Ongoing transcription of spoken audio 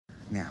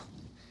Now,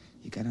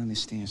 you gotta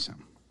understand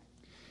something.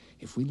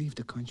 If we leave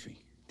the country,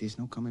 there's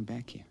no coming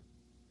back here.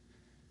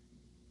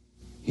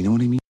 You know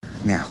what I mean?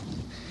 Now,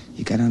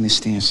 you gotta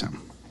understand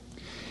something.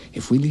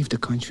 If we leave the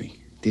country,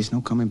 there's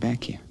no coming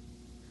back here.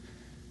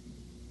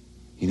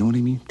 You know what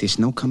I mean? There's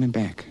no coming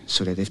back.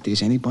 So that if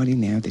there's anybody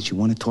now that you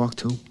want to talk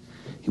to,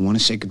 you want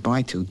to say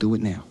goodbye to, do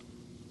it now.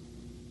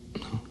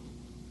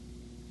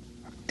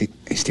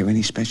 Is there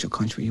any special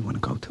country you want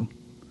to go to?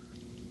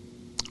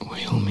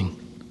 Wyoming.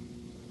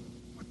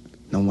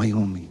 No,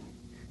 Wyoming.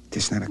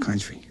 That's not a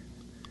country.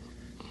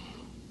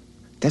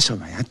 That's all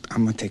right.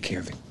 I'm going to take care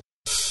of it.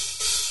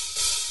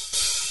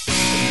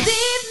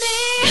 Leave me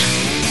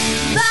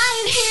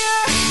lying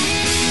here,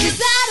 'cause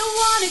I don't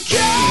want to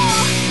go.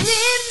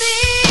 Leave me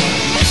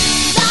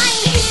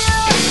lying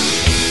here,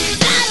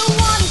 'cause I don't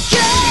want to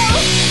go.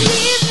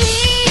 Leave me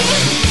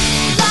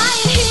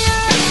lying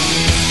here,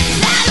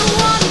 'cause I don't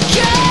want to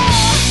go.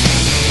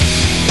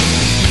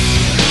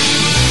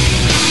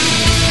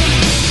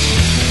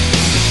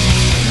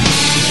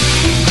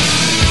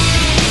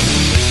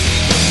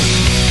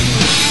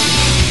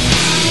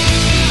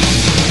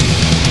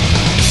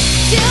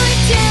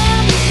 Tell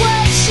me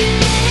what you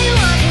really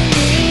want from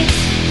me.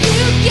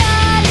 You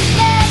gotta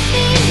let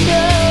me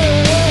know.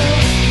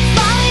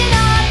 Falling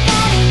off and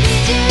I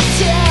need you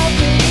to help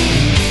me.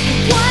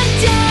 One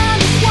down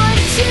and one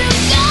to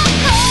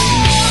go.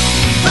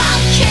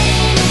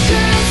 Volcano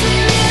girls, we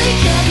really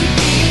can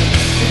be.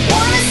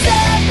 Warm us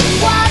up and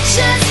watch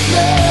us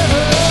blow.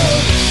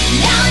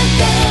 Now and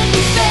then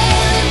we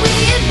fail and we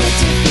admit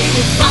defeat.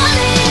 We're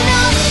falling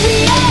off, we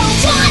all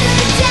water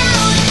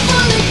down and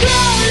fully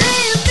grow.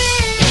 Leave me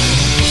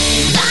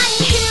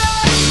lying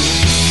here,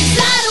 'cause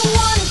I don't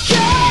wanna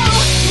go.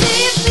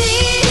 Leave me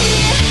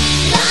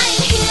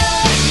lying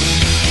here,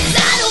 'cause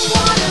I don't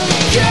wanna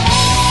go.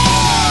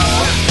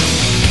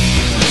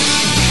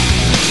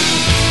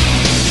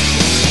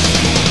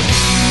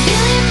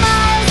 Million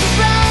miles of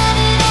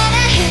running and I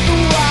hit the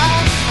wall.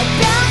 I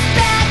bounce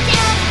back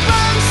and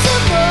run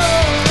some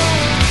more.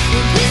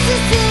 Well, this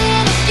is it,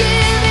 I'm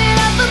giving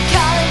up, I'm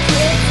calling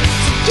quits.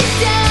 So get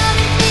down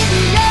and meet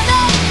me on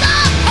the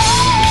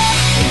floor.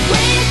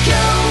 Way to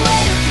go,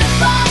 way to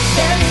flip off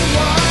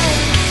everyone.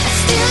 I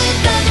steal your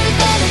thunder,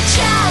 then I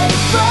try to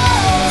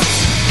bolt.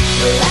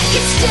 Well, I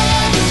can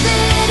stand a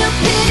little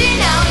pity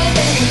now and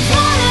then.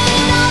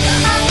 Falling off,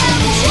 I am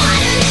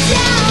watered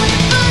down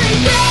and fully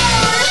grown.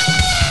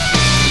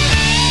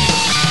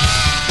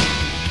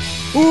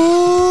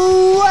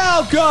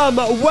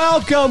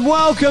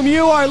 Welcome.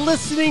 You are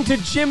listening to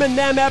Jim and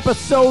Them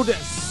episode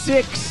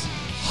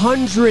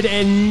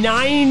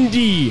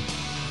 690.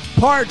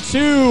 Part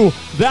 2.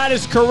 That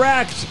is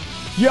correct.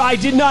 Yeah, I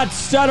did not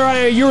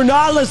stutter. You're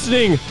not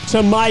listening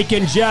to Mike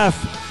and Jeff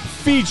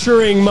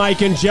featuring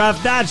Mike and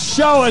Jeff. That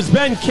show has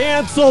been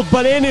canceled,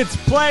 but in its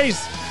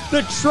place,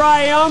 the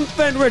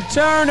triumphant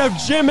return of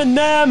Jim and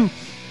Them.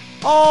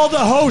 All the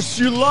hosts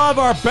you love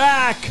are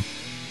back,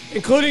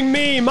 including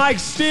me, Mike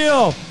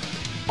Steele.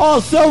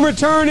 Also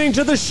returning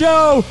to the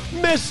show,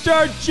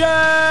 Mr.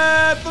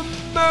 Jeff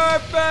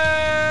Murphy.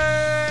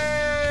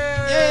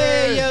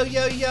 Hey,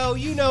 yo,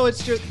 you know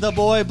it's the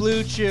boy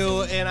Blue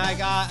Chew, and I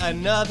got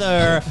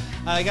another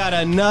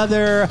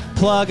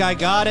plug I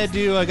gotta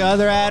do,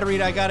 another ad read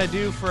I gotta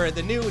do for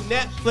the new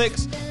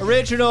Netflix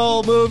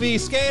original movie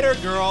Skater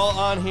Girl.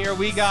 On here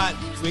we got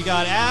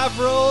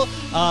Avril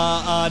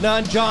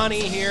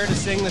Nanjiani here to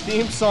sing the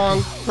theme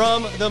song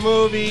from the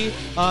movie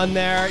on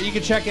there. You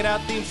can check it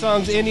out, theme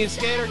songs Indian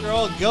Skater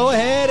Girl. Go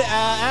ahead,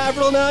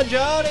 Avril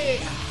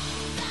Nanjiani.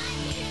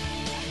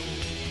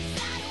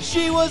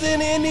 She was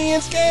an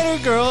Indian Skater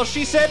Girl.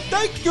 She said,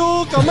 "Thank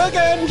you, come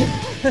again."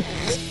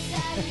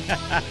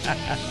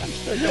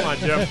 Come on,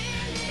 Jim.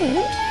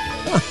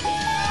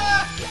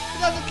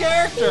 That's a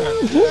character.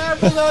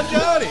 Avril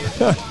Nanjiani.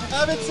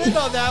 I've been sitting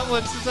on that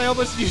one since I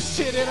almost used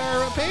it in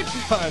our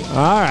Patreon.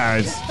 All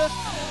right.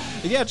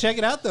 Yeah, check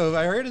it out, though.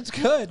 I heard it's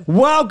good.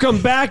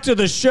 Welcome back to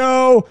the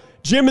show.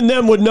 Jim and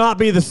Them would not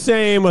be the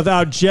same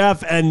without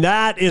Jeff, and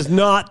that is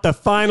not the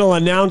final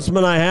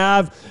announcement I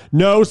have.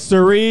 No,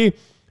 siree.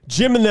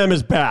 Jim and Them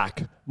is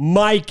back.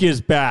 Mike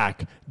is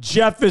back.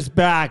 Jeff is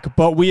back,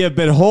 but we have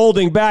been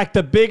holding back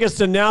the biggest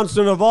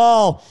announcement of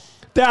all.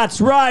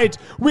 That's right.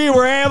 We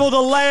were able to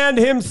land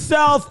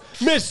himself,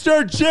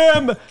 Mr.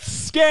 Jim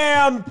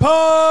Scampoli.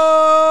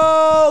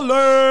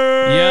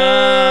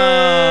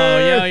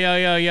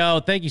 Yo.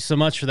 Thank you so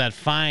much for that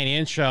fine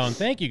intro, and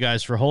thank you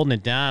guys for holding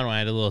it down when I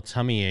had a little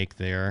tummy ache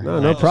there.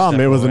 No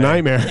problem. It was a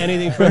nightmare.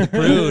 Anything for the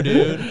crew,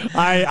 dude.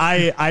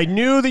 I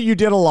knew that you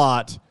did a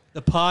lot.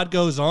 The pod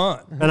goes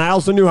on. And I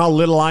also knew how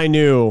little I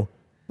knew.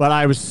 But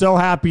I was so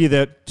happy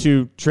that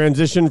to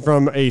transition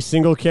from a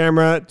single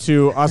camera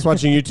to us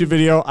watching a YouTube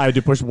video, I had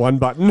to push one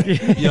button.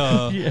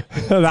 Yeah.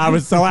 And I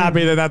was so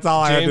happy that that's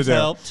all I had to do.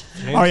 Helped.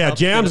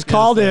 Jams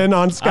called in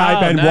on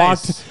Skype and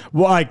nice.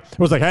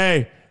 was like,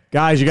 "Hey,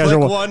 guys, you guys Click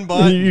one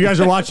button. you guys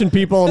are watching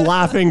people and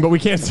laughing, but we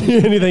can't see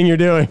anything you're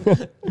doing."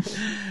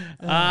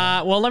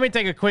 Well, let me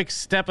take a quick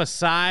step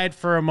aside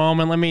for a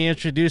moment. Let me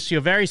introduce you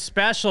a very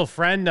special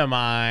friend of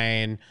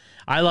mine.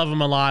 I love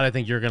him a lot. I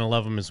think you're going to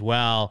love him as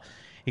well.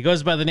 He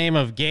goes by the name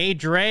of Gay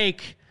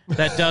Drake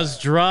that does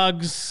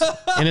drugs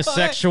in a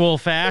sexual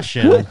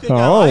fashion.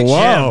 Oh,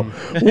 whoa.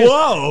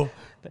 Whoa.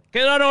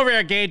 Get on over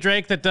here, Gay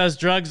Drake that does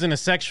drugs in a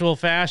sexual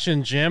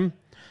fashion, Jim.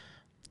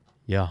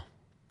 Yeah.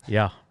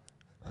 Yeah.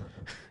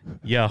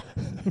 Yeah.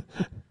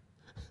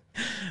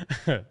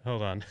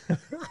 Hold on.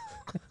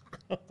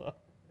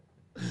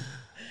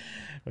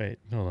 Wait,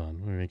 hold on.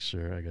 Let me make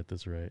sure I got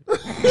this right.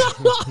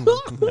 I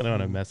don't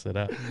want to mess it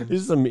up.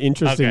 These are some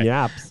interesting Okay.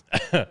 yaps.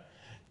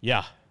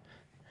 Yeah.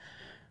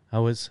 I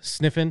was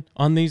sniffing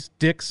on these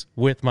dicks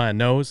with my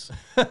nose.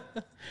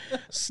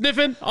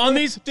 Sniffing on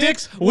these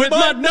dicks with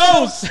my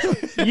nose.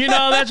 You know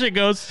how that shit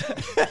goes.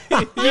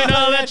 You know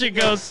how that shit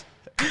goes.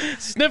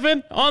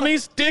 Sniffing on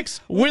these dicks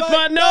with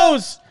my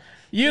nose.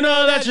 You know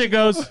how that shit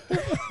goes.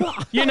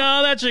 You know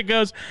how that shit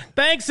goes.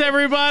 Thanks,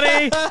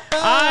 everybody.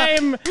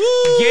 I'm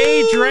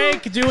Gay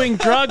Drake doing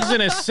drugs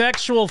in a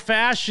sexual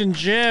fashion.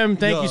 Jim,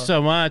 thank you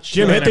so much.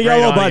 Jim, You're hit a the great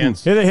yellow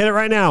audience. button. Hit it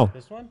right now.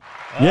 This one?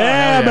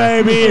 Yeah,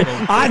 hell baby.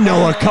 I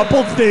know a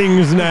couple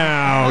things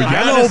now.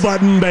 Yellow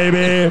button,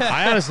 baby.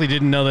 I honestly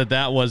didn't know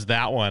that was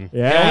that one. The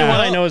Yeah. only one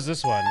I know is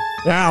this one.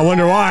 Yeah, I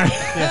wonder why.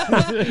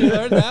 You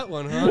learned that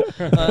one, huh?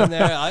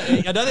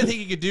 Another thing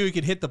you could do, you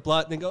could hit the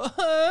button and go,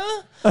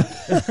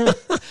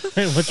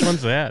 Which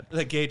one's that?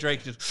 The Gay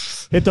Drake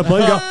just, Hit the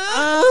button, go.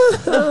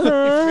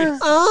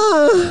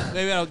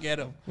 maybe I don't get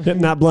him.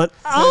 Hitting that blunt.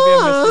 Maybe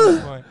I'm missing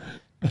the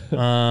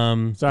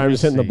point. Sorry, I'm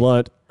just hitting the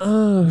blunt.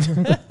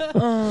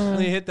 Let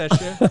me hit that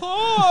shit.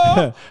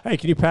 Oh! Hey,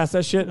 can you pass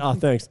that shit? Oh,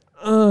 thanks.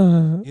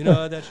 You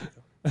know that shit.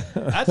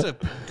 That's a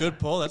good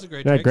pull. That's a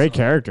great Yeah, Drake great song.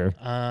 character.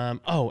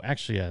 Oh,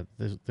 actually, yeah.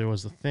 There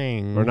was a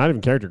thing. Or not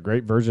even character.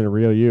 Great version of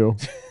real you.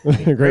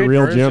 great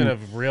real version Jim.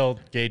 of real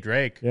Gay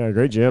Drake. Yeah,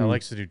 great That Jim.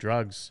 likes to do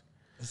drugs.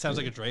 It sounds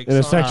like a Drake In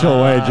a song.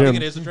 sexual way, I think Jim.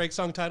 it is a Drake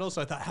song title,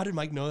 so I thought, how did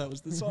Mike know that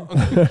was the song?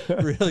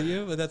 Really,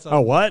 you? But that's on,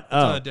 Oh, what?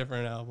 That's on Oh. a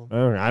different album.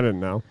 Oh, I didn't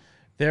know.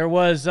 There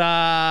was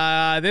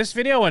this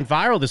video went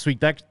viral this week.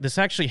 This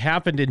actually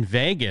happened in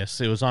Vegas.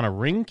 It was on a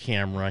Ring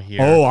camera here.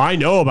 Oh, I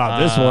know about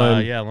this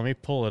one. Yeah, let me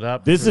pull it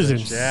up. This for is the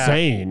chat.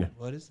 insane.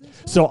 What is this?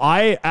 So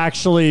I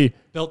actually...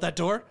 Built that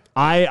door?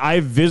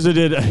 I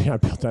visited. I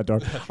built that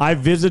door. I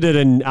visited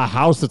a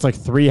house that's like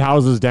 3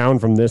 houses down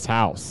from this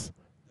house.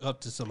 Up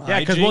to some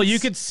Yeah, because well, hijinks? you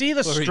could see the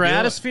What are we doing?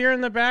 stratosphere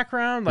in the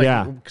background. Like,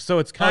 Yeah. So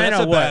it's Oh, kind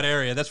that's of a bad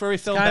area. That's where we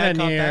filmed kind Bad of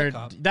Cop, near. Bad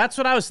Cop. That's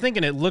what I was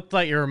thinking. It looked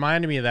like it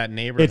reminded me of that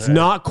neighborhood. It's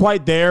not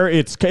quite there.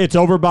 It's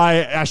over by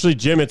actually,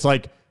 Jim. It's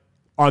like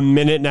a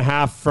minute and a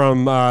half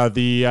from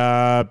the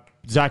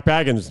Zach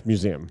Baggins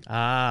Museum.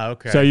 Ah,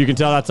 okay. So you can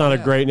tell that's not a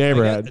great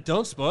neighborhood.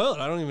 Don't spoil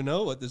it. I don't even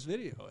know what this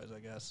video is, I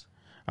guess.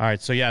 All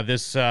right, so yeah,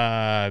 this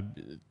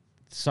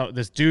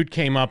this dude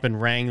came up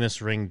and rang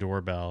this Ring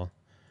doorbell.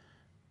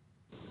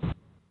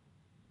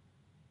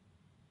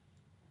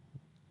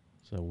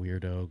 It's a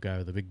weirdo guy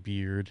with a big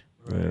beard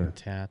and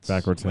tats.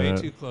 Backwards Way hat.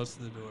 too close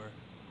to the door.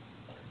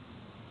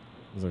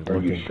 He's like Are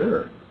you looking.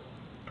 sure?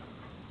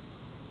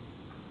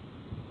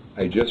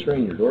 I just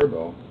rang your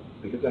doorbell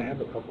because I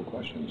have a couple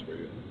questions for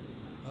you.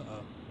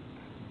 Uh-oh.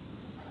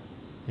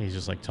 He's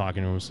just like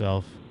talking to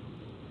himself.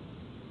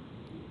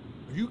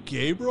 Are you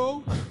gay,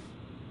 bro?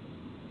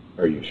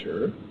 Are you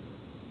sure?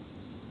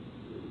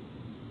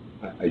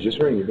 I just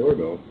rang your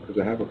doorbell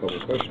because I have a couple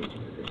questions for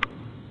you.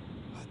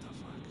 What the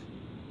fuck?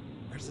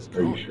 Where's this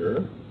Are going? you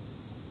sure?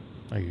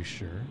 Are you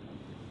sure?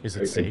 Is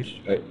I- it safe?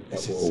 Is it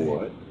safe?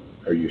 What?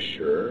 Are you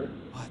sure?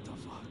 What the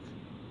fuck?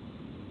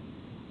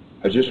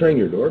 I just rang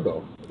your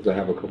doorbell because I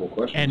have a couple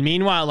questions. And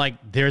meanwhile, like,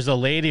 there's a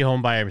lady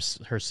home by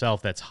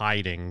herself that's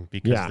hiding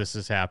because Yeah. this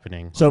is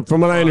happening. So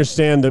from what I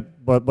understand, that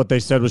what they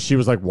said was she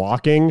was like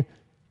walking,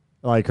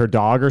 like her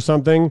dog or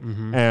something,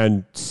 Mm-hmm.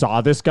 and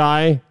saw this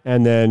guy,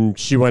 and then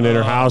she went in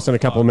her house, and a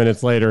couple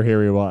minutes later,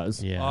 here he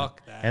was. Yeah.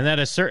 Fuck that. And then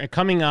a certain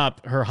coming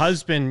up, her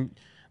husband,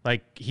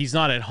 like, he's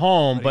not at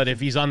home, but if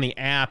he's on the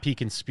app, he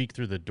can speak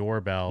through the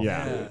doorbell.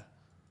 Yeah. Yeah.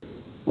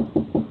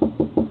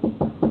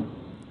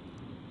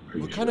 Are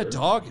you What kind of sure?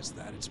 dog is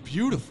that? It's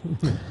beautiful.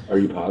 Are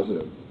you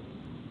positive?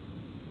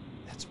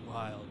 That's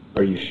wild.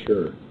 Are you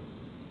sure?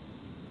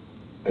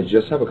 I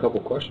just have a couple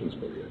questions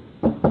for you.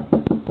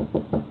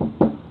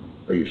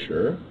 Are you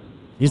sure?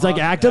 He's like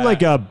Fuck acting that.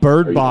 like a Are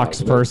bird you box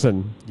positive?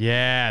 person.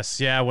 Yes,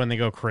 yeah, when they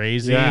go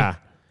crazy. Yeah.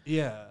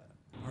 Yeah.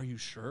 Are you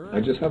sure?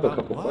 I just have a About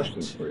couple what?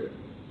 questions for you.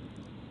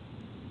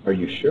 Are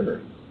you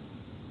sure?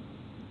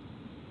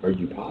 Are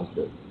you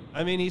positive?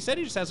 I mean, he said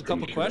he just has a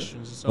couple sure?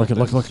 questions. So Look,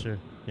 look, look. Sure.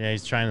 Yeah,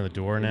 he's trying to the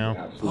door now.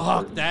 Absolutely Fuck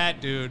certain?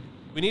 that, dude.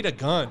 We need a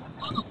gun.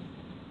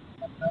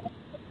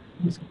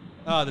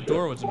 Oh, the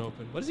door wasn't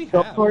open. What does he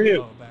have? How are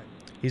you? Oh, back.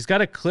 He's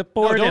got a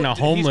clipboard No, and a don't-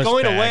 homeless He's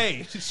going bag.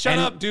 away. Shut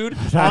And- up, dude.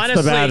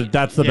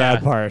 That's the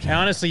bad part. And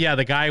honestly, yeah,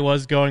 the guy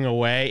was going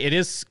away. It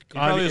is.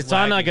 probably was It's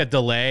on like lagging. a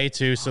delay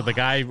too, so the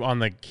guy on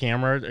the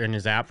camera in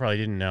his app probably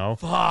didn't know.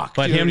 Fuck,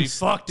 But dude, him he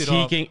fucked it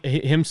up.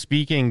 him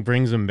speaking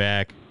brings him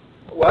back.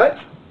 What?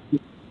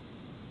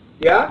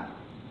 Yeah?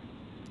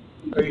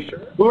 Are you sure?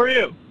 Who are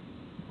you?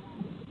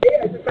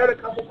 Yeah, I just had a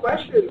couple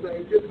questions.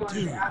 I just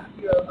wanted to ask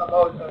you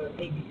about the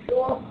TV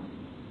show.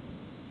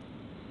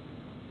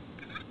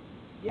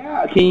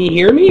 Yeah, can you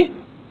hear me?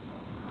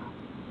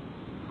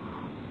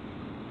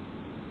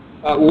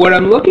 What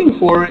I'm looking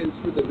for is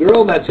for the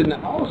girl that's in the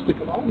house to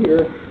come out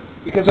here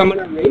because I'm going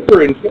to rape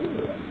her and kill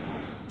her.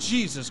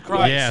 Jesus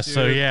Christ. Yeah, dude.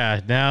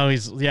 so now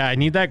I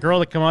need that girl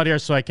to come out here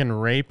so I can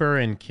rape her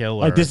and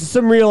kill her. Like, this is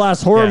some real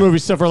ass horror Yeah. movie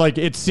stuff where, like,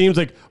 it seems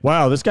like,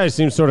 wow, this guy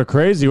seems sort of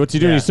crazy. What's he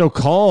doing? Yeah. He's so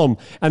calm.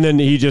 And then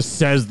he just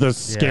says the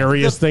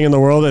scariest thing in the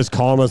world, as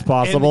calm as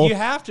possible. And you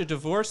have to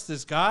divorce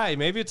this guy.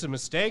 Maybe it's a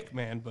mistake,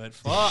 man, but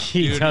fuck,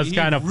 He dude, does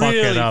kinda fuck really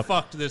it up.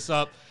 fucked this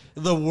up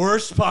the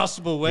worst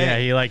possible way. Yeah,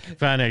 he like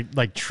kind of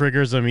like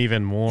triggers him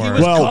even more. He was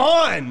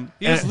gone.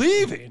 He was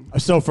leaving.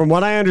 So from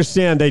what I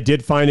understand, they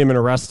did find him and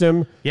arrest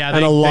him. Yeah,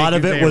 and a lot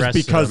of they it was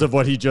arrested because him. of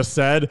what he just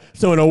said.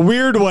 So in a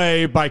weird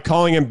way, by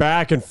calling him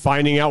back and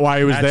finding out why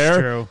he was That's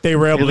there, true. they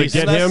were able At to least-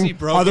 get Unless him. he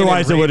broke in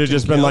Otherwise, and it would have raped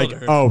just and been like,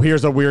 killed her. oh,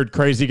 here's a weird,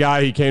 crazy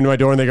guy. He came to my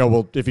door, and they go,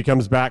 well, if he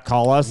comes back,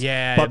 call us.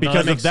 Yeah, but no, because that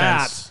of makes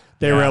that, sense.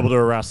 they were Yeah. able to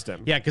arrest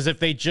him. Yeah, because if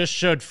they just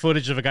showed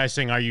footage of a guy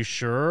saying, "Are you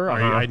sure? Are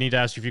you, Uh-huh. I need to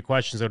ask you a few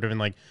questions," they would have been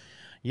like,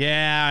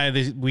 "Yeah,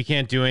 we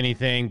can't do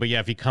anything, but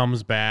yeah, if he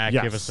comes back,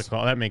 give us a Yes.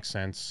 call." That makes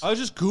sense. I was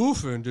just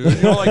goofing, dude.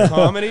 You know, like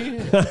comedy.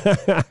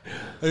 I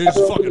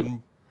just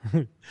fucking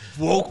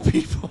woke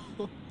people.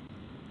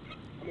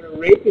 I'm going to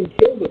rape and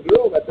kill the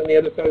girl that's on the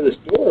other side of this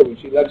door when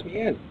she lets me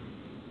in.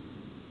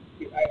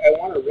 I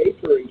want to rape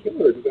her and kill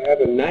her because I have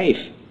a knife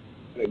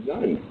and a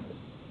gun.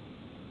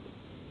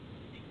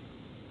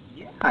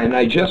 Yeah, and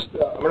I'm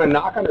going to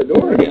knock on her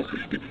door again.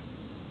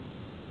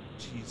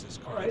 Jesus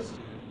Christ, dude.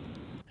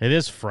 It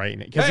is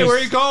frightening. 'cause Hey, where are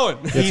he's- you going?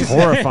 It's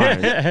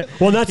horrifying.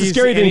 Well, that's the he's-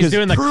 scary thing. and He's 'cause-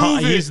 doing the Prove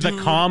it, he's the dude.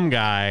 calm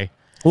guy.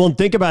 Well, and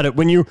think about it.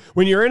 When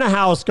you're in a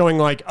house going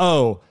like,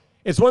 oh,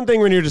 it's one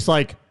thing when you're just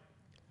like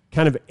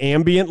kind of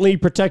ambiently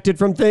protected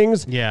from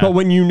things. Yeah. But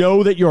when you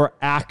know that you're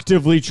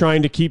actively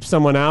trying to keep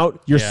someone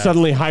out, you're Yeah.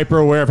 suddenly hyper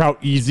aware of how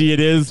easy it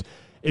is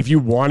if you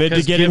wanted to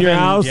 'Cause get in your given-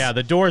 house. Yeah,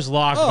 the door's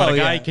locked, Oh, but a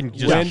guy yeah. can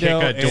just Window,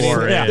 kick a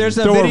door anything. in. There's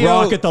a Throw video-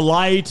 a rock at the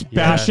light,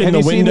 bash in Have the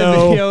you seen the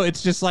window. video?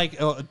 It's just like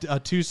a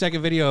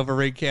 2-second video of a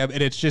rig cam,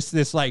 and it's just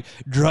this like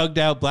drugged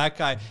out black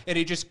guy, and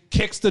he just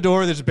kicks the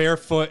door with his bare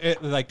foot.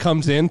 It like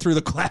comes in through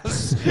the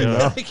glass.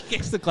 He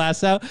kicks the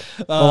glass out.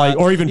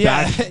 or even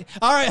back.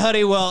 All right,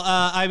 honey. Well,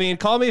 I mean,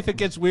 call me if it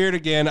gets weird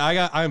again.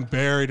 I'm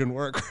buried in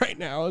work right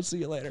now. I'll see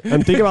you later.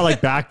 And think about like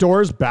back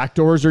doors. Back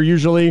doors are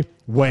usually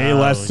way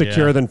less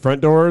secure yeah. than front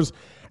doors.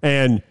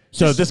 And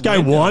so Just this guy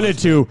windows. wanted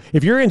to,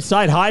 if you're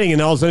inside hiding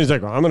and all of a sudden he's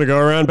like, well, I'm going to go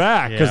around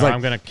back. Yeah, like,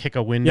 I'm gonna kick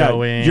a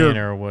window you're- in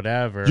or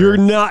whatever. You're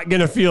not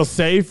going to feel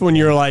safe when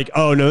you're like,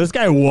 oh, no, this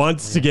guy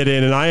wants to get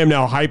in, and I am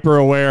now hyper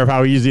aware of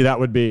how easy that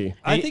would be.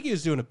 I think he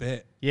was doing a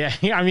bit. Yeah,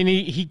 I mean,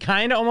 he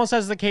kind of almost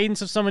has the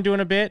cadence of someone doing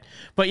a bit,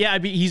 but yeah,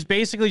 he's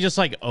basically just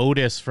like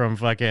Otis from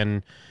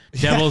fucking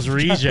Devil's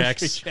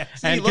Rejects,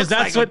 Rejects. and He because looks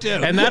that's like him,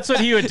 what too. and that's what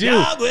he would do.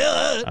 Yeah,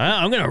 well,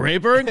 I'm gonna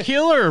rape her and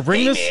kill her. Bring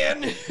Hey, this.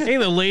 man. Hey,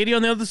 the lady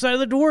on the other side of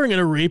the door. I'm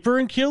gonna rape her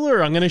and kill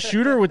her. I'm gonna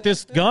shoot her with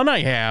this gun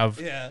I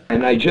have. yeah.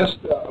 And I'm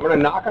going to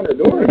knock on her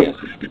door again.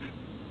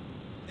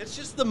 It's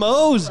just the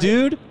Moe's,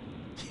 dude.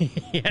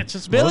 Yeah, it's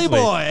just Billy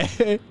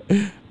mostly- boy.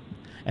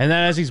 And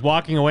then as he's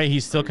walking away,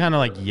 he's still kind of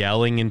like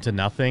yelling into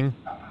nothing.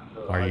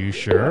 Are you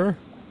sure?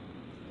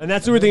 And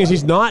that's the weird thing is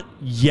he's not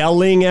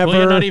yelling ever.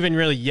 Well, you're not even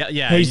really.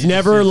 Yeah, He's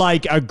never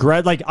like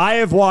like I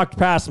have walked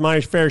past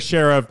my fair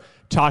share of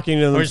talking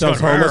to just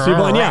themselves going, homeless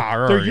people, and yeah, "Rah,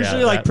 rah, they're rah," usually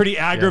yeah, like that- pretty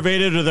yeah.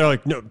 aggravated, or they're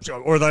like no,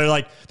 or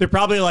they're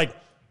probably like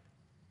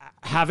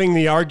having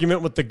the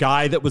argument with the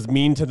guy that was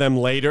mean to them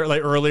later,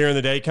 like earlier in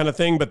the day, kind of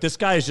thing. But this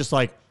guy is just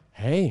like,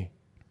 hey,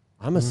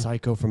 I'm a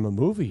psycho from a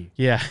movie.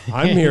 Yeah,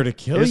 I'm here to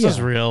kill This you. is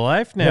real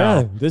life now.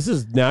 Yeah, this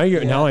is now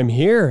I'm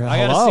here. I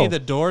gotta Hello. see the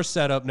door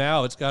set up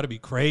now. It's got to be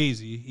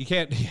crazy. You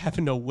can't have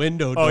no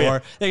window Oh, door. yeah.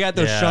 They got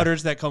those Yeah.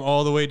 shutters that come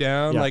all the way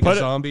down, Yeah, like put a it-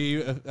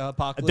 zombie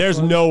apocalypse. There's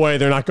one. no way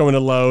they're not going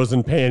to Lowe's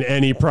and paying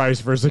any price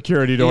for a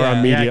security door Yeah. Yeah,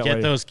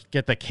 immediately. Yeah,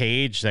 get the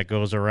cage that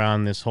goes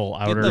around this whole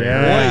Get outer the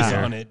area. boys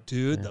on it,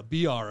 dude. The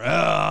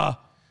BRL.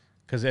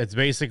 Because it's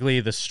basically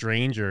the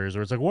strangers,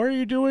 where it's like, why are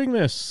you doing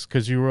this?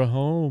 Because you were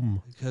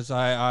home. Because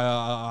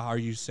are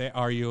you say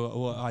are you?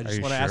 Well, I just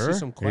you want to ask you sure?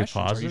 some Are you questions.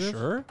 Are you positive?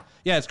 sure?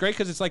 Yeah, it's great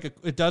because it's like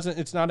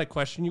it's not a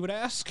question you would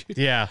ask.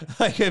 Yeah.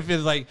 Like if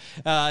it's like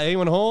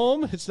anyone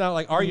home, it's not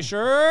like are you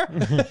sure?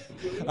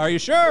 Are you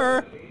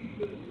sure?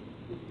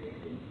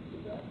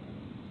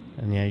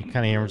 And yeah, you kind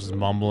of hear him just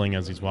mumbling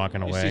as he's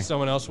walking You away. see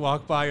someone else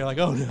walk by, you're like,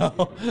 oh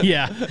no.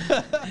 Yeah.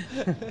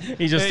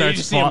 He just You starts.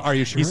 just see him, "Are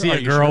you sure? You see Are a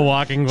you girl sure?"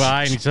 walking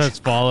by, and he starts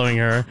following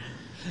her.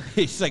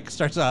 He's like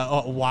starts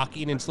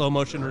walking in slow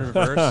motion in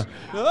reverse.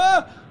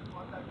 Ah!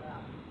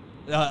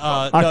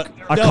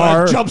 A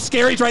car- jump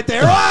scare. He's right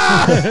there.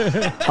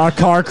 Ah! A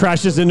car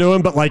crashes into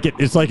him, but like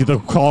it's like the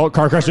car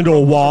crashed into a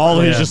wall,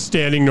 and he's Yeah. just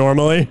standing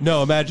normally.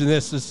 No, imagine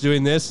this. It's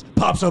doing this.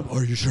 Pops up.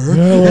 Are you sure?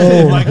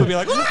 Hello. Mike would be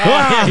like,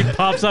 ah! He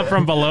pops up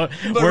from below.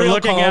 We're real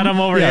looking calm. at him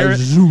over Yeah, here.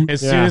 zoom.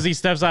 As Yeah. soon as he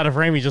steps out of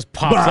frame, he just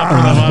pops up from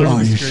the bottom of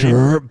the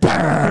screen.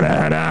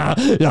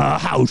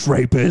 house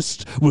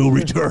rapist will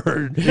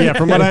return. Yeah,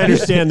 from what I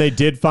understand, they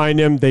did find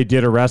him. They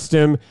did arrest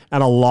him,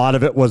 and a lot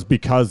of it was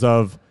because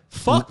of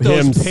Fuck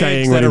those him pigs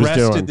saying that what he was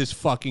arrested doing. this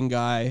fucking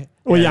guy.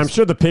 Well, yeah, I'm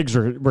sure the pigs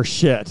were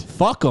shit.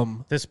 Fuck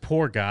them. This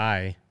poor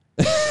guy.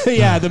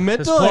 Yeah, the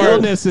mental poor-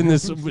 illness in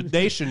this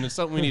nation is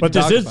something we need But to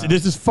this talk is about.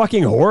 this is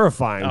fucking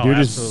horrifying, Oh, dude.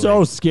 It's absolutely.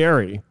 so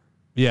scary.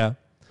 Yeah.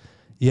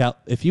 Yeah.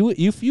 If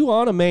you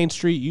on a main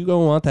street, you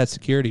gonna want that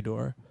security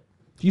door.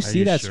 If you see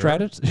you that sure?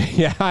 strategy,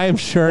 yeah, I am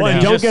sure Well, now.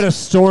 you don't get a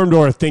storm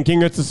door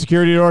thinking it's a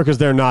security door because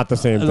they're not the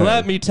same thing.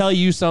 Let me tell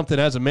you something.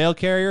 As a mail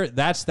carrier,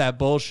 that's that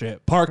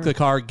bullshit. Park the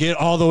car, get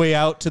all the way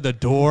out to the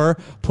door,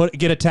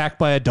 get attacked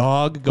by a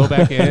dog, go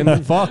back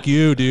in. Fuck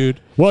you,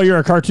 dude. Well, you're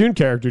a cartoon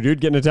character, dude.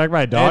 Getting attacked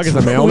by a dog as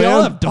a We all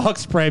mailman. have dog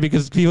spray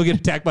because people get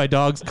attacked by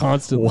dogs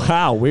constantly.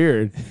 Wow,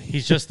 weird.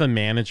 He's just the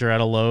manager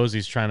at a Lowe's.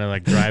 He's trying to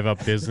like drive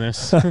up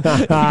business. You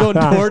go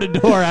door to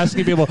door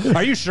asking people,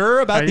 "Are you sure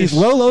about Are you these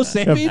sure? low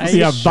savings?"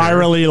 Yeah, sure?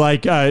 virally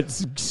like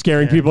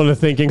scaring people into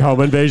thinking home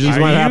invasions Are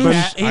might you happen.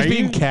 sh- He's Are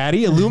being you-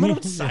 catty.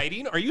 Aluminum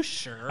siding. Are you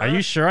sure? Are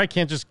you sure I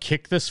can't just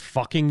kick this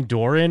fucking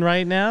door in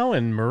right now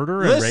and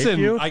murder and rape Listen,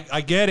 you?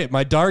 I get it.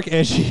 My dark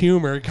edgy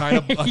humor kind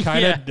of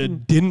Yeah.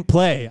 didn't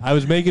play. I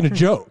was making a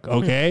joke.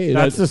 Okay,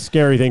 That's the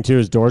scary thing too.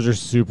 Is doors are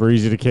super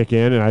easy to kick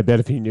in, and I bet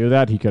if he knew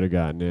that, he could have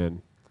gotten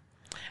in.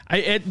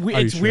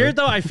 It's sure? weird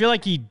though. I feel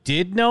like he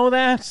did know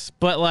that,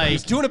 but like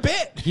he's doing a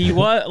bit. he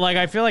was like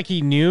I feel like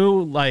he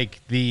knew like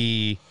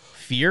the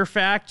fear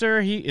factor.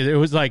 It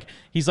was like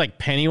he's like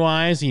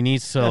Pennywise. He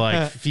needs to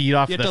like feed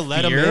off You the have to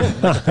let fear. him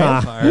in. Like a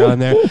vampire on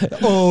there.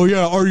 Oh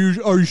yeah, are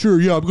you sure?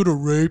 Yeah, I'm gonna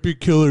rape and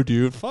kill her,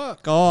 dude.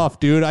 Fuck off,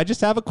 dude. I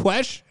just have a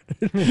question.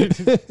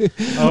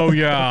 Oh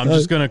yeah, I'm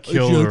just gonna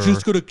kill her. I'm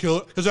just gonna kill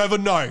her because I have a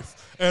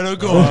knife and a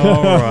gun.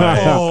 All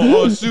right.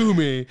 Oh, sue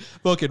me.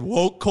 Fucking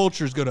woke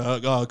culture's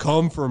gonna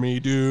come for me,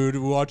 dude.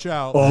 Watch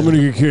out. Oh, I'm gonna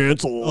get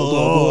canceled.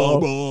 Blah,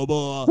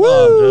 blah, blah,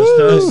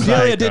 Just a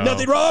Delia did psycho.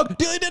 nothing wrong.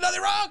 Delia did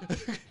nothing wrong.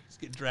 He's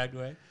getting dragged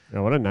away.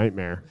 Yeah, what a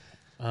nightmare.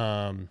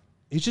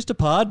 He's just a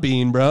pod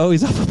bean, bro.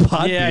 He's off a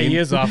pod Yeah, bean. he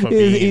is off a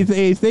He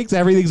bean. thinks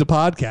everything's a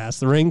podcast.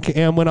 The ring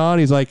cam went on.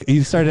 He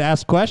started to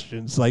ask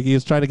questions. Like he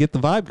was trying to get the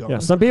vibe going. Yeah,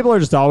 some people are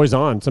just always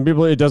on. Some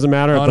people, it doesn't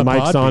matter if On the a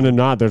mic's pod on beam. and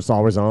not. They're just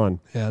always on.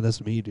 Yeah,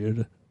 that's me,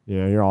 dude.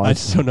 Yeah, you're I always.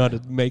 just don't know how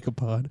to make a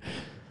pod.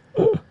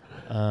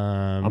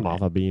 I'm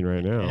off a bean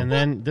right now. And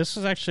then this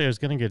is actually I was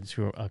gonna get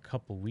to a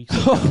couple weeks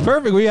ago.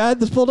 Perfect. We had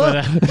this pulled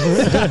up.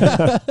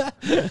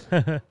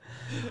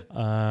 Sorry,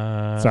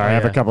 I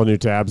have a couple new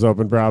tabs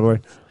open probably.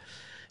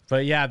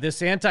 But yeah,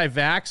 this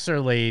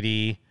anti-vaxxer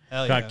lady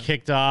Hell got yeah.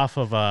 kicked off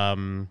of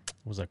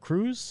was it a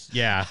cruise?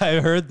 Yeah. I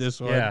heard this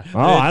one. Yeah. Oh,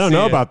 I don't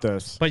know about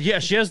this. But yeah,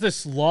 she has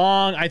this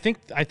long. I think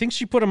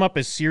she put them up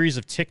as series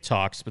of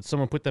TikToks, but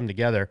someone put them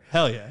together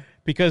Hell yeah.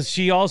 because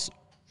she also,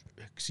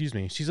 excuse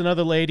me, she's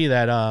another lady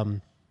that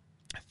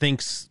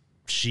thinks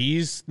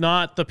she's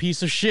not the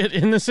piece of shit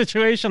in the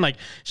situation. Like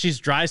she's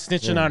dry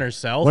snitching on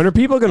herself. When are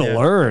people going to Yeah.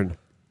 learn?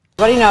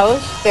 Everybody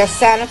knows they're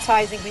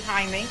sanitizing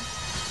behind me.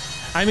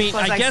 I mean,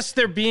 Plus I I- guess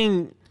they're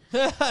being.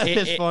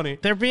 It's funny.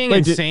 They're being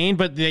Wait, did- insane,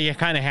 but they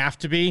kind of have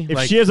to be. If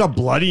like, she has a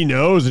bloody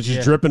nose and she's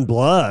Yeah. dripping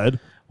blood,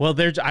 well,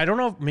 I don't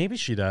know. Maybe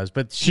she does,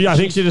 but I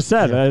think she just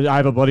said, I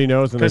have a bloody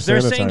nose and because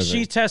they're saying sanitizing.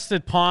 she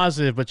tested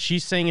positive, but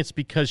she's saying it's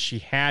because she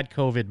had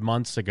COVID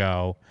months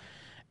ago,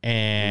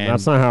 and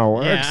That's not how it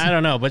works. Yeah, I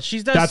don't know, but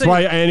she does. That's say,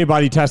 why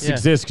antibody tests Yeah.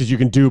 exist, because you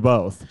can do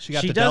both. She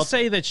got she the does Delta.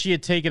 say that she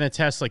had taken a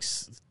test like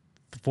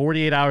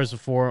 48 hours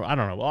before. I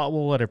don't know.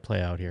 We'll let her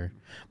play out here.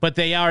 But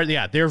they're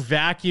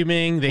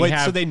vacuuming. They Wait,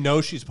 have so they know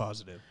she's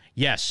positive.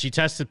 yes, she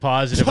tested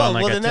positive Oh, on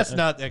like well, a then that's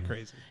not that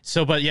crazy.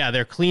 So, but yeah,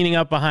 they're cleaning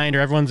up behind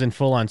her. Everyone's in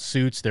full on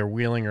suits. They're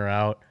wheeling her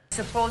out.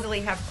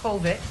 Supposedly have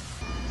COVID.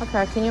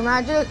 Okay, can you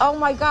imagine? Oh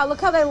my God,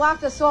 look how they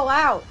locked us all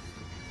out.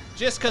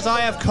 Just because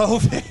I have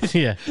COVID.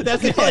 Yeah,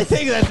 That's the only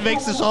thing that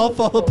makes this all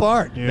fall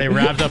apart, dude. they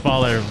wrapped up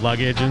all their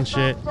luggage and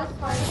shit.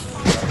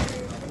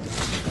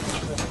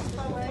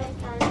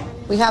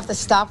 We have to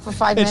stop for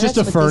 5 It's minutes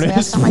just a with these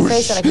masks furnace. on my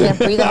face that I can't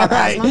breathe. I have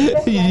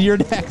asthma. You're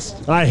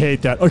next. I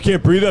hate that. I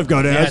can't breathe. I've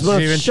got Yeah, asthma.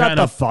 she's even Shut trying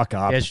the to- fuck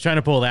up. Yeah, she's trying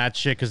to pull that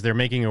shit because they're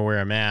making her wear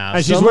a mask.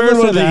 And she's Some wearing of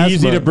one us of the have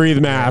easy to asthma. breathe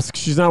masks.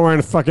 She's not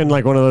wearing fucking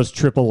like one of those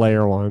triple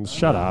layer ones.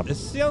 Shut up.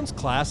 This sounds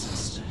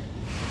classist.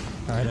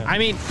 I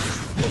mean,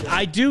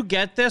 I do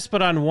get this,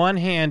 but on one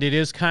hand, it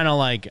is kind of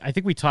like I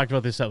think we talked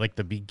about this at like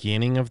the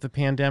beginning of the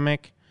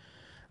pandemic.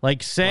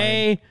 Like,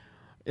 say,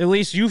 at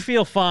least you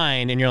feel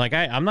fine, and you're like,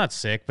 I'm not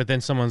sick, but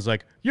then someone's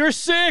like, you're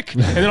sick,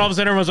 and then all of a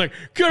sudden everyone's like,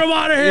 get him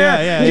out of here,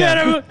 Yeah, get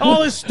him,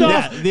 all this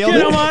stuff, Yeah, the get only-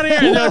 him out of here.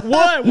 And they're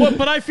like, what?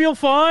 But I feel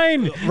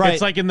fine. Right.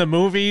 It's like in the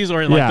movies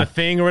or in like Yeah. the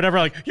Thing or whatever.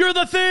 Like, you're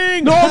the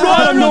Thing. No, I'm not.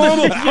 I'm you're the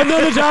normal. Thing. I'm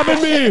not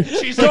attacking me.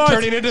 She's like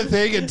turning into a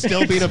thing and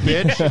still being a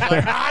bitch. She's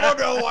like, I don't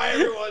know why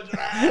everyone's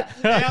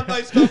damn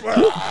my stuff.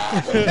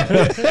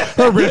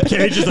 Her rib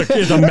cage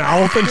is a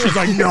mouth, and she's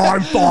like, "No,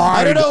 I'm fine."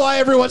 I don't know why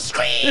everyone's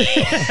screaming.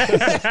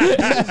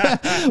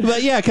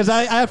 But yeah, because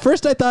I at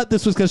first I thought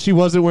this was because she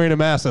wasn't wearing a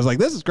mask. I was like,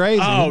 this is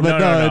crazy. Oh, but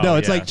no,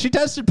 it's yeah. like she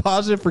tested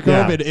positive for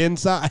COVID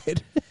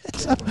inside.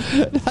 So,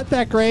 not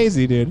that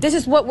crazy, dude. This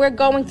is what we're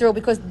going through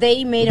because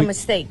they made a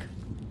mistake.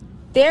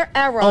 Their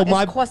error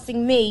is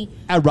costing me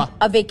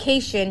a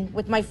vacation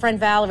with my friend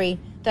Valerie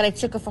that I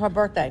took her for her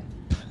birthday.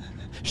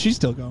 She's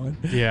still going.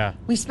 Yeah.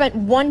 We spent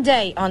one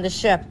day on the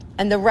ship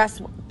and the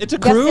rest It's a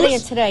yesterday cruise?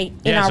 and today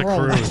in Yeah, our it's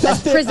a room. cruise.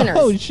 As prisoners.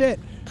 Oh, shit.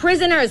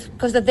 Prisoners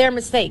because of their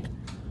mistake.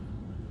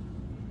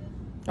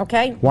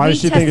 Okay? Why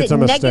does she think it's a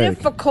We mistake? tested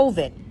negative for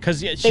COVID. Because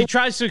she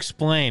tries to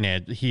explain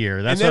it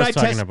here. That's And then what I was I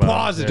talking test about.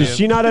 positive. Does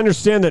she not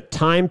understand that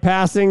time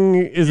passing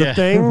is a Yeah.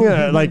 thing?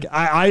 Like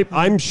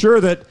I'm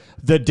sure that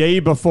the day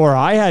before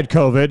I had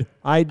COVID,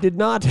 I did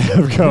not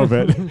have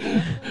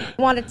COVID.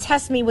 Want to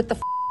test me with the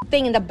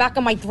thing in the back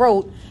of my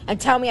throat and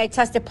tell me I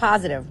tested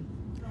positive.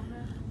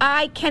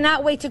 I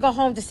cannot wait to go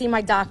home to see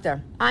my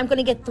doctor. I'm going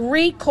to get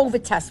 3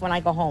 COVID tests when I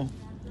go home.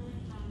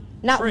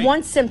 Not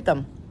one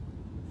symptom.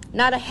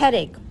 Not a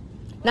headache.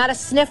 Not a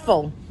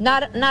sniffle.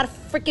 Not a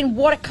freaking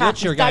water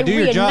Get your cop. guy, do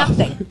your Diarrhea. job.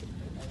 Nothing.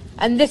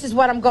 And this is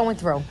what I'm going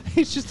through.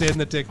 He's just in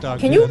the TikTok.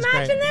 Can dude. you That's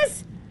imagine great.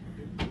 this?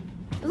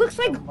 It looks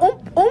like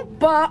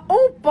oompa,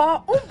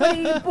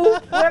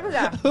 boop, whatever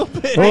that.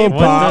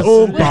 Oompa,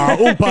 oompa,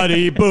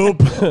 oompity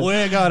boop.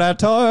 We're gonna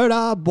turn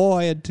our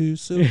boy into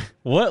soup.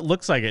 What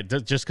looks like it?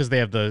 Just because they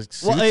have the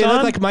suits Well, they on?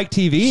 look like Mike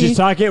TV. She's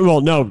talking.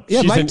 Well, no.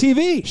 Yeah, she's Mike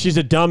TV. She's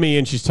a dummy,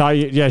 and she's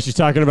talking. Yeah, she's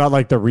talking about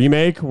like the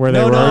remake where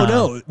they were.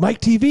 no. Mike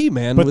TV,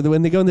 man. But-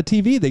 When they go in the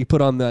TV, they put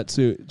on that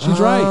suit. She's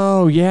right.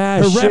 Oh yeah,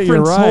 Her shit,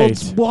 you're reference right.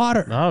 holds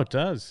water. Oh, it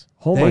does.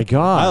 Oh my I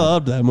god.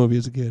 loved that movie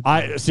as a kid.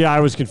 I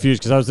was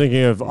confused because I was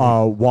thinking of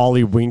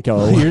Wally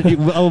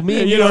Winko.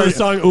 Me and you know the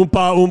song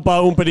Oompa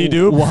Oompa Oompity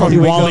Doo from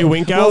Wally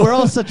Winko? Well, we're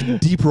all such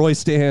Deep Roy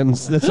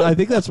stans. I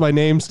think that's my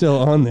name still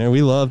on there.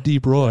 We love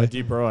Deep Roy.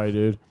 Deep Roy,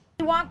 dude.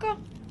 Wonka?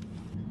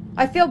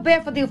 I feel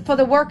bad for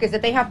the workers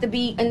that they have to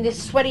be in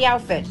this sweaty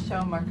outfit. Show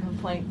them our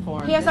complaint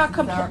form. Here's our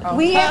complaint.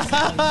 We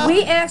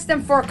asked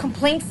them for a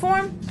complaint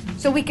form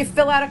so we could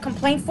fill out a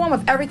complaint form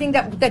of everything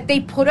that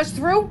they put us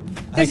through.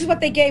 This is what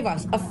they gave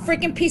us. A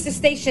freaking piece of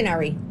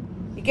stationery.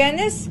 You getting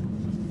this?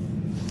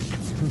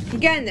 You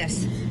getting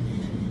this?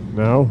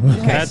 No.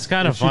 That's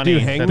kind of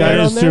funny. That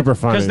is super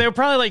funny. Because they were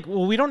probably like,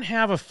 well, we don't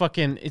have a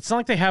fucking. It's not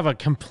like they have a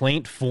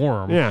complaint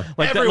form. Yeah.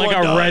 Like Everyone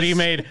a does.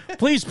 ready-made.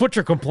 Please put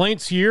your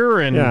complaints here,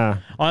 and Yeah.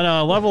 on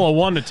a level of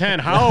 1 to 10,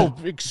 how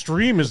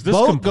extreme is this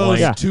Boat complaint?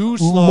 goes too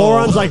slow.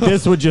 Morons like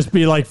this would just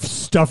be like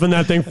stuffing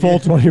that thing full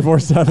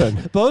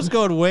 24/7. Boat's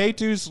going way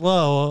too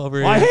slow over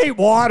here. I hate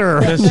water.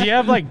 Does she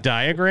have like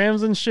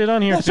diagrams and shit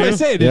on here That's too? what I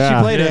say. Did Yeah.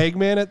 she play Yeah.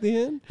 Eggman at the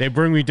end? They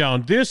bring me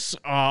down this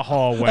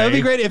hallway. That would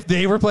be great if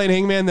they were playing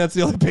Hangman. That's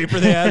the only paper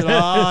they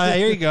had.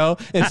 Here you go.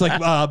 It's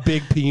like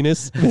big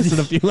penis missing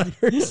a few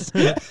letters.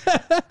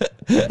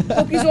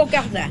 Hope you all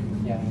got that.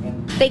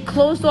 They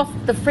closed off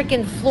the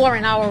freaking floor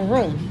in our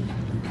room.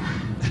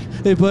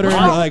 They put her in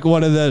like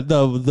one of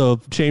the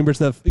chambers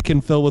that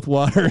can fill with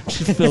water and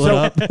just fill it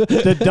up.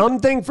 The dumb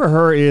thing for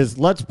her is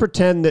let's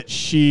pretend that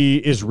she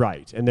is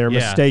right and they're Yeah.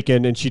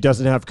 mistaken and she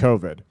doesn't have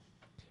COVID.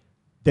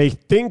 They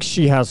think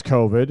she has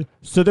COVID,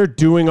 so they're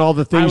doing all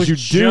the I things was you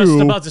just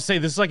do. about to say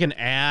this is like an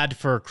ad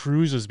for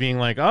cruises, being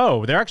like,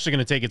 "Oh, they're actually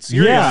going to take it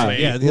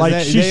seriously." Yeah,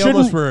 like they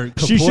almost were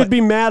she should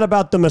be mad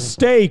about the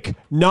mistake,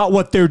 not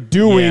what they're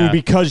doing, Yeah.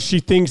 because she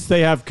thinks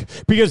they have.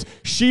 Because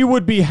she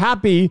would be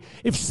happy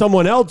if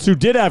someone else who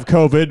did have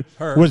COVID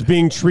was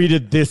being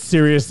treated this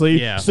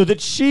seriously, Yeah. so that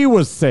she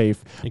was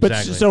safe. But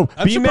Exactly. so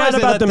I'm be surprised mad they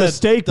about let the the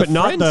mistake, but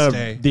not friend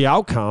stay. the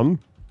outcome.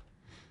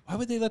 Why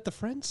would they let the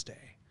friend stay?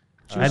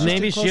 And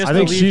maybe she has I to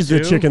think leave she's the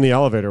too. chick in the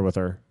elevator with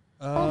her.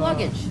 Oh,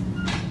 luggage.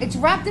 It's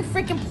wrapped in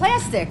freaking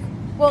plastic.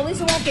 Well, at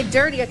least it won't get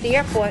dirty at the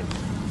airport.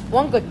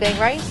 One good thing,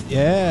 right?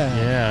 Yeah.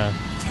 Yeah.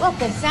 Look,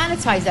 they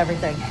sanitize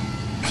everything.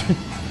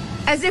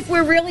 As if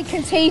we're really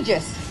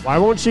contagious. Why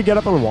won't she get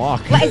up and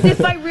walk? Like, as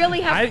if I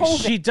really have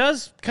COVID. She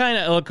does kind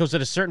of, because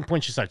at a certain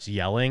point she starts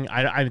yelling.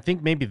 I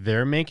think maybe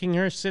they're making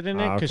her sit in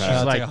it because Okay. she's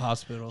It's like like a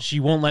hospital. she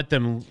won't let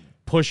them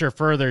push her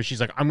further. She's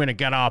like, I'm gonna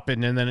get up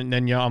and then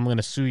I'm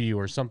gonna sue you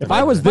or something. If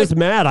I was this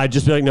mad, I'd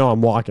just be like, no,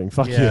 I'm walking.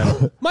 Fuck Yeah.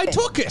 you. My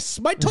tuchus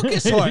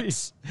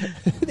hurts.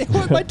 They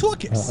hurt my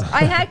tuchus.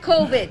 I had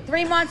COVID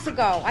 3 months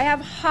ago. I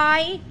have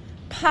high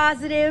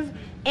positive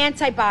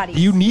antibodies.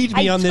 You need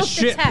me I on this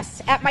took ship. the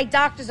test at my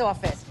doctor's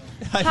office.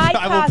 High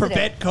I will positive.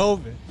 prevent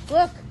COVID.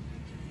 Look.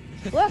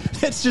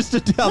 It's just a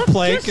Look,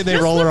 plank just- and they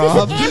just roll look, her there's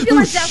off. an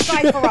ambulance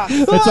outside for us.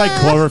 It's like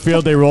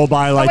Cloverfield. They roll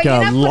by like wait, you're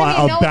not putting me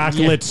a in no-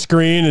 backlit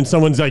screen and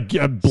someone's like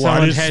blood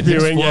Someone's is head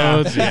spewing.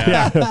 explodes,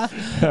 yeah.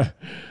 Yeah.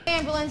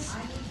 Ambulance.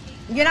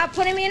 You're not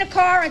putting me in a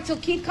car until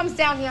Keith comes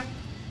down here.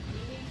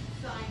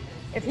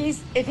 If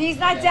he's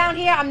not down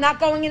here, I'm not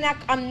going in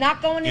that. I'm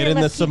not going in. Get in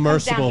unless the Keith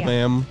comes down submersible, here.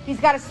 ma'am. He's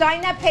got to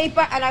sign that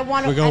paper, and I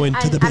want to. We're going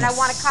to the and I abyss.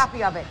 want a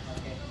copy of it.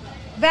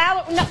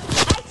 Valor, no, I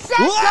said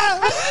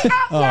don't take it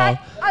out Oh. yet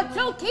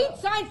until Keith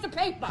signs the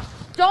paper.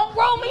 Don't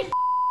roll me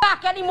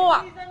back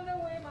anymore.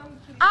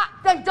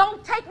 Then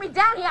don't take me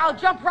down here. I'll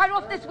jump right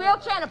off this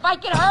wheelchair, and if I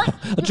get hurt,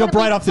 you're jump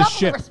gonna right be off this doubly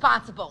ship.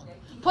 Responsible.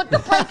 Put the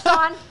brakes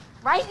on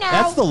right now.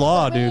 That's the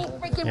law, dude.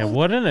 Yeah,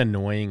 what an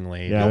annoying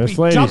lady. Yeah, Don't this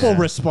be lady. double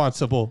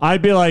responsible.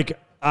 I'd be like,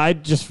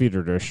 I'd just feed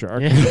her to a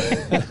shark.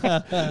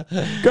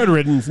 Good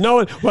riddance.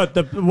 No, what's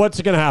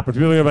going to happen?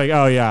 People are going to be like,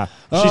 oh, yeah,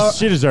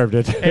 she deserved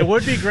it. It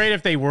would be great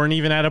if they weren't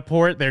even at a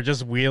port. They're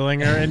just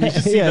wheeling her and you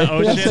just see the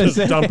ocean.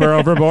 Just dump her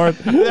overboard.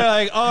 They're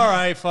like, all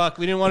right, fuck,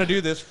 we didn't want to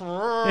do this.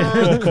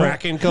 The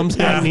Kraken comes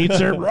down and eats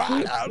her.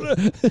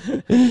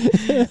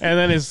 And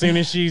then as soon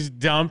as she's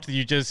dumped,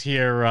 you just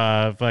hear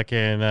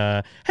fucking,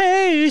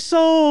 hey,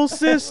 soul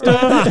sister.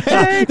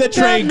 The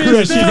train that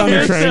cruise. Mr. She's on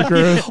the train Mr.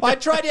 cruise. I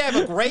tried to have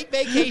a great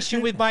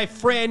vacation with my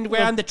friend.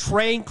 We're on the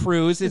train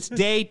cruise. It's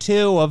day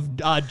 2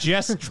 of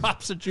Jess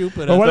Drops of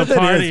Jupiter. But what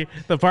if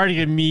The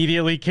party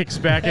immediately kicks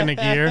back into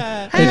gear.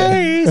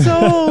 Hey,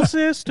 soul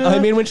sister. I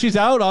mean, when she's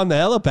out on the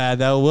helipad,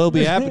 that will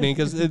be happening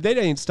because they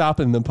ain't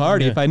stopping the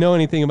party. If I know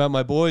anything about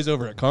my boys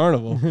over at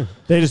Carnival.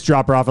 They just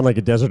drop her off on like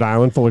a desert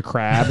island full of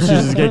crabs. She's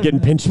just getting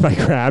pinched by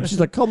crabs. She's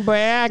like, come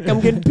back. I'm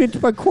getting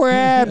pinched by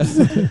crabs.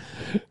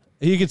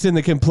 He gets in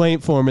the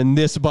complaint form in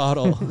this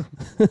bottle.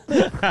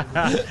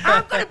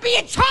 I'm gonna be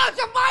in charge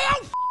of my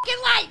own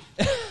fucking life.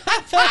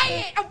 I'm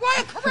tired of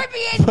Royal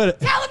Caribbean But-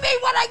 telling me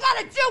what I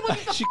gotta do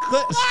with the She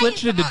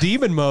switched into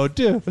demon mode,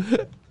 too.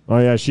 Oh,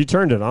 yeah, she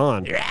turned it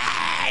on. They're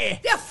lying.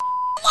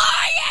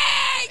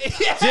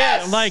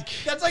 Yeah, like,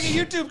 That's like a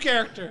YouTube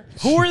character.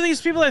 who are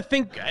these people that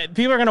think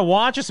people are going to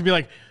watch us and be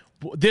like,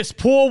 this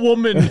poor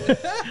woman.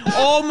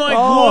 Oh, my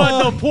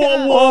God, the poor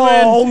woman.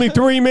 Oh, only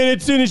 3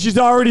 minutes in and she's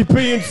already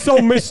being so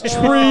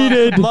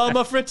mistreated.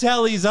 Mama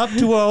Fratelli's up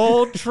to her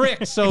old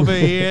tricks over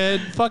here.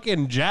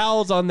 Fucking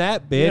jowls on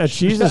that bitch. Yeah,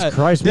 Jesus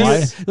Christ,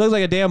 This looks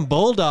like a damn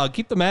bulldog.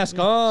 Keep the mask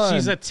on.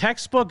 She's a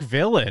textbook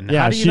villain.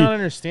 Yeah, How do you she- not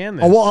understand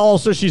this? Oh, well,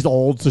 also, she's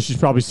old, so she's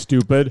probably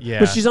stupid. Yeah.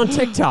 But she's on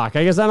TikTok.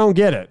 I guess I don't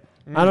get it.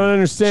 I don't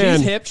understand.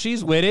 She's hip.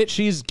 She's with it.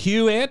 She's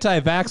Q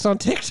anti-vax on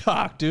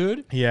TikTok,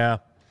 dude. Yeah.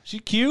 She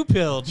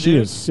Q-pilled, dude. She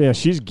is. Yeah,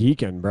 she's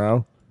geeking,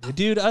 bro.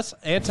 Dude, us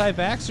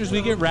anti-vaxxers,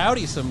 we get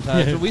rowdy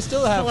sometimes, but we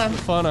still have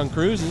fun on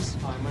cruises.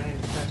 Hi, my name.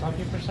 Can I talk to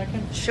you for a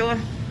second? Sure.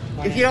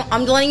 If you don't,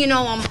 I'm letting you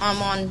know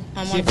I'm on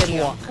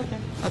video.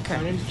 Okay.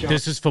 My name's John.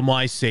 This is for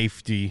my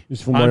safety. This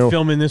is for my I'm own-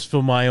 filming this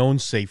for my own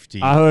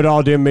safety. I heard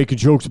all them making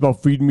jokes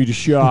about feeding me to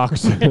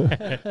sharks.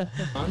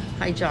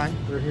 Hi, John.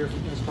 We're here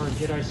as far as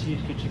get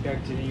ICU to get you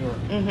back to New York.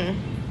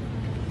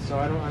 Mm-hmm. So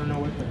I don't know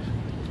what the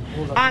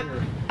hold up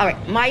here. All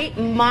right.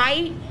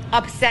 My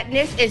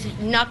upsetness is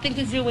nothing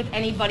to do with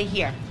anybody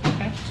here.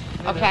 Okay.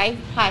 Okay.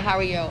 Hi. How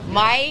are you? I'm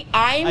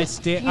I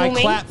fuming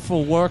clap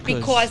for workers.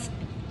 because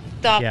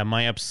the Yeah,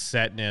 my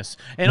upsetness.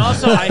 And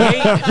also,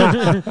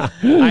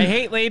 I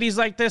hate ladies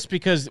like this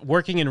because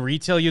working in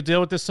retail, you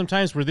deal with this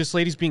sometimes where this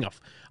lady's being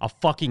a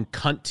fucking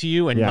cunt to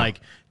you and Yeah.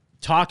 like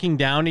talking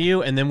down to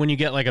you. And then when you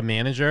get like a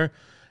manager,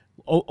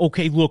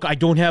 okay, look, I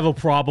don't have a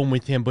problem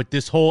with him, but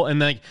this whole, and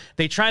like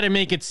they try to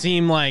make it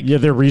seem like yeah,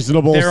 they're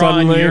reasonable they're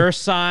suddenly. on your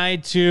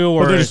side too,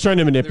 Or or they're just trying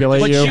to manipulate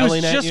but you. she was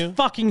Yelling at just you.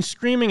 fucking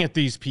screaming at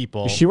these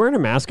people. Is she wearing a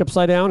mask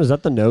upside down? Is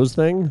that the nose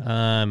thing?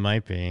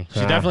 Might be. She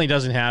definitely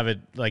doesn't have it.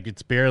 Like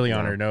it's barely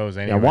on her nose.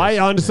 Yeah, Anyways. why?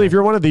 Honestly, if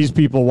you're one of these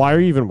people, why are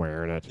you even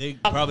wearing it? They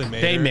probably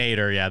made They her. made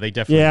her. Yeah, they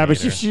definitely. Yeah, made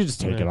but her. she should just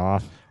take it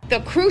off. the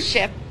cruise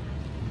ship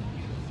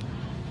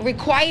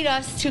required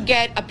us to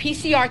get a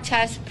PCR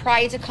test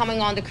prior to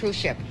coming on the cruise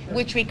ship,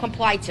 which we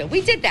complied to.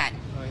 We did that.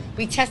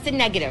 We tested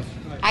negative.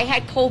 I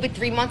had COVID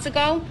 3 months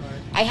ago.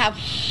 I have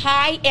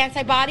high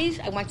antibodies.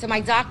 I went to my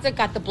doctor,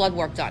 got the blood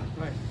work done.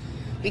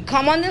 We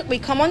come on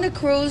the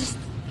cruise.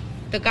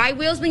 The guy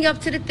wheels me up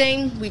to the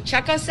thing. We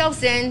check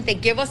ourselves in. They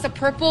give us a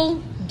purple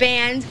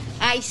band.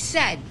 I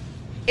said,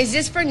 "Is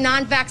this for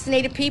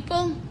non-vaccinated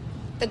people?"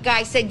 The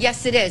guy said,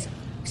 "Yes, it is."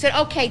 I said,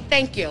 "Okay,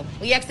 thank you."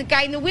 We asked the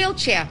guy in the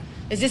wheelchair,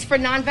 "Is this for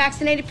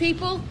non-vaccinated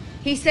people?"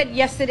 He said,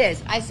 "Yes, it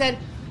is." I said,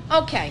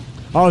 "Okay."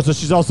 Oh, so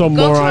she's also a Go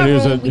to moron our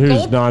who's room, we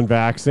who's go-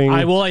 non-vaxxing.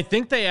 I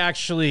think they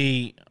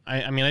actually.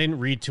 I mean, I didn't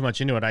read too much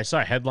into it. I saw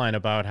a headline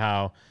about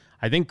how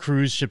I think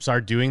cruise ships are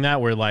doing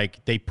that, where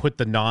like they put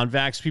the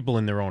non-vax people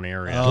in their own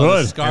area. Oh, Good. the And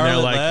And Scarlet they're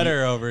like,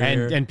 Letter over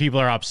here. and people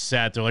are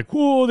upset. They're like,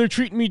 "Whoa, they're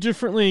treating me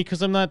differently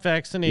because I'm not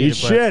vaccinated."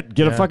 Eat But- shit.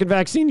 Get a yeah. fucking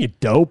vaccine, you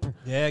dope.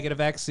 Yeah, get a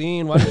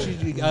vaccine. Why don't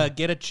you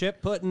get a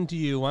chip put into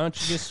you? Why don't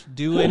you just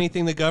do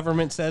anything the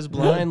government says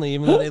blindly,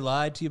 even though they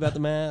lied to you about the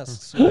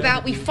masks?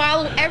 About we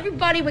follow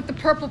everybody with the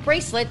purple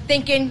bracelet,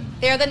 thinking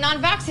they're the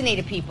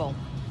non-vaccinated people.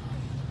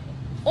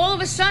 All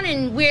of a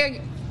sudden, we're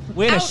in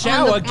a out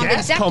shower, on the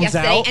gas deck comes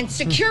yesterday, out. and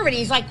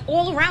security's like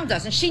all around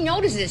us, and she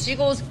notices this. She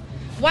goes,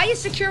 "Why is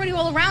security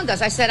all around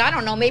us?" I said, "I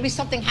don't know. Maybe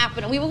something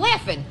happened." And we were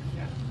laughing.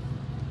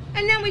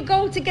 And then we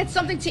go to get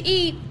something to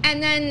eat,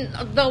 and then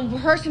the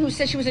person who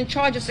said she was in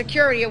charge of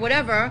security or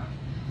whatever,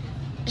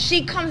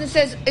 she comes and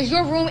says, "Is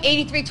your room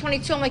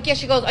 8322?" I'm like, "Yes."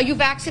 She goes, "Are you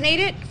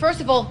vaccinated?"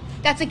 First of all,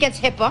 that's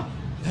against HIPAA.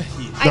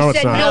 I No, it's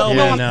said, not. "No, Yeah,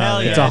 no, I'm no,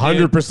 Hell yeah. It's yeah,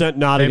 100%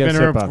 not They've against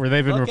been, HIPAA.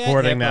 they've been Look at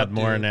reporting HIPAA, that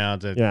more dude. now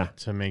to Yeah.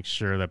 to make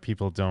sure that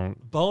people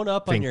don't Bone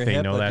up on think your they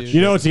HIPAA, know that dude. shit.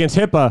 You know what's against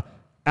HIPAA?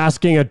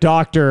 asking a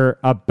doctor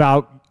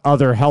about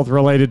other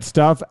health-related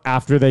stuff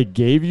after they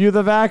gave you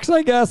the vax,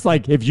 I guess.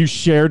 Like, if you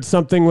shared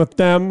something with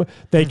them,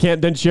 they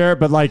can't then share it.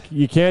 But, like,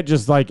 you can't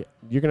just, like,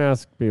 you can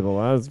ask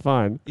people. That's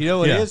fine. You know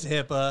what is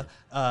HIPAA?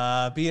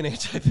 Being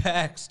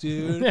anti-vax,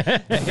 dude.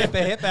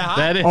 HIPAA, hop.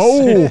 That is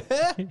Oh.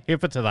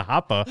 HIPAA to the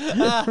hopper.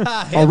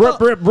 A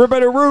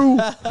rip-a-roo.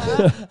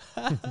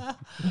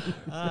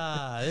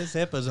 This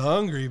HIPAA's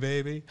hungry,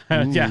 baby.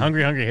 Yeah,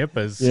 hungry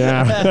HIPAAs.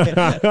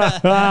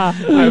 Yeah.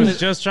 I was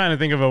just trying to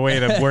think of a way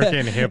to work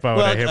in HIPAA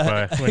with a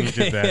HIPAA when you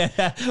did that.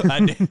 Yeah,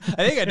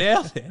 I think I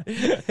nailed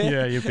it.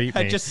 Yeah, you beat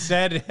me. I just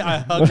said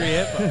hungry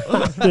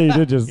HIPAA. You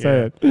did just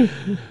say it.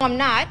 I'm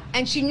not,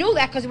 and she knew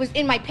that because it was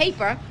in my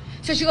paper.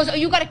 So she goes, oh,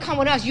 you got to come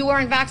with us. You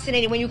weren't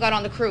vaccinated when you got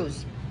on the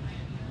cruise.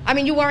 I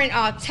mean, you weren't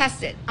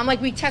tested. I'm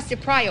like, we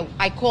tested prior.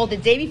 I called the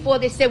day before.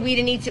 They said we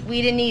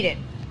didn't need it.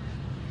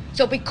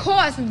 So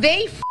because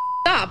they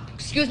up,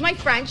 excuse my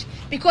French,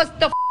 because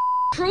the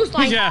cruise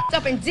line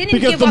up and didn't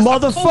because give the us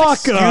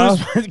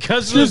motherfucker,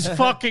 because this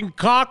fucking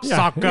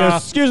cocksucker. Yeah,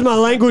 excuse my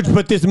language,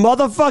 but this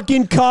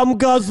motherfucking cum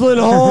guzzling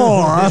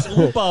whore. This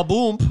oompa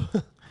boom.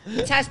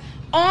 Test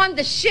on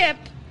the ship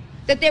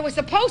that they were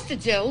supposed to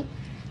do.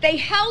 They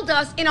held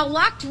us in a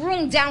locked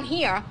room down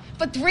here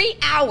for 3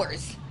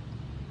 hours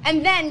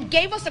and then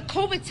gave us a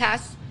COVID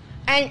test.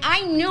 And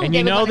I knew And they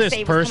you were know going to this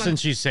say person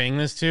she's saying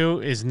this to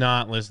is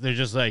not listening. They're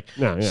just like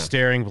No, yeah.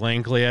 staring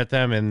blankly at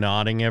them and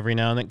nodding every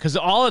now and then. Because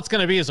all it's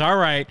going to be is, all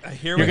right,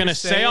 hear you're what going to you're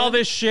say saying. all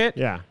this shit.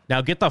 Yeah. Now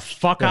get the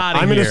fuck out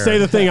of I'm here. going to say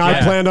the thing I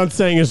Yeah. planned on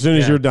saying as soon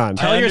as you're done.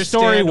 Tell I your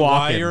story understand why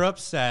walking. you're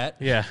upset.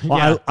 Yeah. Well,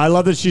 yeah. I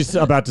love that she's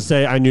about to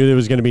say, I knew it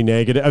was going to be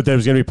negative, that it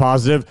was going to be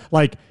positive.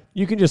 Like,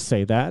 you can just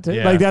say that.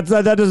 Yeah. Like, that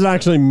doesn't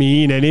actually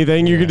mean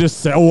anything. You can just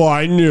say, oh,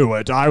 I knew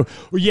it.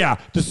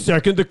 The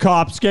second the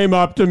cops came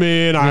up to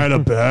me and I had a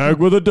bag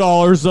with a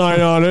dollar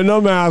sign on it and a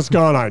mask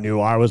on, I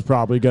knew I was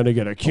probably going to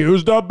get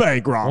accused of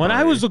bank robbery. When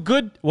I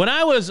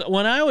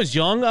was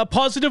young,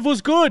 positive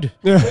was good.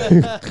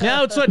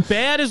 Now it's what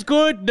bad is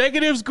good,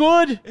 negative's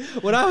good.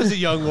 When I was a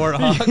young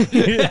warthog,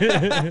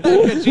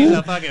 because she's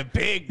a fucking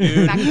pig,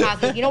 dude. back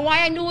positive. You know why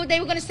I knew they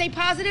were going to say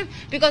positive?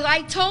 Because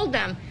I told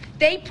them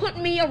they put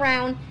me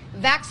around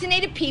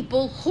vaccinated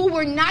people who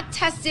were not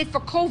tested for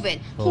COVID,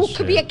 who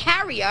could be a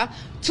carrier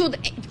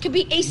could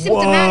be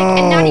asymptomatic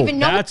and not even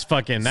know. That's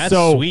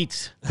So,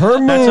 sweet. Her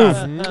move,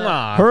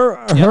 Mwah. her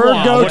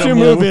Mwah, go-to what a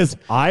move is,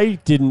 I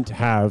didn't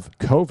have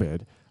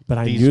COVID, but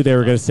I These knew they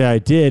were going to say I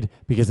did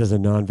because as a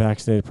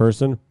non-vaccinated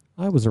person,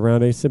 I was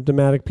around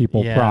asymptomatic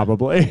people Yeah.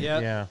 probably.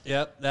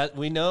 Yep. That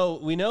we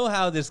know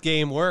how this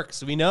game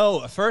works. We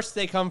know first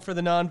they come for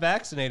the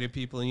non-vaccinated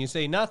people, and you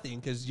say nothing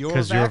because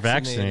you're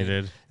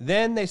vaccinated.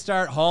 Then they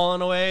start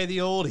hauling away the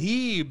old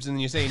Hebes,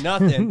 and you say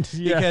nothing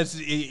because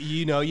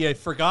you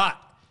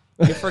forgot.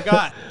 You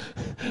forgot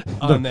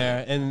on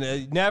there,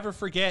 and never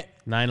forget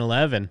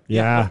 9/11.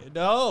 Yeah.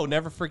 No,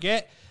 never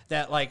forget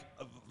that like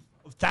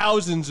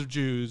thousands of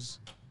Jews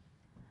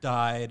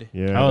died.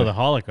 Yeah. Oh, the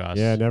Holocaust.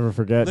 Yeah, never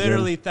forget. dude.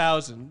 Literally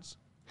thousands.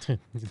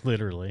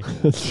 Literally.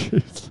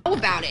 Know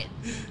about it.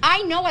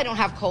 I know I don't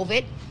have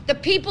COVID. The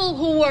people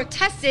who were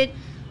tested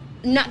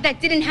that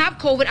didn't have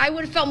COVID, I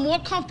would have felt more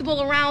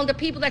comfortable around the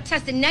people that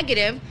tested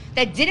negative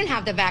that didn't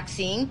have the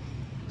vaccine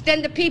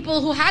than the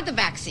people who had the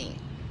vaccine.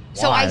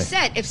 So Why? I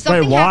said, if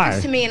something why?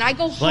 happens to me and I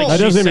go home, That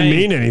doesn't she's even saying-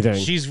 mean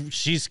anything.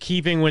 She's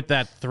keeping with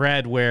that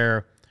thread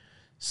where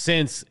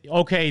since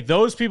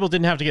those people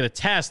didn't have to get a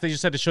test, they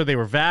just had to show they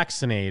were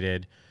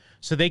vaccinated.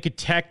 So they could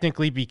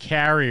technically be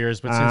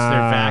carriers, but since they're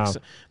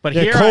vaccinated. But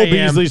here Cole I am.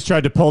 Beasley's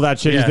tried to pull that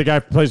shit. He's Yeah. the guy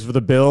who plays for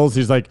the Bills.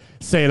 He's like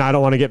saying, I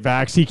don't want to get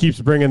vaxxed. He keeps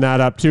bringing that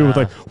up too. With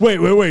like,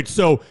 wait.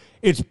 So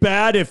it's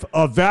bad if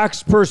a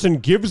vax person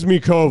gives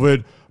me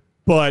COVID,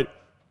 but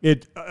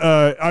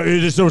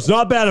so it's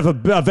not bad if a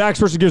vax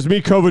person gives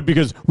me COVID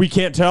because we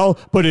can't tell,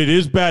 but it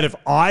is bad if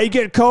I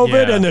get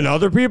COVID Yeah. and then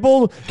other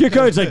people get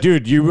COVID. It's like,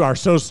 dude, you are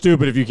so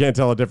stupid if you can't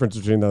tell a difference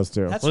between those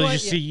two. That's Well, why,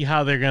 did you see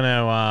how they're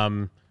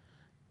gonna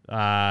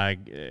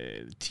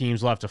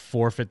teams will have to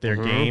forfeit their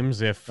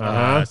games if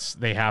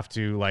they have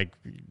to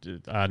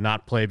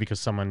not play because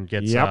someone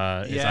gets is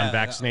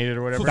unvaccinated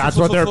or whatever. That's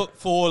what they're-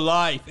 for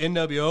life.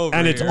 NWO over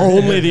And it's here.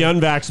 only the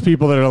unvaxxed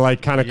people that are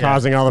like kind of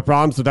causing all the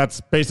problems. So that's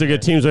basically a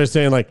team's way of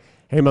saying like,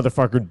 hey,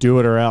 motherfucker, do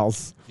it or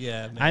else.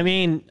 Yeah, man. I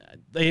mean,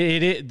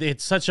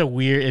 it's such a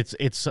weird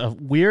it's a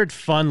weird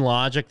fun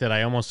logic that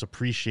I almost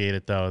appreciate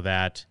it though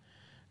that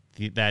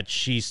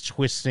she's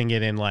twisting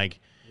it in like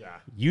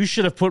you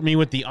should have put me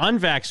with the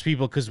unvaxxed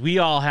people because we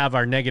all have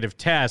our negative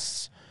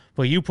tests.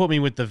 But you put me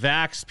with the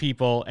vax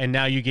people, and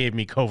now you gave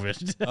me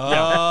COVID.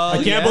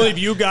 I can't believe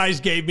you guys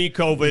gave me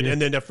COVID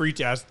and then a free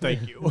test.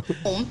 Thank you.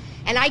 home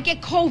and I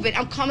get COVID,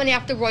 I'm coming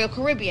after Royal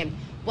Caribbean.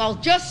 Well,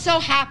 just so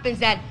happens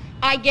that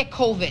I get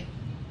COVID.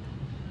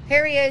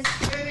 Here he is.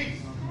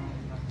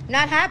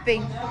 Not happy.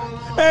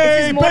 Hey,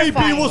 is baby,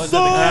 mortifying. what's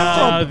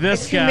up?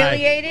 This It's guy.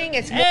 humiliating.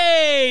 It's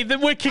Hey,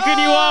 we're kicking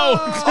you out.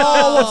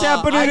 Oh, what's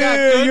happening I got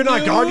here? good You're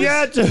not gone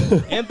news.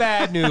 yet? And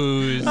bad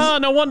news. Oh,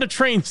 no wonder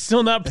train's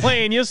still not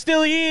playing. You're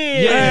still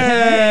here.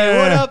 Hey,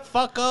 what up,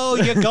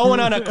 fucko? You're going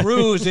on a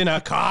cruise in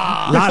a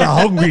car. A lot of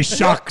hungry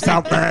sharks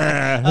out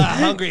there.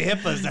 Hungry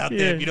hippos out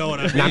there, if you know what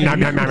I mean. Nom, nom,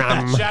 nom, nom,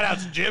 nom. Shout out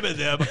to Jim and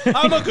them.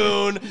 I'm a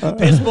goon.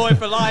 Piss boy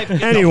for life.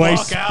 Get Anyway, the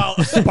fuck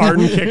out.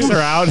 Spartan kicks her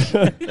out.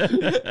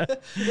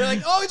 You're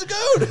like, oh, he's a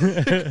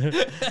goon.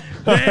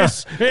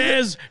 This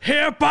is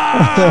hip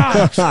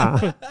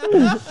hop.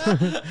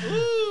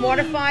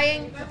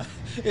 mortifying.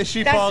 If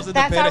she falls in the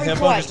That's pit our of hippo,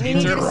 report. just You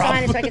eats need her to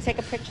sign it up. so I can take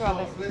a picture of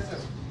it. Listen,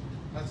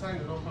 I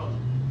signed it, no problem.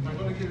 I'm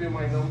going to give you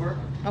my number.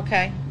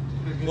 Okay.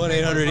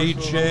 1-800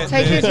 eat shit.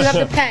 Take yours. You have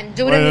the pen.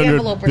 Do it in the 100,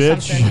 envelope or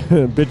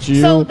something. bitch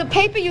you. So the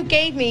paper you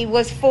gave me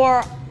was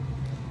for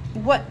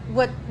what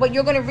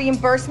you're going to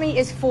reimburse me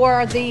is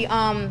for the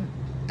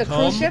cruise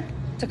Cum? ship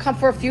to come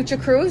for a future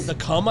cruise. The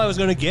cum I was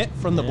going to get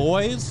from the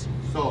boys.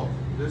 So,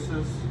 this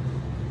is...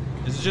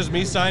 This is just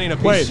me signing a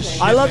piece Wait, of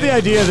shit. I love the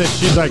idea that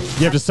she's like,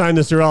 you have to sign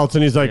this or else.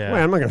 And he's like, Yeah. wait,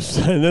 I'm not going to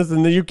sign this.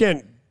 And then you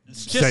can't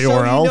Just say so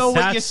or you else. know what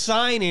you're That's-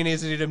 signing.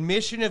 Is it an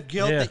admission of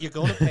guilt Yeah. that you're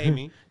going to pay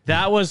me?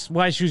 That was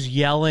why she was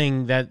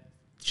yelling that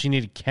she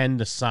needed Ken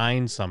to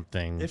sign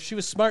something. If she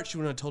was smart, she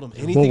wouldn't have told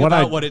him anything what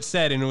about I- what it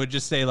said, and it would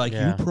just say like,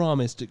 Yeah. "You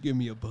promised to give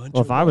me a bunch."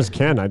 Well, of if I was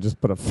Ken, I'd just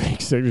put a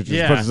fake signature.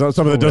 Yeah, Just put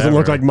something that doesn't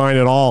look whatever. like mine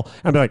at all.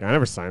 I'd be like, I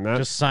never signed that.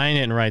 Just sign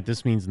it and write,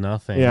 this means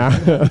nothing. yeah.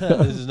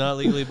 this is not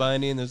legally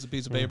binding. There's a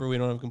piece of paper. We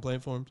don't have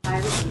complaint forms.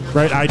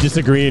 Right, I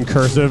disagree in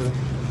cursive.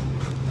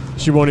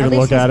 She won't even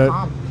least look at he's it.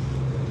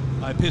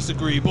 calm. I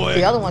disagree, boy.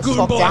 The other one Good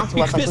spoke boy. down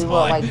to us like Piss we were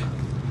boy. like,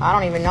 I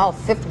don't even know,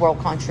 fifth world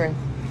country.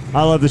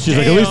 I love that she's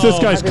like, at least this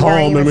Damn. guy's Like we weren't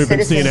calm, and even we've been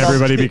seeing citizens of-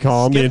 everybody be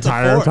calm the Skip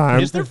entire fourth. time.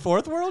 Is there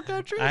fourth world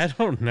countries? I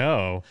don't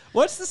know.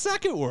 What's the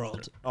second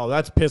world? Oh,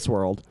 that's Piss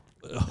World.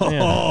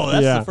 Oh,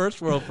 that's Yeah. the first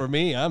world for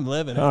me. I'm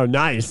living it. Oh,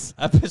 nice.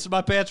 I'm pissing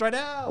my pants right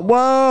now.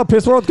 Whoa,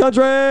 Piss World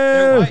country.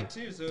 They're white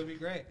too, so it'd be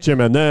great.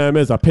 Jim and them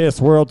is a Piss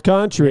World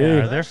country. Are there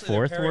Actually, they're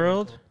fourth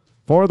world?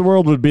 Fourth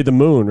world would be the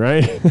moon,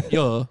 right?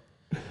 Yeah.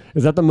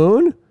 Is that the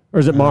moon? Or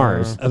is it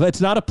Mars?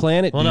 It's not a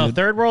planet. Well, no, dude.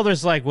 third world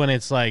is like when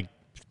it's like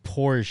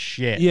poor as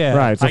shit. Yeah.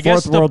 Right, so I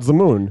guess fourth world's the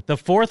moon. The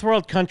fourth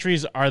world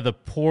countries are the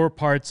poor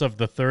parts of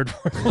the third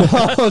world.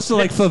 Oh, so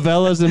like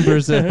favelas in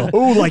Brazil.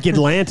 Ooh, like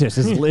Atlantis.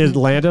 Is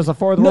Atlantis a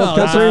fourth world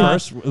that's country?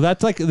 first.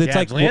 That's like it's Yeah,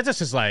 like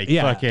Atlantis is like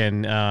Yeah.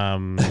 fucking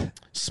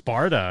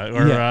Sparta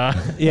or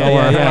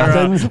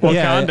Athens?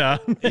 Wakanda.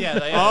 Oh,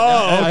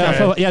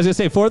 okay. Yeah, I was gonna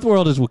say fourth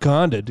world is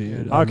Wakanda,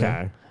 dude.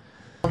 Okay.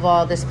 Of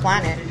all this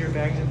planet. Your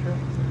bags in for?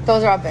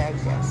 Those are our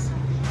bags, yes.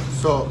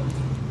 So,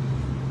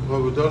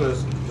 what we've done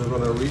is they're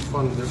going to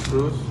refund this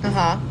cruise.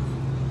 Uh-huh.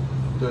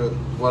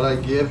 What I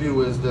gave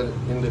you is that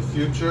in the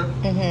future,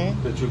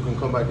 that you can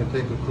come back and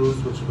take a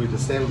cruise, which will be the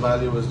same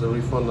value as the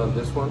refund on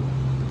this one.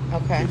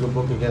 Okay. You can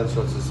book again,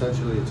 so it's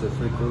essentially it's a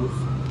free cruise,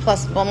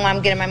 Plus, well,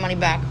 I'm getting my money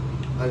back.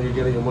 and you're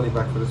getting your money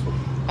back for this one.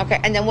 Okay,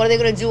 and then what are they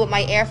going to do with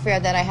my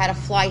airfare that I had to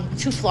fly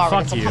to Florida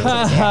Fuck to you.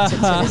 come to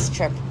this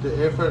trip? The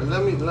airfare.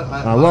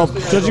 Well,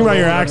 honestly, I judging don't by know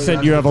your what I accent,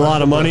 mean, you have a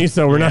lot of money,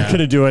 so we're not Yeah. going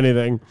to do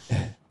anything.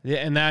 Yeah,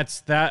 and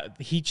that's that.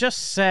 He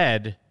just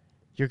said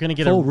you're going to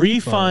get Full a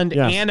refund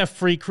Yes. and a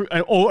free cruise.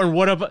 Or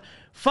what about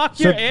fuck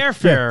your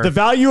airfare? Yeah, the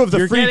value of the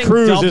You're free getting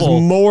cruise double.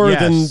 is more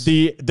Yes.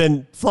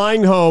 than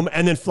flying home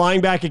and then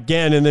flying back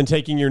again and then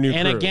taking your new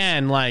And cruise.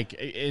 again, like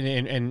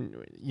and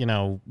you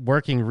know,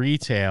 working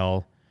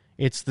retail,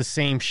 it's the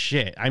same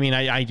shit. I mean,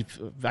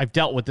 I've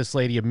dealt with this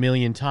lady a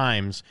million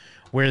times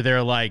where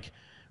they're like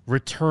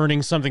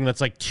returning something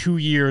that's like 2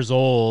 years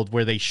old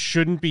where they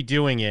shouldn't be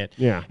doing it.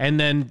 Yeah. And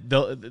then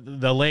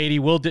the lady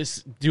will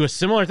do a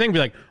similar thing, be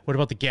like, what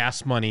about the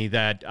gas money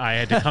that I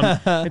had to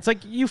come? It's like,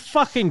 you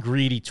fucking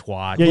greedy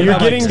twat. Yeah, What you're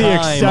about getting the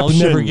time? I'll exception.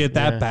 never get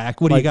that Yeah.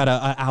 back. What do Like- you got?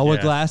 An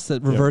hourglass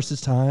that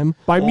reverses time?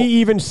 By me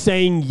even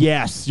saying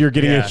yes, you're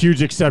getting a Yeah.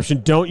 huge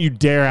exception. Don't you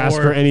dare ask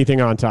Or- for anything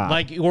on top.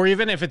 Like, or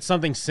even if it's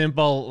something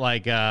simple,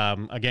 like,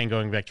 again,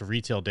 going back to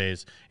retail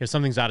days, if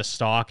something's out of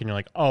stock and you're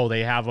like, oh,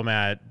 they have them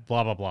at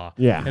blah, blah, blah.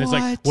 Yeah. And it's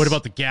like, What? what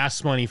about the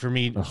gas money for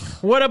me?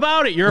 What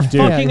about it? You're a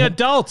fucking Yeah.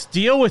 adult.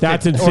 Deal with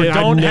That's it. insane. Or I've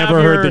don't have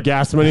never heard your- the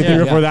gas money thing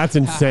Yeah. before. That's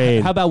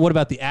insane. How about what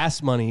about the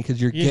ass money?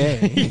 Because you're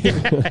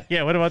gay.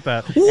 Yeah, what about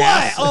that? What?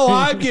 Ass- Oh,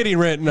 I'm getting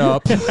written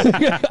up.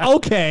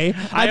 Okay.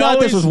 I thought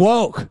this was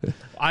woke.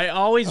 I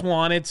always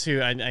wanted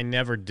to. I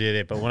never did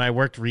it, but when I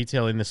worked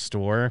retail in the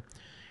store,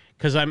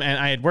 because I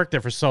had worked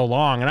there for so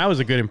long, and I was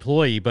a good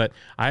employee, but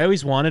I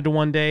always wanted to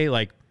one day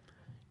like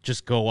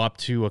just go up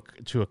to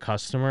a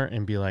customer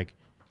and be like,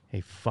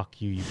 hey, fuck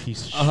you, you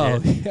piece of shit.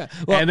 Oh, yeah.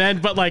 Well, and then,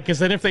 but like, because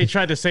then if they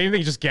tried to say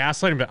anything, just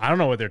gaslight him. But I don't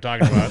know what they're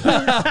talking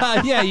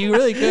about. yeah, you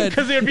really could.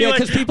 Because they'd be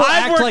like, people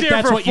I've act worked like here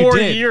that's for what you 40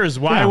 did. years.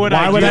 Why would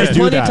why I would do I that? do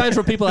Plenty that? of times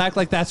where people act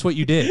like that's what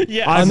you did.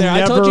 Yeah. On there,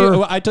 I've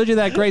I told you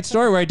that great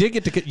story where I did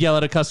get to yell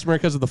at a customer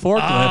because of the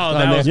forklift. Oh,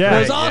 that on there. was It great,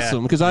 was yeah.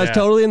 awesome because I was Yeah.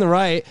 totally in the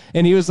right,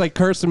 and he was like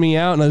cursing me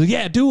out, and I was like,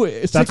 "Yeah, do it."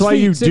 It's That's 6 why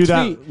feet, you 6 do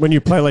that feet. when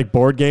you play like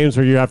board games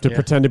where you have to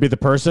pretend to be the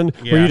person,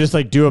 Yeah. where you just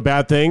like do a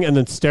bad thing and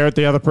then stare at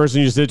the other person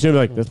you just did to him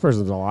like, this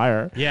person's a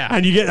liar. Yeah.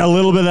 And you get a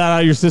little bit of that out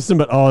of your system,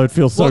 but it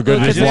feels so Well, good to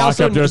because just walk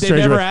up to a they stranger.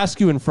 never like, ask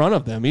you in front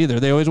of them either.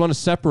 They always want to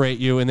separate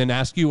you and then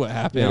ask you what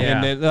happened. Yeah.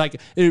 And then, like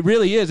it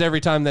really is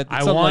every time that I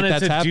something like wanted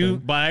that's to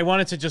happened. but I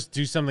wanted to just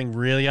do something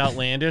really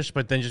outlandish,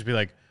 but then just be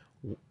like,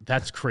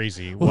 that's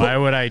crazy. Why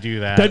would I do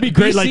that? That'd be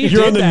great. Like BC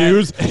you're on did the that.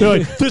 news. They're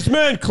like, this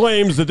man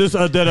claims that this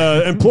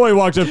that employee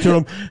walked up to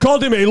him,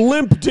 called him a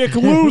limp dick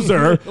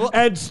loser,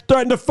 and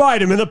threatened to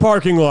fight him in the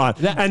parking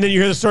lot. And then you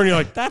hear the story, and you're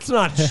like, that's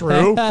not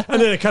true.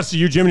 And then it cuts to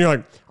you, Jim, and you're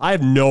like, I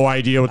have no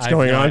idea what's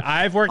going on.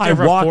 I've worked here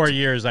for 4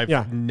 years. I've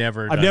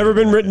never I've done never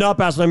been anything written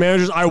up as my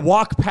managers. I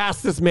walk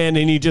past this man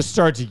and he just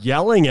starts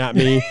yelling at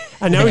me.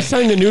 And now he's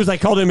telling the news I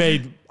called him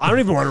I don't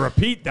even want to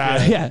repeat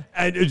that. Yeah.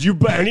 And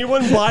did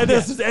anyone buy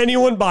this? Does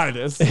anyone buy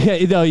this? Yeah,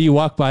 you know, you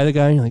walk by the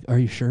guy and you're like, "Are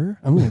you sure?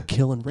 I'm going to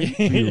kill and rape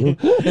you."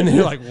 And then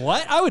you're like,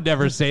 "What? I would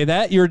never say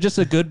that. You were just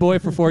a good boy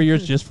for 4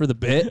 years just for the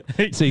bit,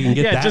 so you can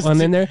get that just one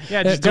in there."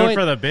 Yeah, just do it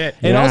for the bit.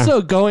 And Yeah.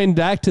 also going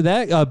back to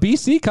that,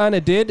 BC kind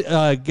of did.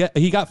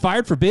 He got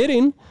fired for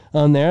bidding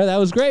on there. That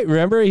was great.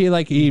 Remember, he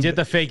did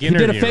the fake He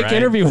did a interview, fake right?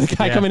 interview with a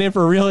guy Yeah. coming in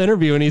for a real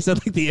interview, and he said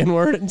like the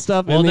N-word and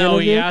stuff. Well, in the no,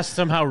 interview. he asked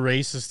him how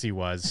racist he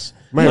was.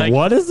 Man, Like,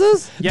 what is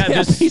this? Yeah,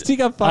 Yeah, this BC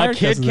got fired A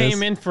kid 'cause of this.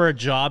 came in for a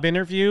job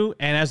interview,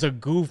 and as a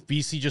goof,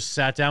 BC just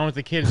sat down with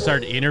the kid and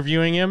started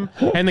interviewing him.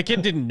 And the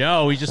kid didn't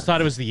know; he just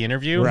thought it was the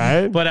interview.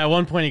 Right. But at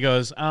one point, he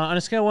goes, "On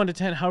a scale of 1 to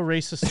 10, how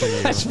racist are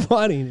you?" That's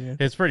funny,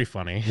 dude. It's pretty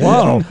funny.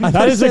 Whoa, thought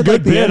that he is a said, good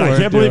like, the bit. I N-word,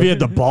 can't believe dude. he had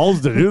the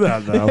balls to do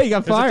that, though. He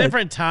got It was a fired.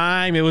 different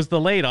time. It was the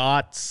late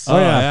aughts. Oh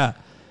yeah.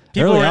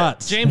 People Early were-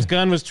 aughts. James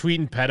Gunn was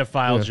tweeting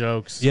pedophile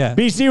jokes. Yeah.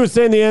 BC was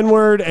saying the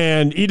N-word,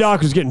 and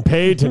E-Doc was getting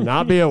paid to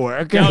not be at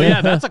work. Oh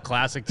yeah, that's a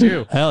classic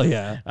too. Hell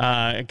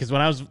yeah. Because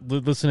when I was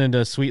listening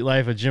to Sweet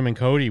Life of Jim and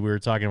Cody, we were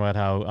talking about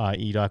how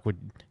E-Doc would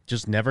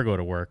just never go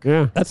to work.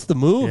 Yeah. That's the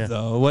move, Yeah.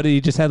 though. What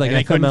he just had like And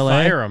they couldn't FMLA.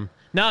 fire him.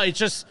 No, it's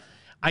just,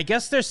 I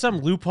guess there's some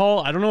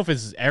loophole. I don't know if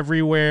it's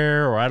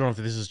everywhere, or I don't know if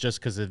this is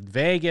just because of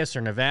Vegas or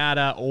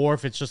Nevada, or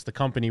if it's just the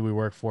company we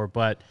work for.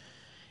 But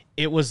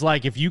it was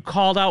like if you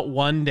called out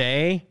one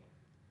day,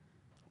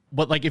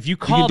 but like if you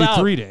called do out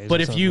 3 days but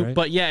or if something, you, right?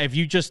 but yeah, if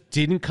you just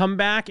didn't come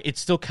back, it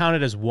still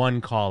counted as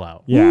one call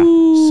out. Yeah.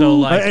 So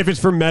like, If it's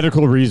for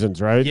medical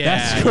reasons, right? yeah,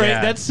 That's great.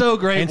 yeah. That's so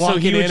great. And so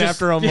walking he would in just-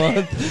 after a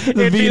month.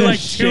 It'd be being a like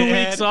 2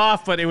 shithead. weeks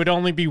off, but it would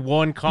only be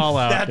one call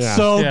out. That's Yeah.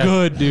 so Yeah.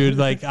 good, dude.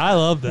 Like, I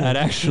love that,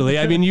 actually.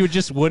 I mean, you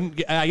just wouldn't,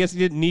 I guess you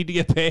didn't need to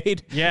get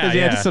paid. Yeah, 'cause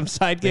you yeah. had some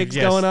side gigs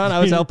Yes. going on. I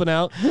was helping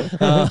out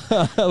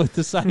with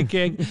the side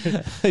gig,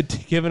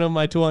 giving them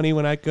my 20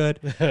 when I could.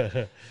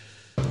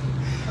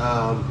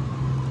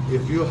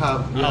 If you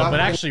have,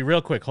 But actually,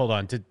 real quick, hold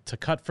on. To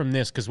cut from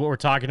this, because what we're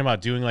talking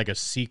about doing like a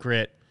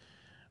secret.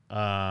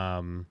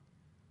 Let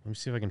me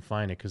see if I can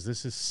find it, because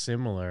this is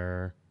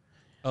similar.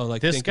 Oh,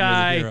 like This thinking you're the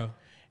guy. hero.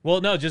 Well,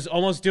 no, just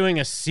almost doing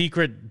a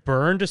secret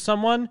burn to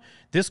someone.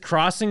 This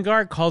crossing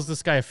guard calls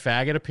this guy a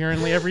faggot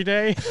apparently every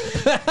day,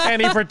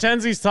 and he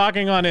pretends he's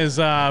talking on his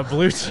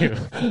Bluetooth.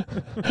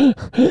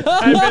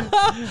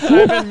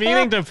 I've been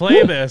meaning to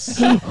play this.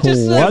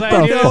 What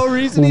I knew- No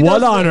reason he What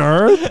does on that.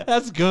 earth?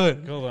 That's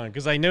good. Hold on,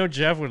 because I know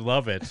Jeff would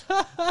love it.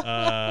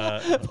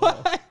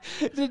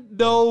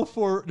 No,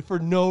 for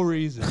no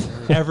reason.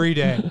 Every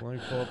day. Let me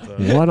pull up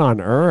the. What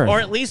on earth? Or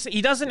at least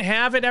he doesn't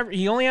have it.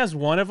 He only has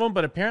one of them,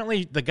 but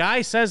apparently the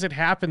guy says it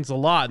happens a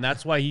lot, and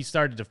that's why he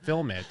started to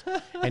film it.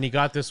 And he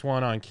got this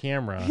one on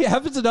camera. It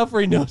happens enough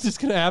where he knows it's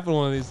going to happen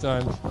one of these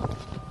times.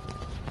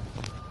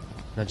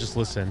 Now just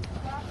listen.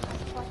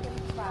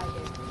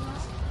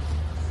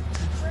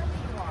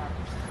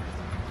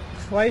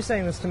 Why are you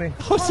saying this to me?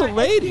 Oh, it's a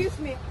lady. Excuse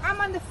me,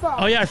 I'm on the phone.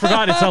 Oh yeah, I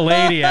forgot it's a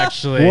lady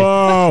actually.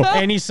 Whoa.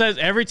 And he says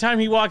every time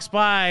he walks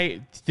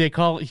by, they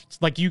call,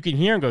 like you can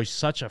hear him go,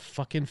 such a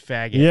fucking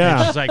faggot. Yeah.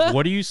 And she's like,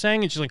 what are you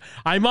saying? And she's like,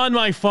 I'm on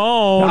my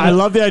phone. I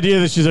love the idea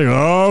that she's like,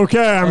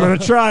 okay, I'm going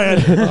to try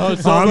it. I'm going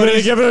to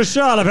somebody's- give it a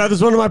shot. I've had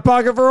this one in my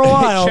pocket for a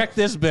while. Check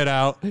this bit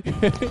out.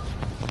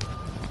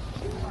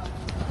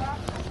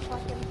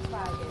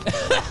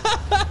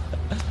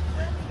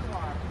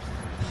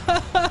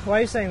 Why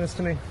are you saying this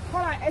to me?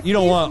 Hold on, You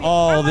don't excuse want me,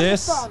 all I'm on the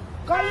this? phone.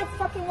 Go your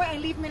fucking way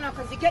and leave me now,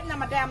 because you're getting on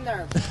my damn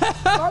nerves.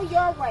 Go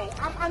your way.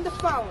 I'm on the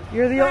phone.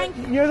 You're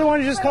the one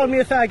who just called me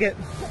a faggot.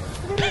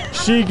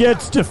 She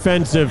gets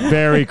defensive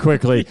very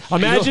quickly.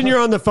 Imagine you're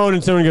on the phone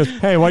and someone goes,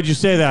 hey, why'd you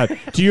say that?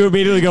 Do you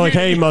immediately go like,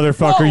 hey,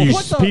 motherfucker, Whoa, you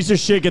what the- piece of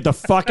shit, get the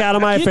fuck out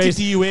of my Get the face.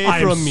 DUA I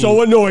am from me."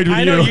 so annoyed with I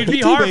you. know, you'd be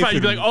Too bad horrified. for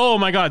You'd be me. like, oh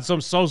my God, so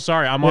I'm so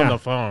sorry. I'm on Yeah. the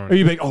phone. Or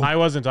you'd be like, oh. I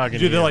wasn't talking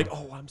to you. They're like,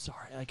 oh, I'm sorry.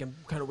 I can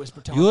kind of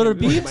whisper. You are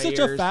being such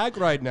a fag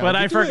right now. But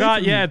I Get away forgot.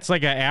 from Yeah, me. it's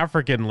like an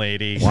African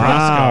lady. Cross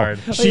Wow. guard.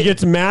 She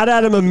gets mad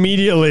at him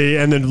immediately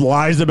and then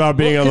lies about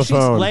being on the 'cause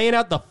phone. She's laying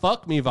out the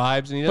fuck me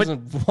vibes, and he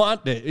doesn't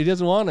want it. He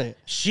doesn't want it.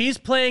 She's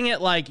playing it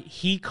like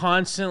he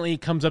constantly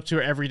comes up to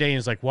her every day and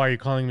is like, "Why are you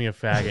calling me a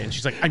faggot?" And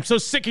she's like, "I'm so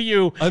sick of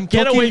you.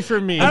 Get away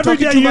from me." Every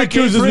day you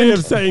accuses me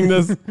of saying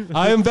this.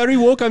 I am very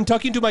woke. I'm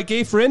talking to my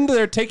gay friend.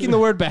 They're taking the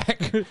word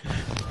back.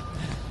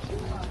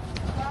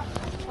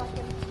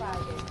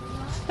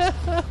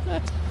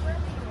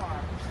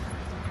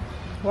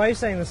 Why are you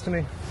saying this to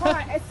me? Hold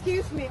on,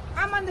 excuse me.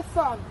 I'm on the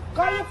phone.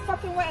 Go your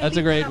fucking way. and That's a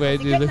leave great me way alone, to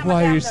 'cause do you're this. getting Why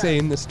on are my you damn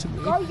saying nerves. this to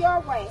me? Go your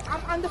way.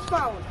 I'm on the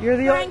phone. You're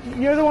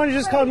the one who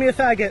just called me a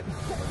faggot.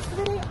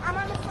 Sweetie, I'm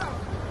on the phone.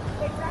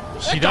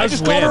 She That guy does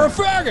just win. called her a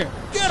faggot.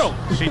 Get him.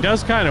 She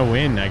does kind of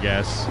win, I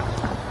guess.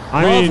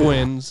 I Love mean,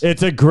 wins.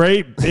 It's a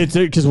great. It's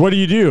because what do?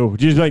 You're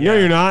just like, no,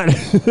 you're not.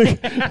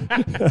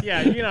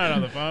 Yeah, you're not on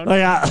the phone.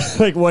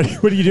 like what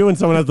do you do when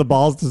someone has the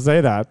balls to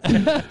say that?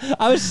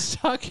 I was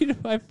talking to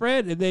my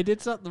friend, and they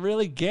did something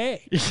really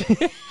gay.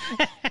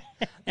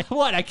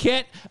 What? I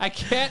can't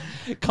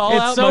call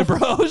It's out so my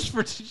bros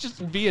for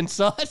just being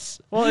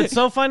sus. Well, it's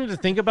so funny to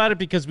think about it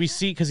because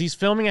because he's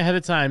filming ahead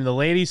of time. The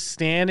lady's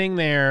standing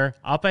there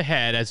up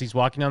ahead as he's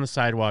walking down the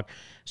sidewalk.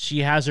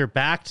 She has her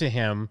back to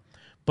him,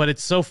 but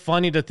it's so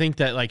funny to think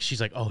that like she's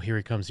like, oh, here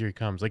he comes.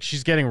 Like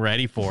she's getting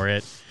ready for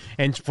it,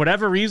 and for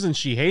whatever reason,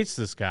 she hates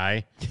this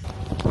guy.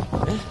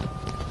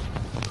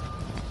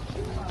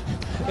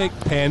 It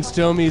pans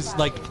to him. He's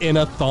like in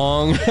a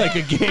thong, like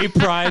a gay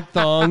pride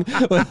thong,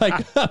 with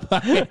like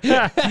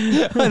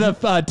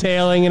a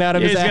tail hanging out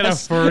of his He's got a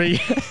ass. furry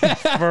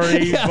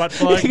butt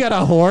plug. He got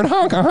a horn,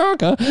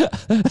 honka.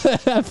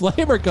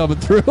 Flamer coming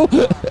through.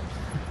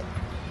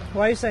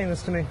 Why are you saying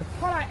this to me?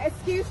 Hold on,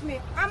 excuse me.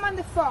 I'm on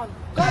the phone.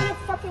 Go your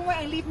fucking way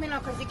and leave me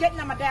alone, because you're getting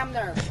on my damn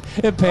nerves.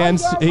 It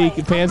pans. Go your way.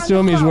 He pans I'm to on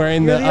him. the He's phone.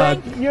 wearing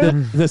You're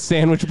the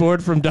sandwich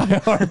board from Die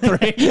Hard 3.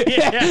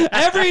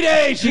 Every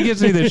day she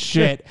gives me this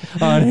shit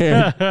on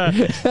here.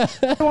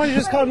 The one who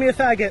just called me a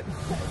faggot.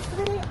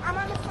 Sweetie, I'm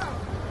on the phone.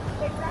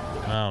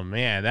 Oh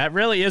man, that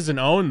really is an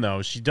own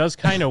though. She does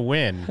kind of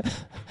win.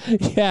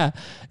 Yeah.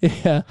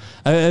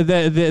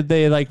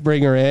 They like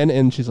bring her in,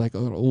 and she's like,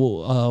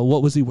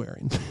 "What was he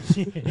wearing?"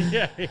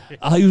 Yeah.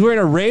 He was wearing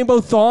a rainbow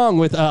thong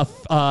with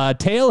a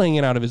tail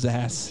hanging out of his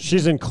ass.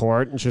 She's in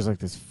court and she's like,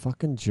 this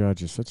fucking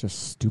judge is such a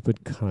stupid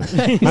cunt.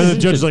 And the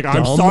judge is like,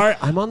 I'm Dumb. sorry,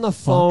 I'm on the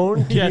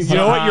phone. Yes, you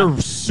know what? You're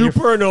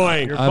super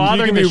annoying. you're You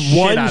bothering give the me shit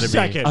 1 out of me.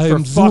 second, I for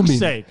am fuck's zooming.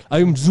 sake. I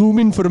am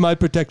zooming for my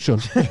protection.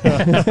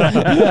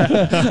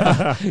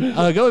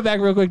 Going back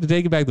real quick to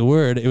taking back the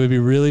word, it would be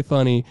really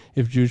funny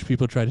if Jewish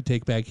people tried to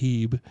take back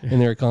Heeb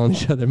and they were calling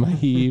each other my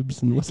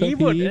Heebs and what's up,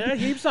 Heeb?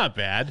 He's not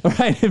bad.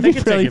 Right, it'd They be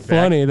can really take it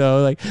back. funny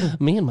though. Like,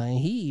 me and my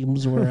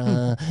Heebs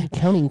were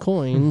counting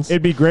coins.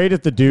 It'd be great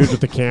if the dude with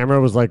the camera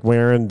was like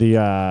wearing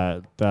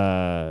the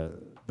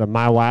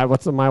my wife.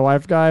 What's the my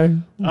wife guy?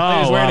 Oh,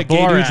 was wearing a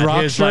gay dude's Borat,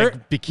 rock his, shirt?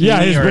 Like, bikini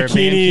Yeah, his or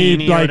bikini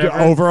mankini or like whatever.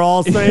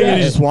 overalls thing,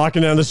 and he's just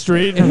walking down the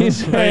street.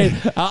 He's right.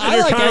 I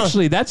You're like kinda-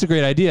 actually. That's a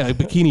great idea.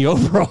 Bikini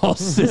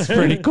overalls is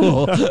pretty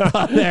cool.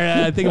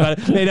 There, think about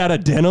it. Made out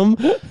of denim.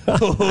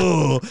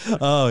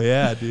 Oh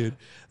yeah, dude.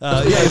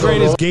 Yeah, he's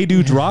wearing his gay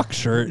dude's rock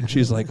shirt, and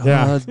she's like, "Oh,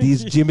 Yeah.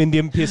 these Jim and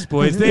them piss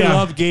boys. They Yeah.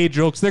 love gay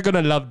jokes. They're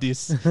gonna love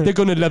this. They're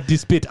gonna love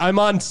this bit. I'm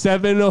on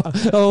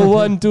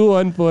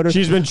 70121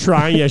 She's been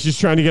trying. Yeah, she's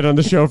trying to get on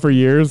the show for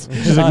years.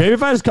 She's like, maybe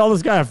if I just call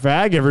this guy a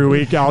fag every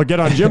week, I'll get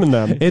on Jim and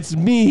them. It's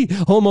me,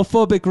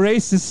 homophobic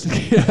racist,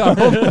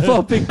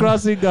 homophobic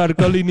crossing guard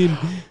calling in.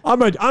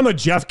 I'm a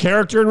Jeff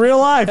character in real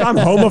life. I'm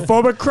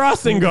homophobic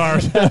crossing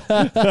guard.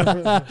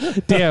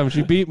 Damn,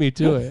 she beat me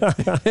to it.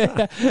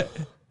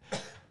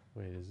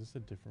 Wait, is this a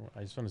different one?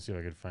 I just want to see if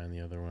I could find the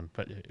other one.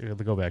 But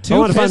go back.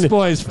 Two piss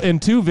boys in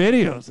 2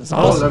 videos. It's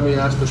awesome. Let me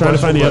ask the Trying to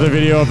find the question, other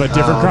video of a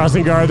different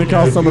crossing guard that but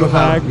calls if someone a you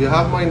have- fag. You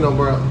have my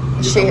number.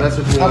 You She- can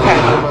message me. okay.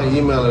 I'll give you my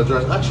email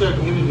address. Actually, I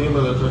can give you the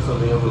email address on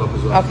the envelope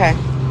as well. Okay.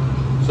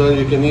 So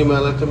you can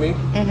email it to me.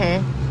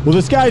 Well,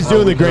 this guy's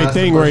doing the great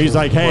thing where he's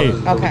like, hey,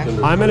 Okay.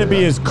 I'm going to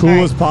be as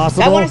cool as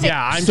possible. I wanna say-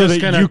 Yeah, I'm so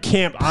just that gonna. you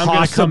can't I'm gonna come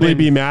possibly in-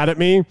 be mad at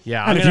me.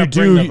 Yeah, and I'm if gonna you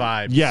bring do, the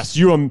vibes. yes,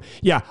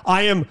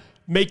 I am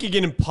making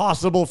it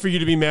impossible for you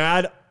to be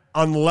mad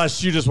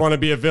unless you just want to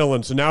be a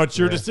villain. So now it's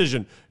your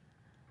decision.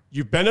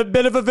 You've been a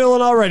bit of a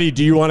villain already.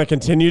 Do you want to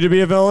continue to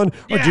be a villain,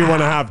 or do you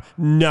want to have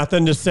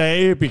nothing to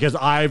say because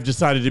I've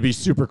decided to be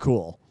super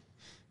cool?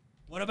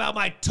 What about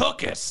my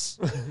tuchus?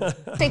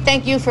 Say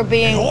thank you for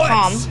being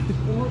calm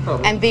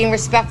and being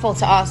respectful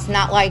to us,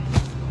 not like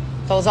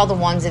those other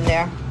ones in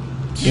there.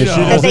 Yeah, she That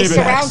doesn't they even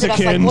surrounded us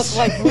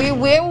like, Mexicans.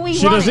 where were we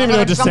She running? doesn't even know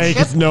what to Like some say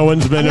because ship? no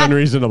one's been I'm not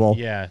unreasonable.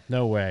 Yeah,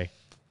 no way.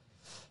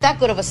 that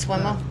good of a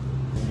swimmer.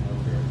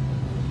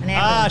 An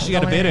ambulance. She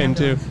got a I'm going bit an in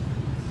too. ambulance.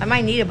 I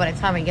might need it by the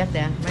time I get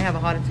there. I might have a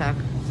heart attack.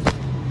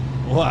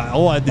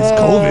 Wow, this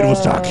COVID will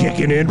start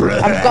kicking in.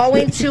 I'm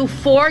going to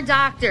 4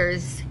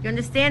 doctors. You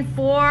understand?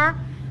 4.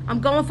 I'm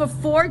going for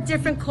 4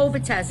 different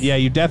COVID tests. Yeah,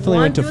 you definitely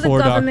One went to through the 4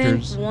 government,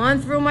 doctors.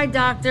 1 through my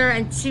doctor,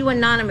 and 2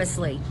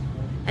 anonymously.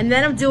 and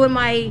then I'm doing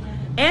my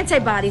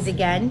antibodies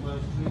again,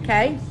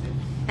 okay?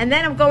 And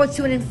then I'm going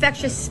to an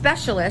infectious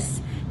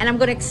specialist, and I'm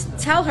going to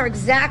tell her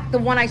the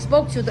one I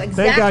spoke to, exactly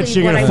Thank God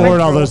she what can I afford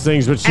went all through. those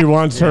things, but she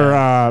wants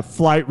her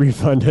flight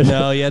refunded.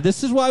 No, yeah,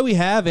 this is why we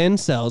have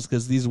incels,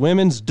 because these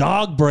women's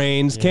dog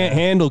brains can't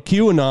handle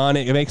QAnon.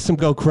 It makes them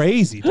go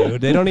crazy,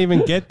 dude. They don't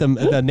even get the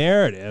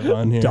narrative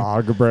on here.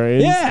 Dog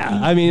brains? Yeah,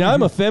 I mean,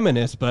 I'm a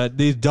feminist, but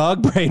these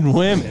dog brain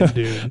women,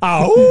 dude.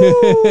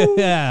 Oh,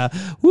 yeah.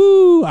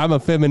 Woo, I'm a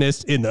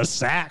feminist in the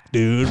sack,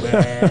 dude.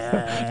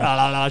 Yeah.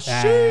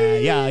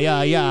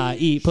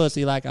 Eat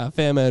pussy like a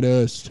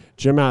feminist.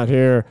 Jim out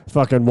here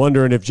fucking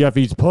wondering if Jeff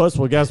eats puss.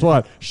 Well, guess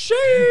what?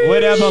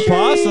 Whatever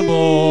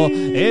possible.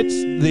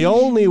 It's the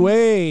only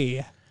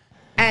way.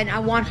 And I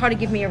want her to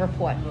give me a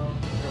report.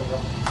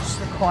 Just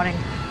recording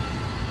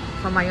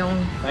for my own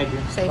safety.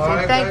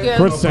 Thank you.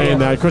 Quit saying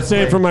that. Quit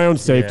saying it for my own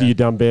safety, you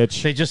dumb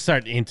bitch. They just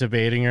start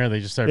intubating her. They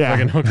just start Yeah.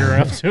 fucking hook her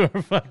up to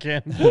her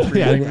fucking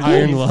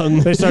Iron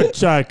lung. They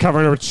start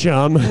covering her with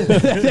chum.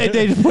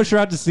 they just push her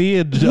out to sea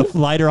and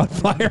light her on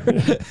fire.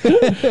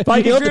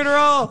 Viking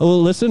funeral.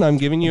 Well, listen, I'm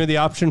giving you the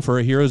option for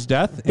a hero's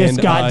death, This and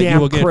goddamn you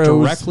will get cruise.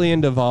 directly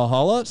into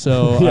Valhalla.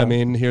 So, Yeah. I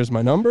mean, here's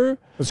my number.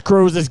 This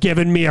cruise is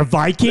giving me a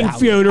Viking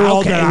funeral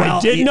Okay, that I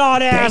well, did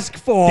not ask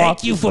for.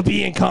 Thank you for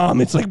being calm.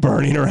 It's like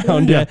burning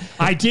around Yeah. you.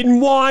 I didn't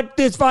want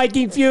this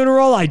Viking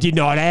funeral. I did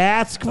not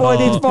ask for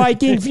this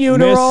Viking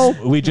funeral.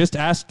 Miss, we just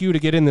asked you to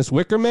get in this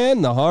Wicker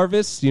Man. The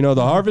harvest, the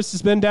harvest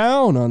has been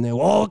down on there.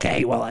 Well,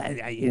 okay, well,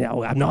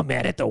 I'm not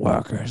mad at the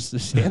workers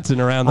dancing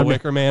around the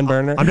Wicker Man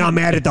burner. I'm not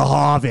mad at the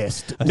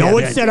harvest. No Yeah,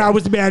 one yeah, said yeah. I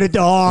was mad at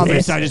the harvest.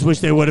 Listen. I just wish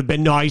they would have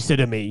been nicer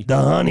to me. The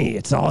honey,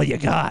 it's all you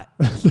got.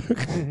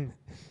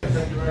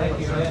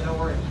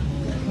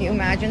 Can you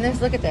imagine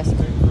this? Look at this.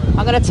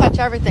 I'm going to touch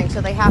everything,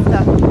 so they have to.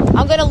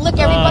 I'm going to lick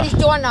everybody's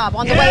doorknob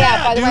on the way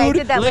out. By the way, I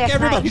did that lick last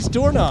everybody's night.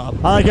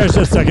 doorknob. I like how just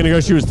a second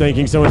ago she was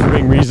thanking someone for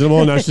being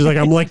reasonable. Now she's like,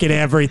 I'm licking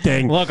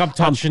everything. Look, I'm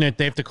touching it.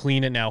 They have to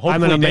clean it now. Hopefully I'm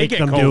going to they make get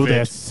them COVID. do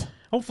this.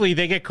 Hopefully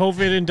they get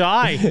COVID and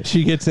die.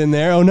 She gets in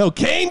there. Oh no,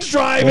 Kane's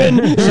driving.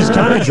 She's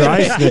kind of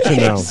dry snitching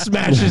though.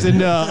 Smashes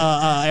into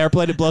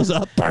airplane. It blows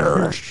up.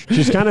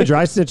 She's kind of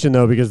dry snitching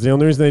though because the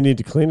only reason they need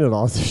to clean it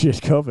all is if she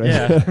has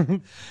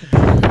COVID.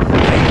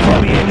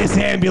 Put me in this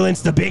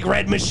ambulance. The big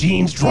red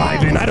machine's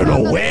driving. I don't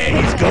know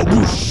where he's going.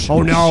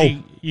 Oh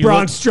no. You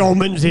Braun look-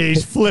 Strowman's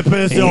he's flipping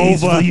us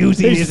He's over.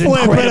 using He's his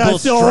flipping incredible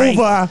us strength.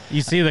 over.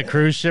 You see the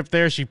cruise ship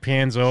there? She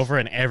pans over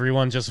and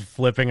everyone's just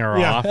flipping her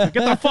Yeah. off. Get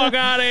the fuck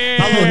out of here!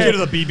 I'm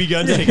looking at the BB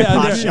gun taking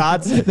pot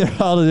shots. They're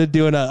all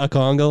doing a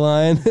conga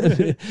line.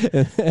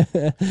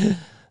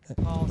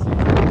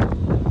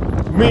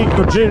 Meet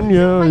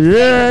Virginia. My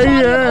Yeah, favorite body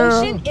of yeah.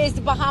 ocean is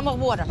the Bahama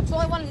water. That's all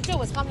I wanted to do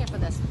was come here for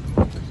this.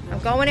 I'm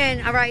going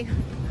in. All right.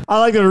 I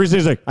like the reason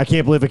he's like, I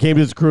can't believe I came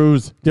to this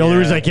cruise. The only Yeah.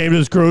 reason I came to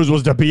this cruise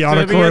was to be on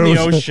To a be in cruise.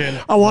 the ocean.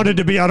 I wanted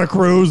to be on a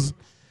cruise.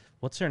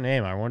 What's her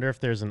name? I wonder if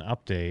there's an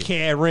update.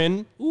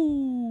 Karen.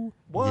 Ooh.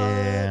 What?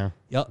 Yeah.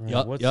 Yup.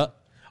 What's-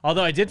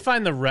 Although I did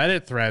find the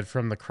Reddit thread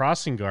from the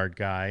crossing guard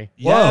guy.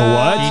 Whoa,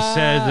 what? He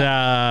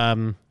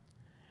said,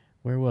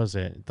 where was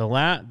it? The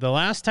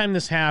last time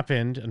this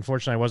happened,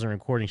 unfortunately I wasn't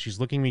recording, she's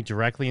looking me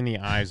directly in the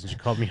eyes and she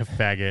called me a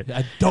faggot.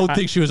 I don't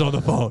think she was on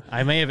the phone.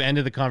 I may have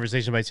ended the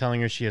conversation by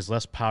telling her she has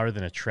less power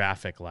than a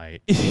traffic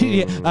light.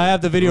 Yeah, I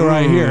have the video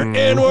right here.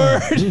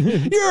 N-word.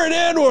 You're an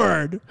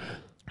N-word.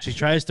 She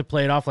tries to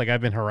play it off like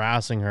I've been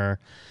harassing her.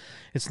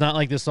 It's not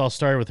like this all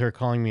started with her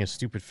calling me a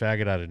stupid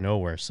faggot out of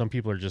nowhere. Some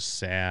people are just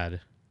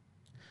sad.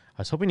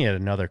 I was hoping you had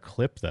another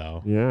clip,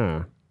 though.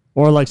 Yeah.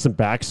 Or like some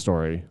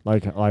backstory,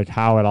 like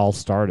how it all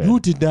started. You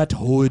did not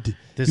hold.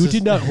 This is-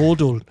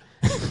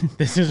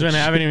 This has been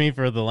happening to me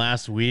for the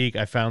last week.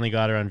 I finally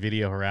got her on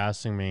video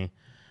harassing me.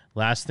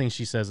 Last thing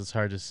she says, it's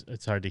hard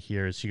to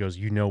hear, is she goes,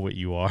 "You know what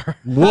you are."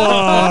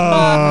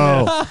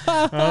 Whoa!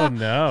 Oh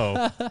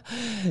no!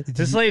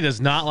 This lady does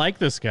not like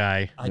this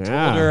guy. I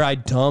told her I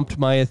dumped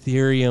my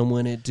Ethereum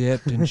when it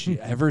dipped, and she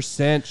ever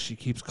since she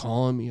keeps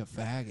calling me a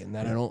faggot and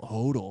that I don't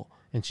hodl.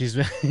 And she's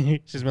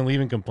been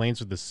leaving complaints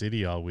with the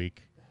city all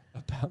week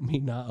about me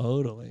not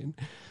hodling.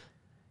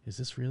 Was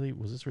this really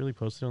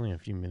posted only a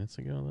few minutes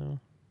ago though?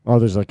 Oh,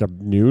 there's like a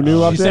new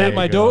update. She's at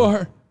my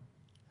door.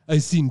 I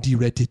seen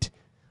D-Reddit.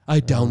 I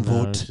No,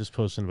 downvote. it's just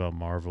posting about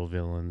Marvel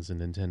villains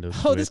and Nintendo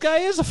Switch. Oh, this guy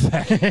is a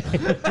faggot.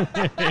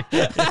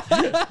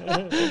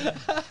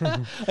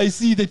 I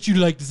see that you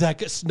like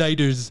Zack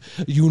Snyder's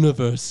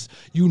universe.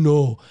 You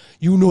know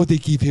they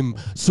give him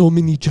so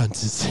many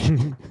chances.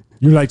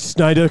 You like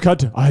Snyder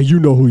Cut? You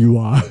know who you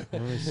are.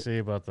 Let me see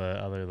about the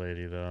other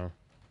lady though.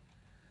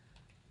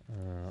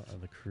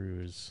 The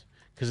cruise,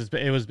 because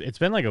it's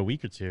been like a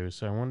week or two,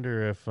 so I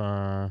wonder if.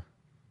 Yeah,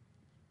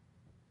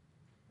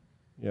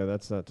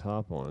 that's that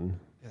top one.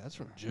 Yeah, that's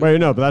from June. Wait,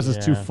 no, but that's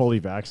just two Yeah. fully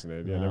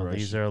vaccinated. Yeah, No, never mind.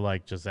 these are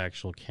like just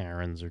actual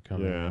Karens are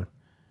coming. Yeah. in.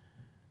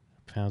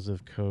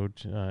 Positive code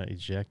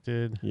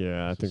ejected.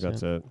 Yeah, I think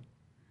that's it.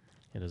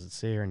 Yeah, does it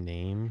say her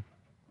name?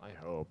 I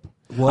hope.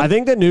 I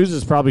think the news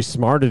is probably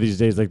smarter these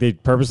days. Like they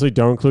purposely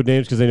don't include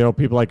names because they know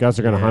people like us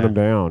are going to hunt them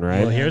down,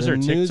 right? Well, here's her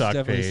news TikTok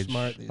definitely page.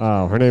 smart these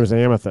Oh, her name is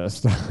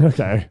Amethyst.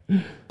 Okay.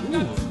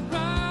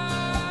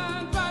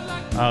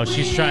 Oh,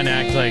 she's trying to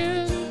act like.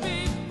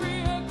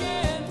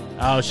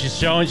 Oh, she's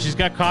showing she's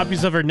got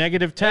copies of her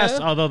negative tests.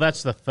 Yeah. Although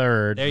that's the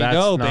third. There you That's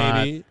go,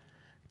 not- baby.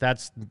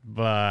 That's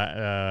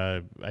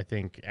I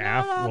think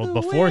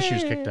before she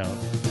was kicked out.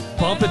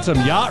 Pumping some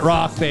yacht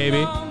rock,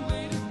 baby.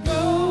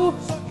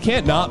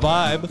 Can't not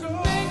vibe.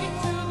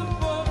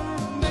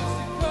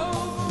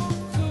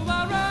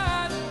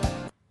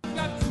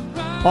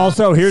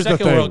 Also, here's Second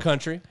the thing. world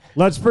country.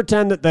 Let's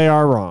pretend that they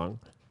are wrong.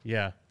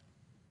 Yeah.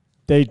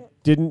 They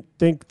didn't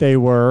think they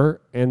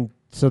were, and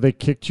so they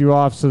kicked you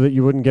off so that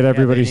you wouldn't get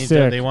everybody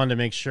sick. They wanted to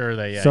make sure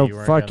that so you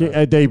weren't fucking,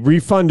 gonna- they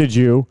refunded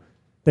you.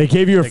 They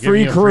gave you a They gave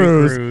free you a free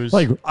cruise. cruise.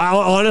 Like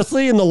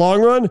honestly, in the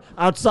long run,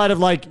 outside of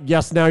like,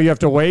 yes, now you have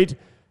to wait.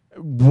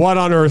 What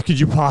on earth could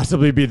you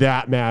possibly be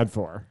that mad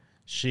for?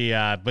 She,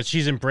 but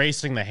she's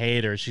embracing the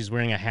haters. She's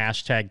wearing a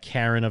hashtag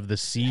Karen of the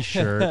Sea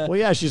shirt. Well,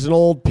 yeah, she's an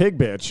old pig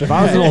bitch. If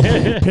I was an old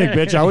pig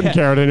bitch, I wouldn't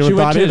care what anyone She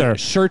went thought to either.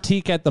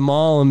 Shirtique at the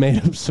mall and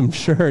made up some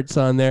shirts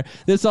on there.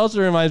 This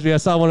also reminds me, I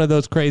saw one of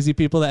those crazy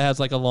people that has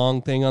like a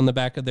long thing on the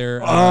back of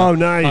their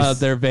nice.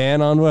 their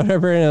van on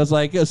whatever, and it was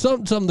like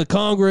something to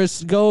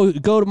Congress. Go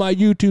to my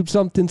YouTube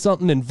something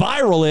and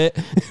viral it,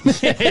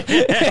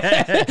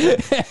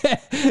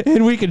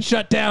 and we can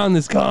shut down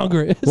this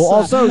Congress. Well,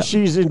 also,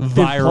 she's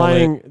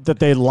implying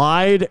that they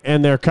lied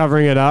and they're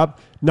covering it up,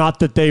 not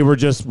that they were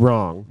just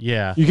wrong.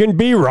 Yeah. You can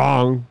be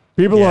wrong.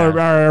 People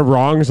are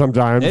wrong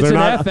sometimes. It's They're an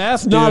not, FF,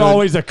 it's not dude.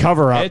 always a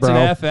cover up, It's bro.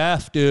 an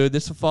FF, dude.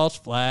 This is a false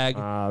flag.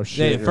 Oh,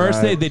 shit. you're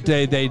First, right.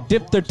 they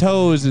dipped their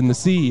toes in the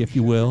sea, if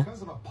you will.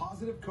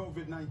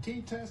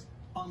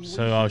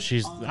 So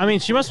she's. I mean,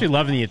 she must be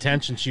loving the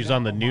attention. She's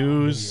on the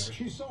news.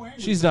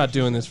 She's not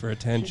doing this for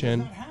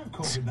attention.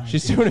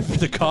 She's doing it for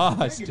the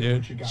cause,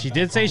 dude. She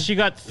did say she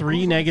got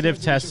 3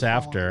 negative tests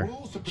after.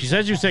 She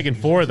said she was taking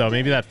 4 though.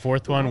 Maybe that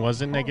 4th one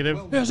wasn't negative.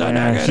 It's a Yeah,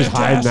 negative she's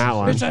hiding test. that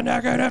one. It's a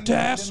negative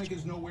test.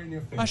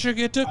 I should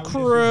get to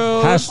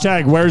cruise.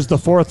 Hashtag where's the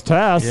 4th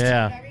test?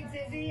 Yeah. Very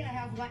busy. I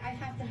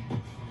have to.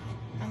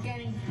 I'm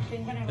getting.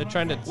 They're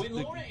trying to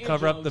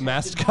cover up the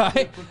masked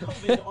guy.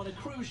 on a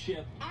cruise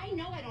ship. I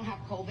know I don't have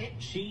COVID.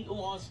 She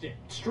lost it,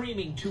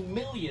 streaming to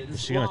millions.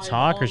 Is she gonna live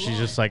talk or she's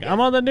online. just like, I'm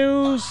on the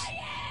news?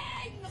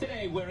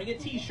 Today, wearing a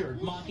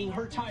T-shirt mocking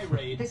her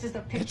tirade. This is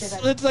the picture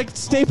It's like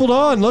stapled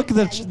on. Look,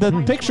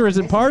 the picture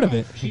isn't part of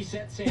it. She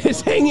set sail.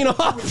 It's hanging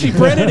off. She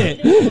printed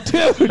it,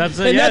 dude. That's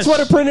That's what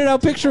a printed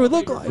out picture would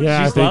look like.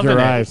 Yeah, She's I think you're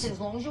loving it. right. As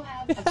long as you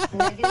have a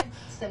negative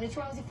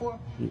 72 hours before,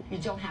 you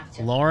don't have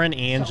to. Laura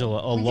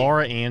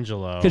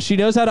Angelo. Because she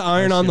knows how to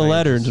iron on the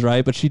letters,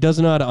 right? But she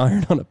doesn't know how to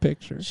iron on a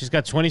picture. She's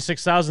got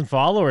 26,000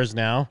 followers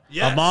now.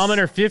 Yes. A mom in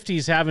her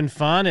 50s having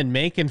fun and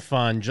making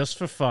fun just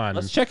for fun.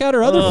 Let's check out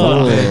her other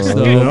fun pics,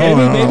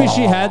 though. Maybe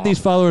she had these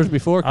followers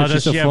before because Oh,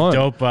 does she's so she have fun.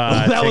 dope,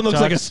 that one looks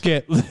like a TikToks?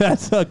 skit. That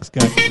sucks,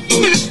 guys.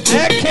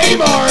 At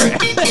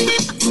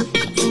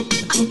Kmart.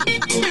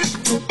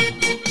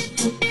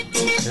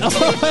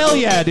 Oh, hell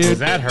yeah, dude. Is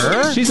that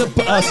her? She's a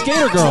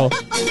skater girl.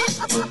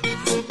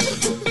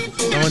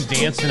 Someone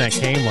dancing at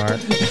Kmart.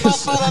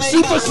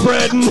 Super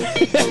spreading.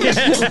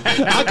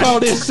 I call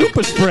this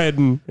super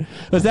spreading.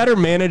 Was that her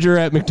manager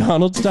at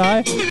McDonald's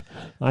tie?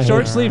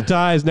 Short sleeve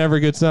tie is never a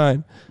good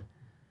sign.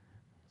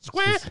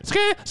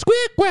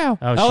 Squeak, wow.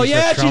 Oh, she's a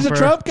yeah, she's a Trumper?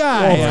 Trump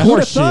guy. Well, of Who'da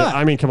course she. thought?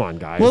 I mean, come on,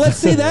 guys. Well, let's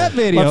see that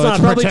video. Let's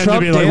It's not probably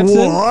pretend to Trump be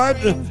dancing. like,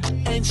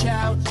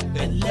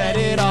 what? Let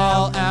it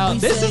all out.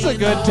 This is a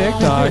good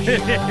TikTok.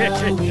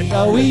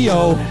 Oh,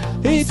 yo.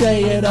 He's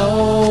saying,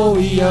 oh,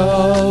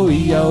 yo,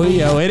 yo,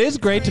 yo. It is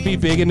great to be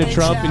big into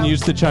Trump and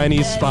use the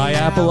Chinese spy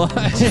app a lot.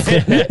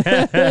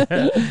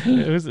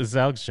 It's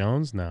Alex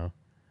Jones now.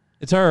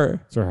 It's her.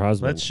 It's her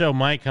husband. Let's show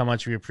Mike how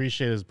much we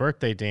appreciate his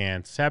birthday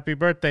dance. Happy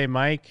birthday,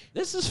 Mike.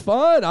 This is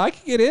fun. I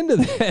can get into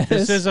this.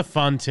 This is a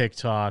fun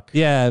TikTok.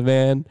 Yeah,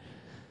 man.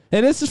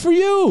 And this is for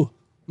you,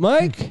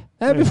 Mike.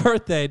 Happy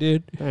birthday,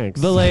 dude.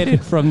 Thanks.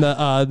 Belated from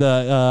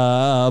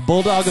the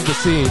Bulldog of the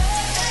Sea.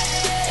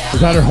 Is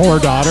that her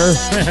whore daughter?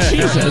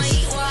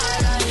 Jesus.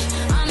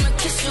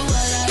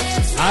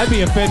 I'd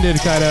be offended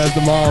kind of as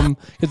the mom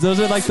because those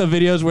are like the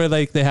videos where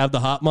like they have the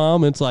hot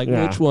mom. And it's like,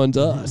 Yeah. which one's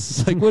us?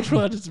 It's like, which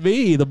one is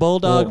me? The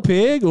bulldog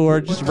pig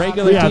or just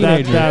regular Yeah,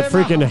 teenager? that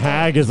freaking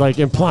hag is like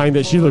implying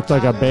that she looked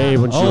like a babe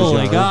when she was Oh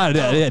my younger.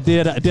 God!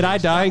 Did I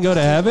die and go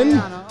to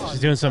heaven? She's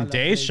doing some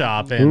day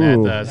shopping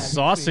Ooh. at the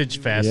Sausage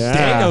Fest.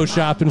 Yeah. Go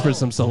shopping for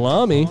some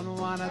salami.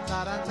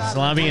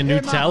 Salami and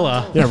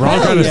Nutella. Yeah, wrong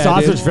Hell kind of yeah,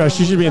 sausage dude. fest.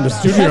 She should be in the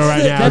studio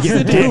right now. That's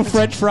the getting new dicked.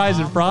 French fries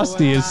and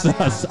Frosty is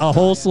a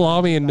whole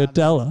salami and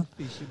Nutella.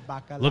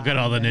 Look at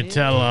all the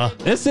Nutella.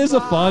 This is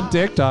a fun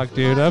TikTok,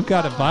 dude. I've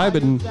got it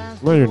vibing.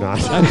 No, you're not.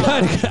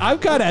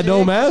 I've got a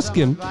no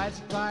masking.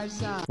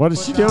 What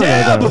is she doing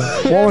Deb! there,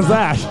 though? What was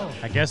that?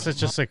 I guess it's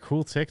just a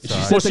cool TikTok. She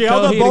Well, said she the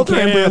held up Coheed both and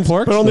her Cambria hands,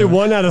 pork but only store.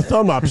 one had a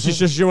thumb up.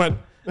 She went.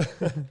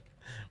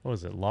 What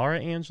was it, Laura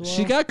Angelo?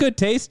 She got good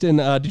taste in.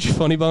 Did you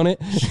funny bone it?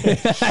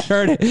 I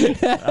heard it.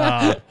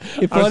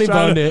 You funny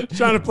boned it.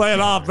 Trying to play it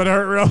off, but it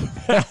hurt real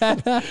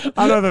bad.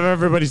 I don't know if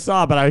everybody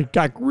saw, but I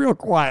got real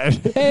quiet.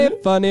 Hey,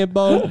 funny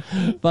bone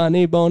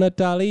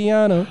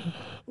Italiano.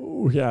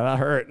 Ooh, yeah, that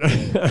hurt.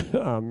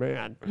 Oh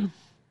man.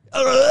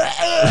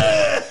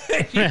 That'd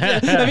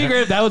be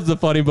great if that was the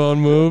funny bone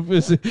move.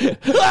 You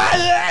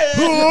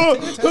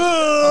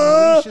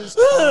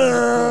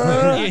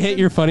hit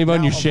your funny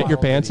bone, you shit your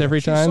pants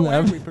every time. She's so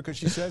angry because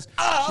she says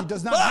she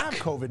does not have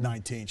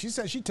COVID-19. She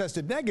says she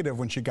tested negative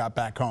when she got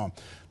back home.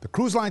 The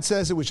cruise line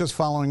says it was just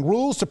following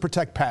rules to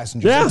protect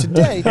passengers. Yeah. And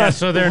today, Yeah,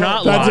 so they're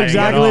not That's lying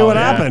exactly at all, what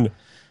yeah. happened.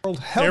 World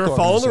Health They were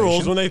following the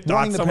rules Organization when they thought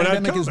warning someone the had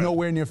pandemic is COVID.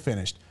 nowhere near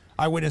finished.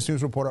 Eyewitness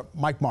News reporter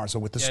Mike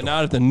Marzo with the story.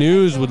 Not if the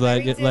news would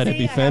let it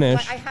be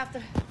finished. I have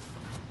to.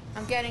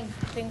 I'm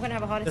gonna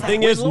have a heart The attack.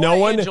 thing is, no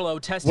one would ever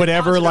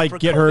positive like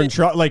get her in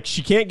trouble. Like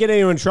she can't get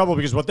anyone in trouble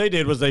because what they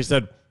did was they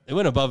said they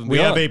went above and we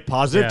have beyond. a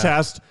positive Yeah.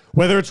 test,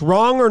 whether it's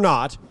wrong or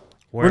not.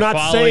 We're not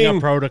following saying a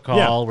protocol.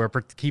 Yeah. We're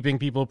keeping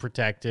people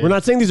protected. We're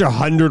not saying these are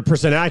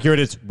 100% accurate.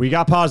 It's we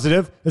got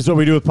positive. This is what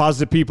we do with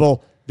positive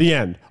people. The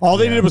end. All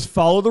they did was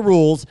follow the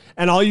rules,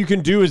 and all you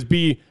can do is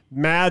be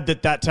mad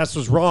that that test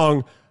was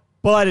wrong.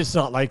 But it's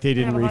not like they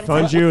didn't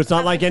refund you. It's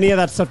not like any of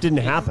that stuff didn't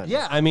happen.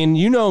 Yeah, I mean,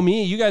 you know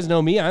me. You guys know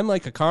me. I'm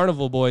like a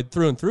carnival boy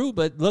through and through.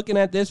 But looking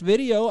at this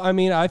video, I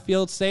mean, I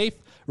feel safe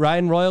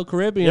riding Royal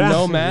Caribbean. Yeah,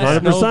 no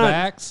mask, no 100%.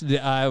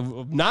 vax.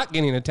 I'm not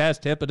getting a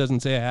test tip. It doesn't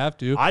say I have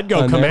to. I'd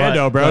go on there,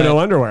 commando, bro. but- No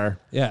underwear.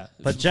 Yeah.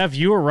 But Jeff,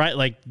 you were right.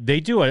 Like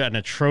they do an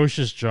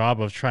atrocious job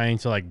of trying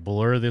to like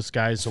blur this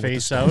guy's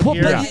face out Well,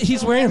 here. but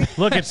he's wearing.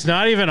 Look, it's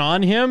not even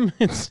on him.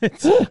 It's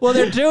Well,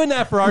 they're doing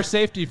that for our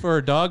safety for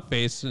her dog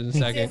face in a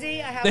second.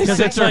 They because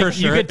it's censor her like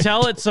you shirt. could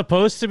tell it's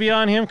supposed to be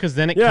on him because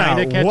then it Yeah,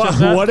 kind of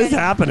catches up. what is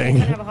happening?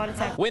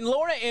 When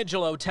Laura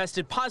Angelo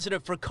tested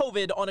positive for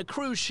COVID on a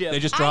cruise ship, They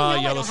just draw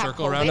a yellow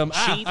circle around them.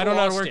 she I don't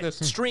know how to lost work it, this.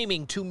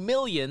 streaming to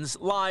millions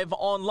live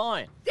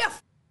online.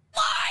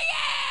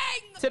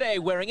 Today,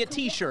 wearing a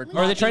T-shirt.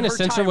 Are they trying to mocking her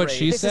censor what tirade.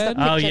 she said?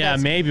 Oh yeah,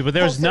 maybe, but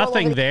there was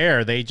nothing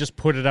there. They just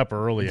put it up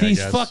early. I These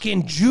guess.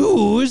 fucking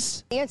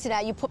Jews. The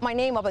internet, you put my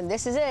name up and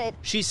this is it.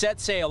 She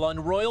set sail on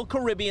Royal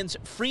Caribbean's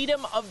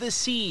Freedom of the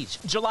Seas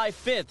July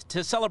 5th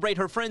to celebrate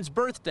her friend's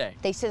birthday.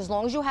 They said as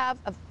long as you have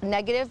a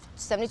negative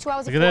 72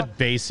 hours Look at before, that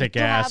basic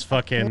you ass have-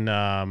 fucking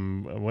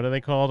what are they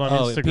called on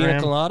Instagram?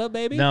 pina colada,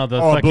 baby? No,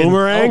 the Oh, fucking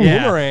boomerang?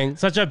 Yeah. Boomerang.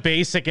 Such a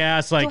basic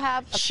ass like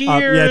have a-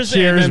 cheers.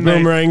 cheers, and then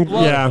they- boomerang.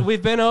 Well, yeah.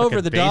 we've been over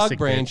Fucking the dog basic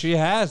brain. bitch. She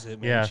has it,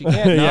 man. Yeah. She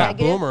can't Yeah. not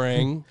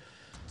boomerang.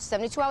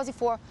 72 hours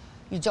before,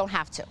 you don't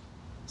have to.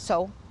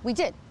 So we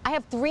did. I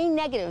have 3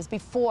 negatives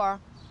before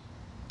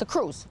the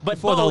cruise. But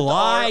Before the both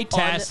lie are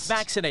test.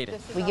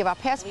 unvaccinated. We give our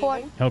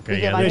passport. Okay,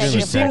 we yeah, give our they Yeah, she do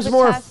negative seems COVID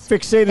more test,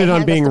 fixated they on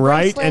hand us being the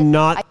right bracelet. and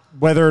not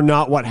whether or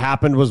not what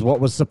happened was what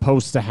was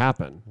supposed to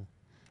happen.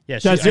 Yeah,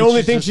 That's the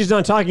only thing she's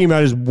not talking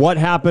about is what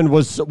happened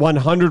was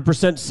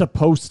 100%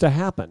 supposed to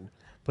happen.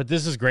 But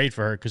this is great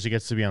for her because she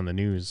gets to be on the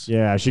news.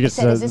 Yeah, she gets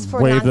said, to "Is this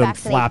for wave them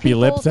non-vaccinated flappy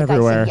people?" lips The guy said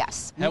everywhere.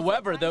 yes.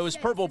 However, those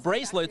purple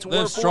bracelets were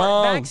Live for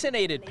strong.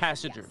 vaccinated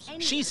passengers.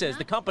 She says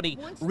the company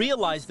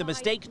realized the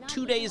mistake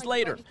 2 days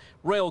later.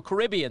 Royal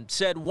Caribbean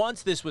said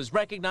once this was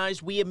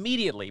recognized, we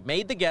immediately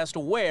made the guest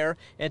aware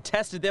and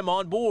tested them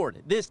on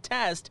board. This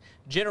test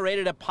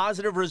generated a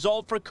positive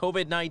result for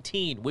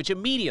COVID-19, which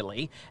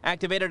immediately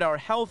activated our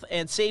health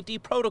and safety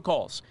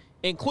protocols,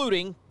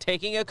 including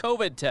taking a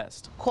COVID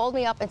test. Called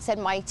me up and said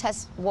my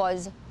test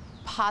was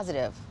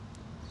positive.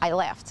 I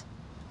laughed.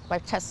 My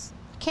test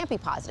can't be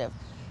positive.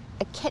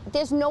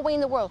 There's no way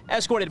in the world.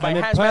 Escorted by I'm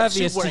hazmat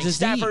impervious suit wearing to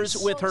disease.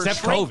 staffers with her Except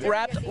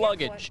shrink-wrapped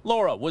luggage.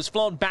 Laura was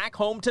flown back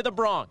home to the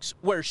Bronx,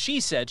 where she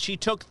said she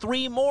took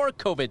 3 more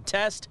COVID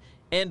tests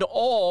and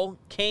all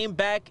came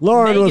back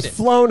Lauren was negative.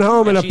 flown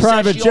home in And a she said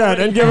private she jet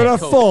already and given had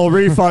a COVID. full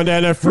refund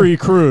and a free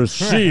cruise.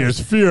 She is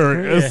Yeah,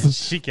 furious.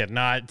 she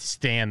cannot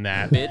stand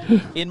that.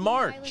 In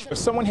March. If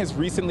someone has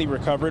recently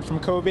recovered from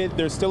COVID,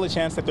 there's still a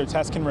chance that their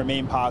test can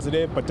remain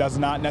positive, but does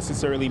not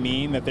necessarily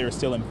mean that they are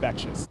still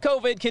infectious.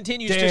 COVID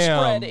continues to Damn,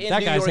 spread in that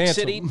New guy's York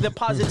handsome. City. The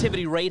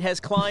positivity rate has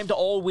climbed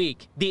all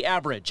week. The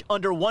average,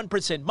 under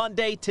 1%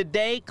 Monday,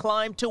 today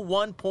climbed to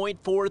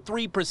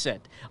 1.43%.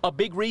 A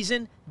big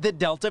reason, the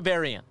Delta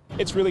variant.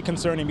 It's really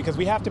concerning because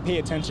we have to pay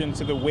attention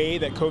to the way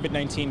that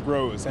COVID-19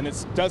 grows, and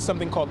it does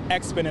something called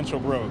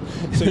exponential growth.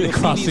 So you'll see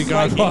Crossing these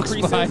guard slight walks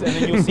increases, by. and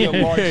then you'll see a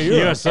large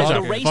You are such The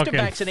a race to fucking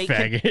vaccinate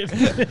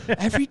faggot.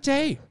 Every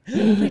day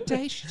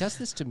she does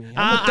this to me.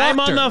 I'm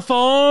on the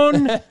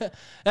phone.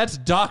 That's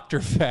Dr.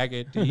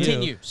 Faggot to you.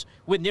 Continues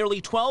with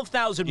nearly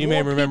 12,000 You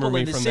more may remember people me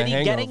in the from The city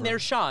getting Hangover. their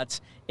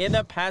shots in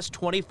the past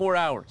 24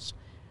 hours.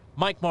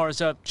 Mike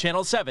Marza,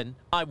 Channel 7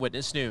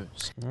 Eyewitness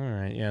News. All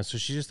right, yeah. So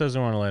she just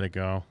doesn't want to let it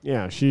go.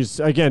 Yeah, she's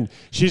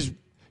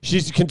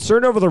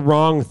concerned over the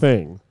wrong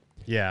thing.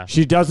 Yeah.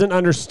 She doesn't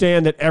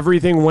understand that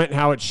everything went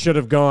how it should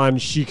have gone.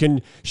 She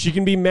can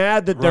be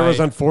mad that there was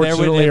Right.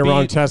 unfortunately There a would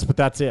wrong be- test, but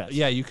that's it.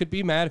 Yeah, you could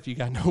be mad if you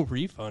got no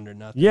refund or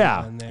nothing. Yeah.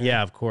 on there.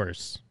 Yeah, of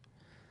course.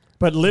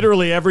 But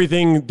literally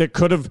everything that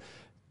could have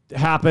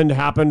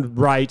happened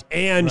right,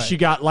 and she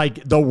got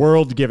like the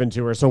world given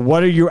to her. So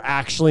what are you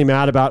actually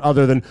mad about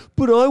other than,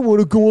 but I want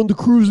to go on the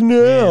cruise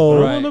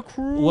now? Right. On the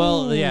cruise.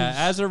 Well, yeah,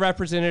 as a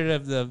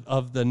representative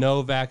of the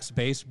no-vax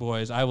base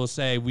boys, I will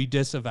say we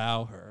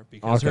disavow her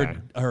because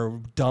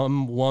her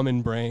dumb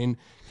woman brain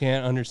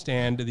can't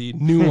understand the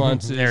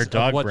nuances Their of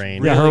dog what's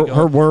brain. really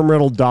her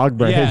worm-riddled dog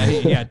brain.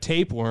 Yeah,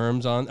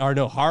 tapeworms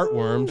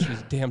heartworms.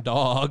 She's a damn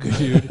dog,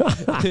 dude.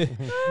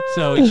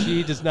 So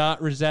she does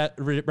not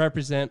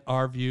represent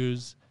our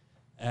views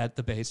at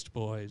the Based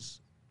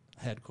Boys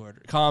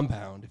headquarters,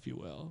 compound, if you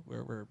will,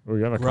 where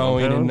We have we're a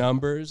growing in compound?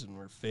 numbers and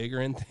we're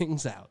figuring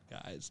things out,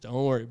 guys.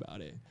 Don't worry about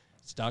it.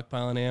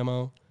 Stockpiling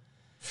ammo.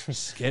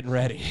 Just getting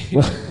ready.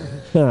 So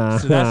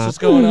that's what's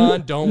going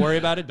on. Don't worry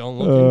about it. Don't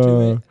look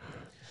into it.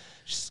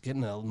 Just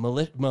getting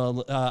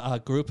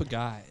a group of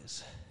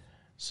guys.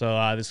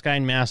 So this guy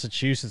in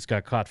Massachusetts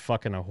got caught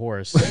fucking a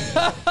horse.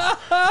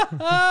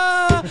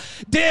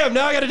 Damn,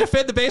 now I got to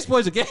defend the Base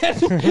Boys again.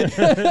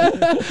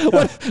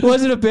 What,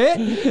 was it a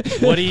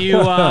bit? What do you?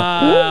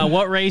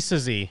 What race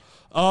is he?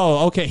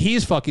 Oh, okay.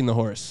 He's fucking the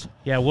horse.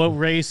 Yeah, what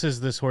race is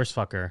this horse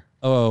fucker?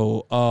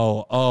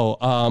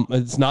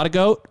 It's not a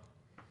goat.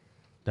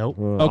 Nope.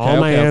 All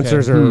my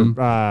answers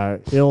are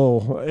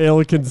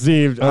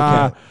ill-conceived.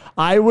 Okay.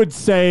 I would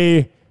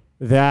say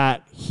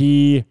that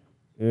he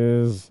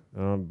is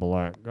a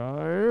black guy.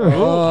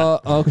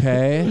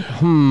 Okay.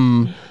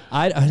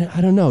 I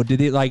don't know.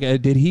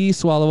 Did he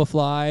swallow a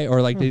fly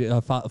or did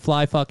a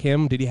fly fuck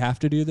him? Did he have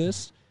to do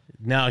this?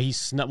 No,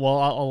 he's not. Well,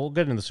 I'll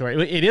get into the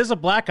story. It is a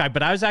black guy,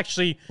 but I was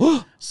actually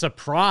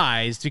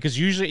surprised because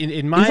usually,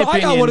 in my opinion, I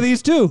got one of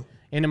these too.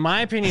 And in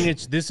my opinion,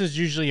 this is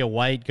usually a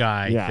white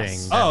guy thing.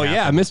 Oh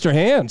yeah, Mr.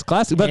 Hands,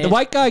 classic. But the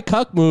white guy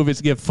cuck move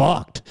is get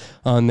fucked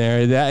on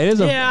there. That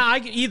is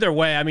either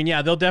way. I mean,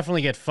 yeah, they'll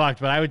definitely get fucked,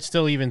 but I would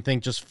still even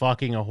think just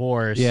fucking a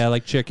horse,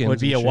 like chickens, would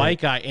be and a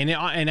white guy.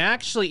 And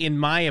actually, in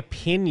my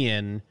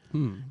opinion,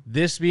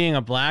 this being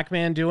a black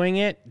man doing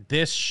it,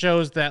 this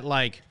shows that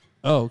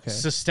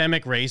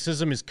systemic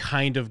racism is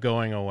kind of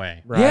going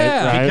away. Right.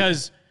 Yeah.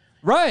 Because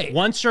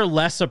once you're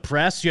less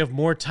oppressed, you have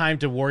more time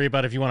to worry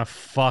about if you want to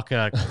fuck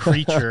a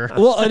creature.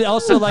 Well, and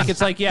also we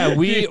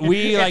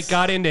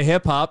got into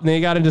hip hop and they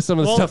got into some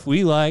of the stuff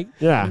we like.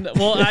 Yeah.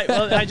 Well,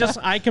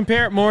 I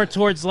compare it more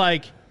towards we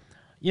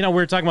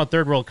were talking about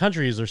third world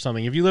countries or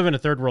something. If you live in a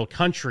third world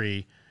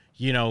country,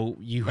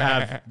 you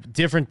have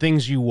different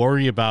things you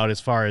worry about as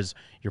far as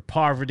your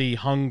poverty,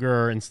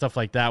 hunger, and stuff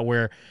like that.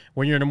 Where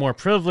when you're in a more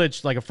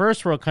privileged, like a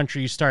first world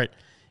country, you start.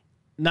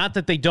 Not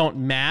that they don't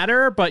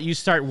matter, but you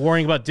start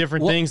worrying about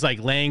different things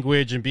like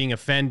language and being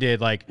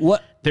offended.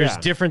 There's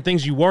different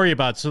things you worry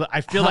about. So I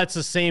feel that's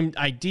the same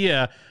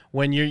idea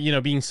when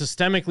you're being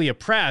systemically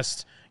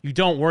oppressed. You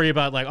don't worry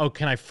about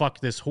can I fuck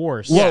this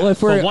horse? Well,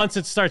 but once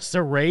it starts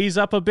to raise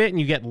up a bit and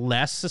you get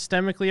less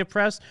systemically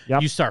oppressed,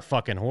 you start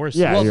fucking horses.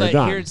 Yeah,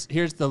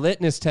 here's the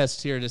litmus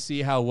test here to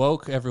see how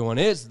woke everyone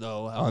is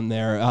though on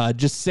there.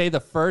 Just say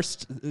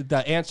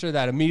the answer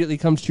that immediately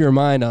comes to your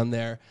mind on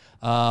there.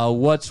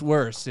 What's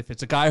worse, if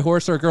it's a guy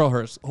horse or a girl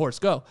horse?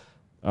 Go.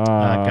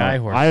 Guy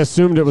horse. I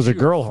assumed it was a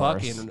girl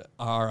horse. Fucking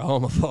are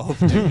homophobe,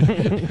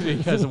 dude.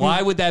 Because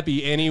why would that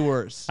be any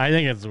worse? I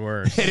think it's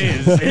worse. It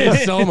is. It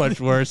is so much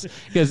worse.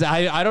 Because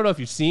I don't know if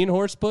you've seen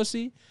horse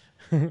pussy,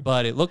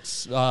 but it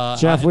looks.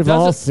 Jeff, we've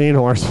all seen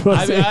horse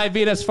pussy. I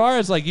mean, as far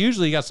as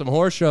usually you got some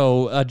horse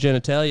show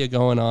genitalia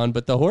going on,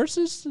 but the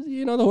horses,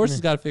 the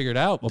horses got it figured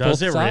out.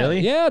 Does it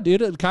really? Yeah,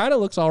 dude. It kind of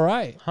looks all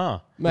right.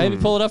 Huh. Maybe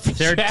pull it up for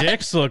Their chat.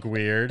 dicks look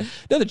weird.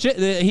 No,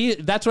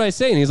 that's what I was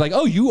saying. He's like,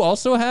 oh, you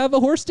also have a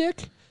horse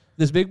dick?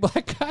 This big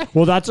black guy?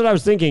 Well, that's what I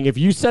was thinking. If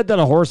you said that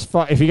a horse,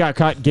 if he got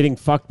caught getting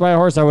fucked by a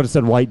horse, I would have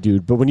said white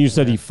dude. But when you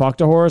said he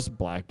fucked a horse,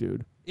 black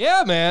dude.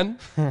 Yeah, man.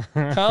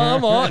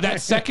 Come on.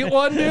 That second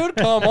one, dude?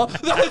 Come on.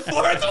 The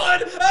fourth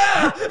one?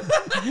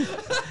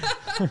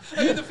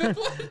 I mean, the fifth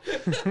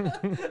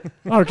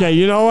one? Okay,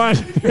 you know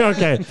what?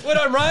 Okay. When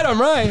I'm right, I'm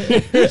right.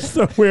 Here's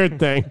the weird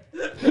thing.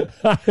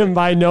 I am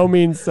by no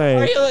means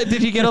saying.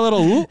 Did you get a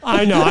little whoop?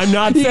 I know. I'm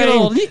not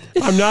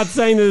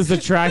saying that it's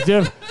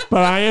attractive,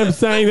 but I am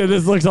saying that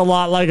this looks a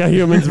lot like a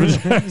human's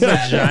vagina. It's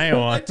a giant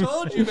one. I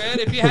told you, man.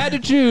 If you had to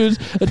choose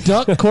a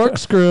duck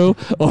corkscrew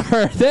or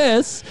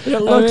this,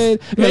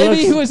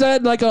 maybe he was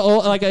at like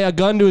a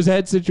gun to his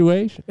head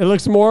situation. It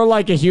looks more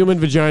like a human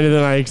vagina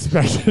than I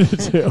expected it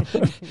to.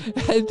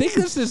 I think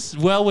this is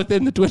well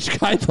within the Twitch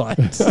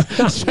guidelines,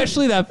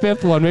 especially that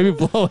fifth one. Maybe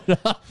blow it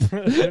up.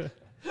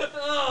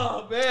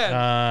 Oh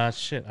man!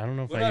 Shit. I don't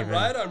know if when I'm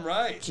right, I'm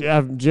right.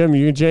 Jim,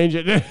 you can change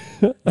it.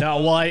 No,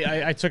 well,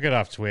 I took it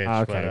off Twitch.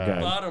 Okay, but,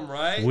 good. Bottom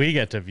right. We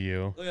get to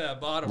view. Look at that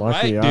bottom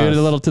Lucky right, us. dude.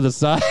 A little to the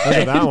side. Look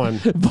at that one.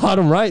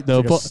 Bottom right, though.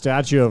 Like a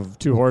statue of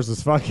two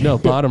horses fucking. No,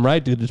 bottom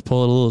right, dude. Just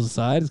pull it a little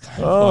aside.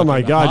 Oh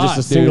my god, hot, just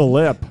a single dude.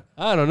 lip.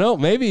 I don't know.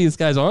 Maybe this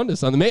guy's onto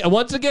something.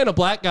 Once again, a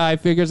black guy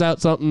figures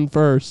out something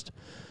first.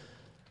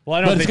 Well,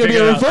 I don't But it's think going to be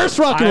they a figured it out. reverse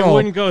rock and roll. I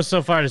wouldn't go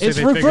so far to say It's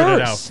they figured it out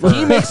reverse. first.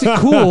 He makes it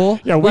cool.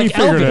 Yeah, we like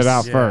figured Elvis. it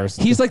out first.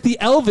 He's like the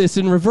Elvis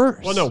in reverse.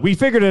 Well, no, we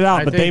figured it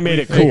out, I but they think made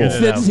we it cool. figured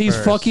it out He's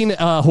first. fucking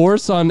a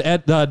horse on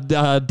David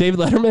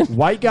Letterman.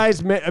 White guys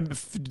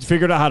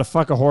figured out how to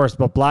fuck a horse,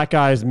 but black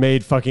guys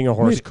made fucking a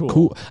horse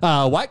cool.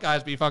 White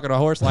guys be fucking a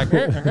horse like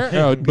Black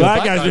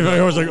guys be fucking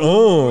a horse like,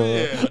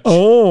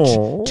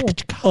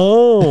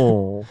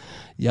 oh.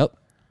 Yep.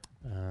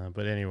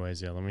 But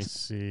anyways, yeah, let me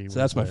see. So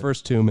that's my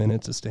first 2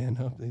 minutes of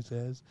stand-up, he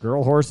says.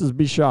 Girl horses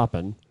be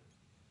shopping.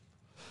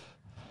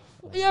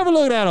 You ever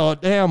look at a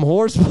damn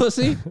horse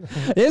pussy?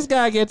 This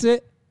guy gets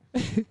it.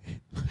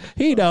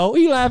 He know.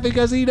 He laughing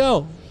because he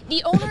know.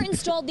 The owner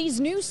installed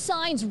these new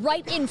signs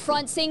right in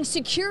front saying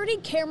security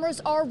cameras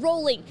are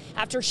rolling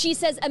after she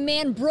says a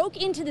man broke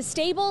into the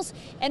stables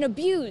and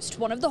abused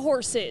one of the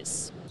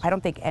horses. I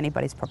don't think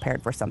anybody's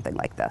prepared for something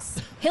like this.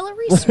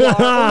 Hillary Swar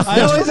I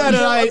always had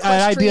an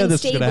idea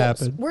this was going to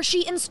happen. where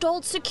she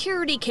installed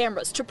security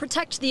cameras to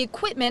protect the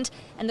equipment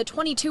and the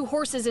 22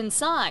 horses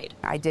inside.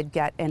 I did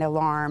get an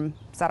alarm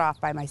set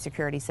off by my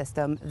security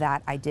system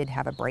that I did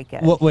have a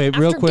break-in. Well, wait,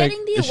 real After quick.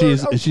 getting the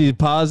alert- She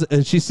paused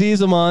and she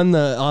sees him on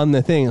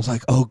the thing. It's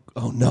like, oh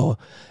no,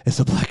 it's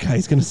a black guy.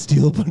 He's gonna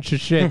steal a bunch of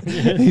shit.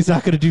 He's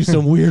not gonna do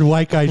some weird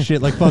white guy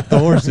shit like fuck the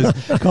horses.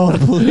 Call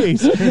the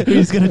police.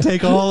 He's gonna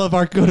take all of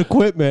our good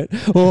equipment.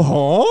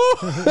 What?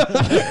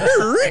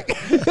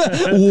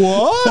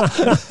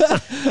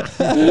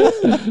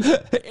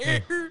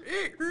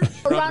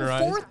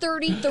 Around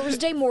 4:30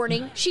 Thursday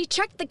morning, she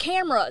checked the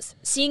cameras,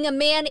 seeing a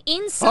man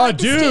inside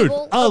the dude.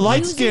 stable.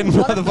 Light-skinned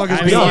abusing one of the motherfuckers.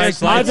 horses. No, I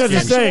was about to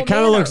say, it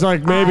kind of looks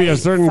like maybe a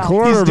certain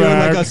quarterback. He's doing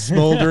like a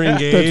smoldering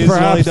gaze that's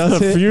while he perhaps does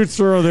the it.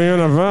 future of the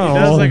NFL. He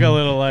does like a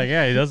little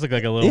he does look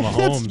like a little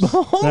That's Mahomes.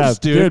 Mahomes, Yeah,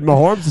 dude.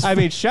 Mahomes. I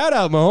mean, shout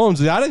out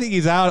Mahomes. I don't think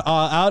he's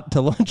out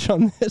to lunch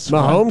on this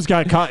one. Mahomes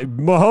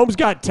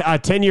got a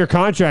 10-year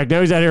contract.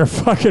 Now he's out here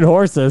fucking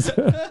horses.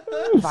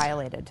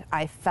 Violated.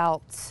 I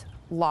felt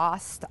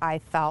lost. I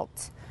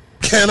felt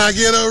Can I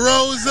get a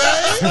rose?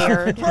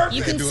 scared.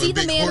 You can Do a see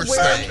the big man horse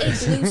wearing a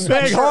thing. blue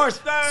Big horse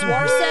sweatshirt.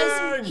 Swar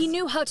says he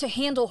knew how to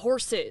handle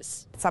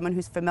horses. Someone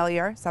who's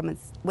familiar, someone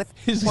with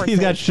He's horses,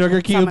 got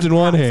sugar cubes someone in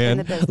one perhaps hand,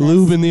 the business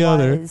lube in the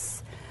other.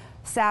 was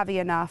savvy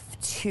enough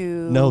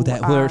to No,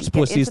 that horse get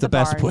pussy is into the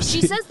best barn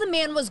pussy. She says the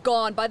man was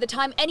gone by the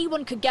time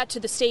anyone could get to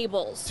the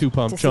stables. Two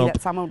pump to see chump.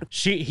 that someone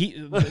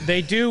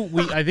They do.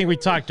 I think we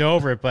talked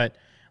over it, but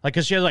like,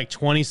 cause she had like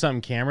 20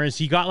 something cameras.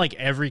 He got like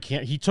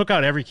he took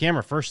out every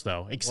camera first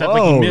though, except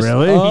like he Whoa, missed.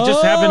 really? He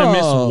just happened to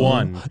miss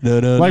one.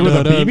 Like with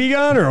a BB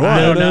gun or what?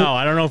 I don't know.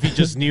 I don't know if he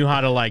just knew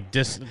how to like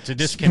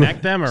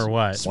disconnect them or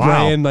what.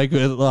 Spraying like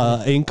with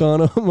ink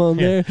on them on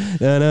there.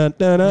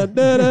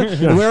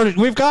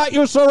 We've got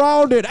you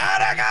surrounded.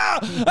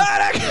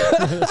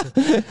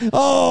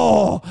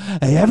 Oh,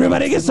 hey,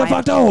 everybody gets to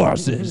fuck the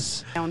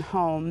horses. my own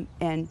home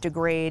and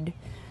degrade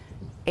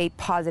a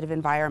positive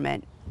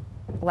environment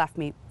left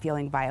me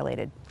feeling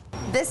violated.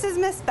 This is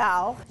Miss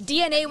Bell.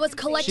 DNA was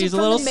collected She's a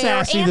from little the mayor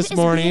sassy and this is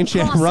morning. being She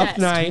had a rough processed.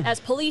 night. As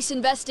police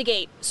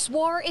investigate,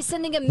 Swar is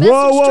sending a message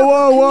Whoa, to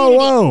her community.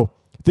 whoa.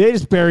 They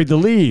just buried the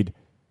lead.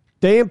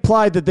 They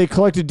implied that they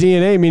collected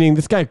DNA, meaning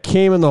this guy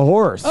came in the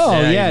horse. Oh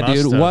Yeah, he yeah, must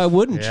dude. have. Why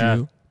wouldn't Yeah.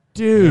 you?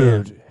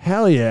 Dude,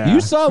 hell yeah.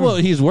 You saw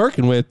what he's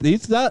working with.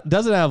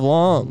 Doesn't have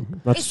long. Is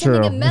That's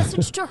sending true. a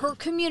message to her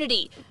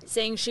community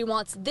saying she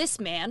wants this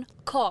man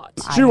caught.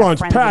 I She have wants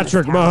friends in this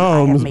Patrick town. I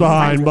have Mahomes made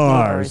behind friends with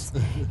bars.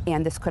 neighbors,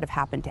 and this could have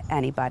happened to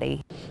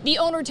anybody. The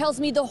owner tells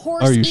me the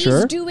horse Are you is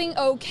sure? doing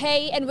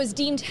okay and was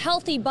deemed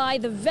healthy by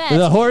the vet.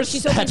 The horse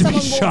She's had hoping to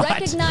be someone will shot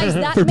recognize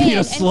that for man being a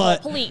and call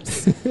slut.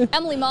 police.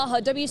 Emily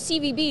Maha,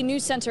 WCVB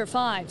News Center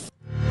 5.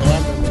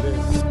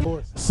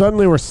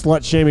 Suddenly we're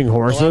slut shaming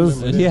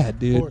horses. Yeah,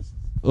 dude.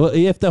 Well,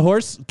 if the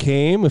horse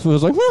came, if it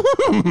was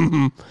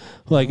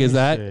like, is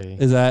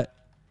that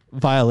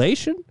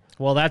violation?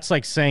 Well, that's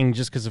like saying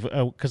just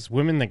because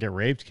women that get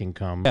raped can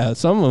come. Yeah,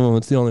 some of them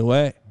it's the only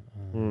way,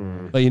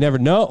 but you never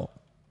know.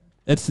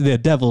 It's the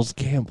devil's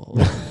gamble.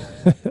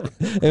 I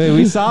mean,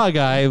 we saw a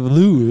guy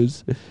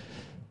lose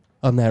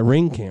on that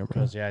Ring camera.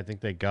 'Cause, yeah, I think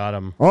they got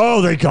him.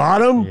 Oh, they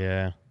got him?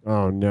 Yeah.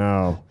 Oh,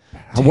 no.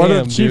 What are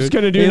Damn, the Chiefs dude.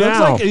 going to do he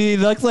now? He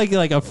looks like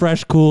a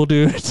fresh, cool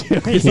dude. Too.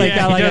 He's like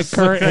got like a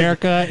current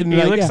haircut. And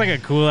He looks like a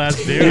cool ass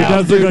dude. He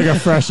does look like a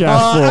fresh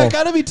ass fool. I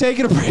gotta be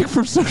taking a break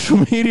from social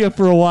media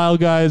for a while,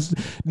 guys.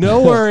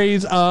 No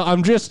worries.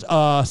 I'm just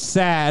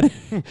sad,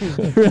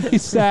 really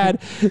sad.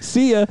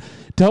 See ya.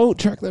 Don't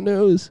check the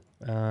news.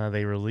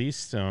 They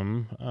released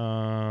him.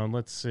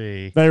 Let's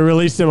see. They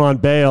released him on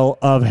bail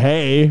of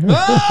hay.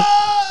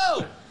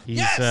 Oh!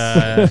 He's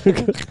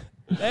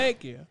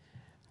Thank you.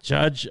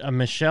 Judge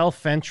Michelle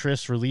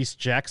Fentress released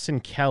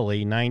Jackson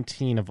Kelly,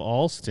 19 of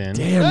Alston.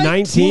 Damn,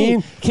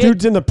 19?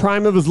 Dude's in the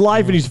prime of his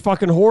life and he's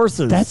fucking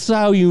horses. That's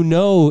how you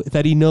know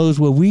that he knows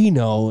what we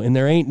know, and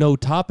there ain't no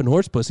topping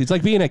horse pussy. It's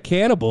like being a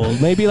cannibal.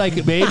 Maybe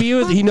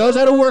he knows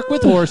how to work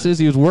with horses.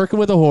 He was working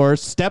with a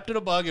horse, stepped in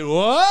a bug, and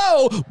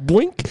whoa,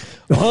 boink.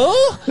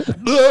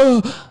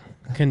 Huh?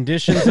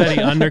 Conditions that he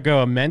undergo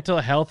a mental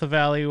health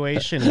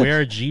evaluation,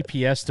 wear a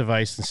GPS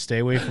device, and stay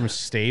away from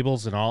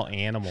stables and all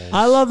animals.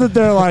 I love that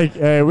they're like,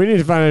 hey, we need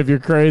to find out if you're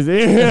crazy.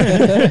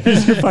 You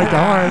should fight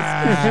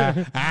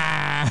the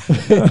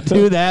horse.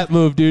 Do that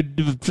move,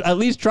 dude. At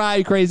least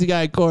try crazy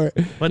guy in court.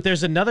 But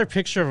there's another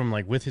picture of him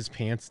like with his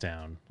pants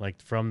down,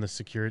 like from the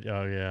security.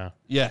 Oh yeah.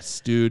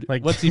 Yes, dude.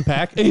 Like what's he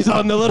pack? He's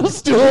on the little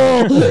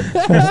stool.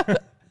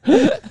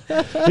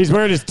 He's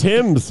wearing his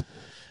Timbs.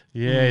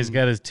 Yeah, he's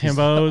got his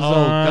Timbos Oh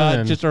on. God,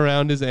 and- just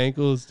around his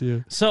ankles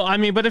too. So I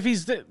mean, but if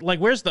he's like,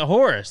 where's the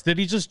horse? Did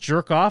he just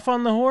jerk off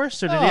on the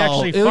horse, or did he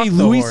actually Oh, fuck the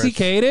Louis horse?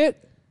 C.K'd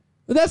it?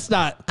 That's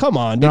not. Come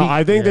on.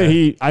 No, did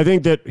he- I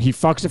think that he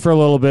fucks it for a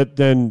little bit,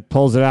 then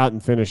pulls it out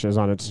and finishes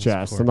on its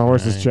chest, on the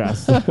horse's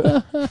chest. I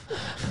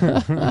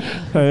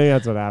think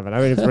that's what happened. I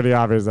think it's pretty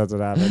obvious that's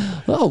what happened.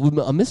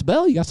 Oh, Miss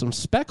Bell, you got some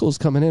speckles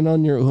coming in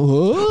on your.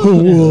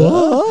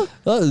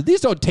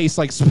 These don't taste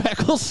like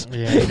speckles.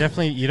 Yeah,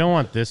 you don't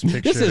want this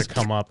picture is to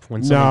come up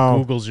when someone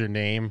No. Googles your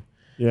name.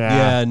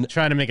 Yeah.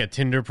 Trying to make a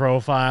Tinder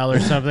profile or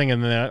something,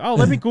 and then they're like, oh,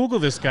 let me Google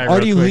this guy. Or real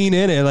do you quick. lean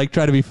in and like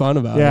try to be fun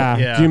about Yeah.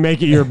 it? Do you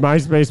make it your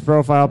MySpace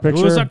profile It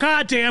picture? was a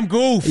goddamn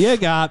goof. You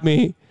got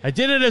me. I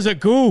did it as a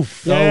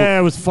goof. Yeah,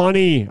 it was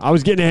funny. I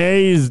was getting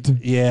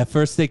hazed. Yeah,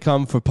 first they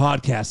come for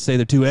podcasts, say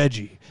they're too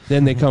edgy.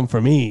 Then they come for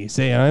me,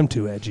 say I'm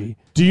too edgy.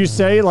 Do you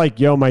say like,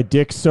 yo, my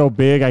dick's so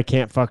big I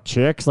can't fuck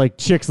chicks? Like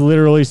chicks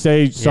literally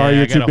say, sorry, Yeah,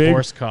 you're I got too a big.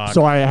 horse cock.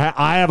 So I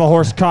have a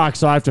horse cock,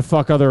 so I have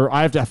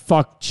to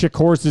fuck chick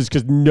horses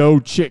because no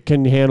chick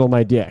can handle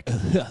my dick.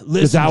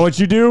 Is that what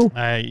you do?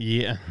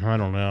 Yeah, I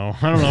don't know.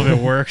 I don't know if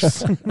it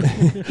works.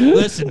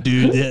 Listen,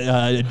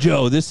 dude,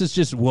 Joe, this is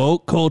just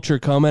woke culture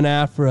coming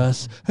after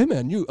us. Hey,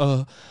 man, you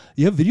have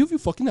video of you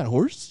fucking that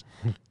horse?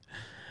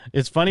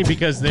 It's funny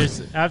because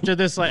there's after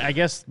this, like I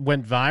guess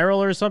went viral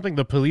or something.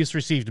 The police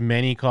received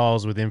many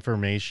calls with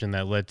information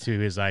that led to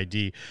his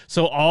ID.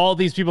 So all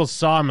these people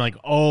saw him like,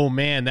 oh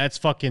man, that's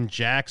fucking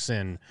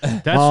Jackson.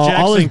 That's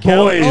all his Jackson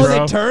Kelly. boys. Oh, bro.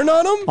 they turn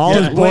on him? All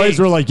his boys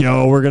were like,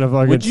 yo, we're gonna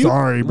fucking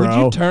sorry, bro.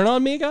 Would you turn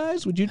on me,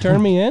 guys? Would you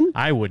turn me in?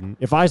 I wouldn't.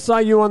 If I saw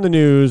you on the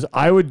news,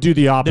 I would do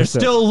the They're opposite.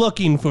 still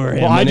looking for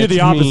him. Well, I and do it's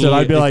the opposite. me.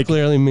 I'd be It's like,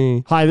 clearly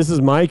me. hi, this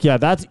is Mike. Yeah,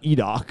 that's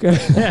Edoc.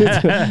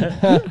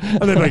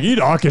 And they're like,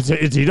 Edoc? It's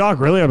Edoc?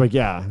 Really? I'm like,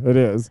 yeah, it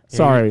is.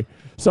 Sorry,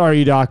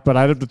 Edoc, but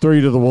I'd have to throw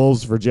you to the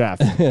wolves for Jeff.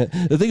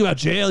 The thing about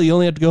jail, you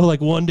only have to go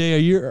like one day a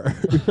year.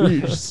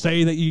 You just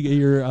say that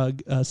you're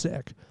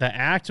sick. The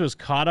act was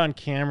caught on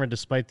camera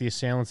despite the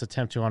assailant's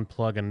attempt to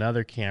unplug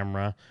another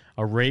camera.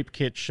 A rape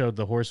kit showed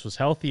the horse was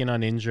healthy and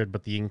uninjured,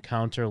 but the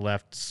encounter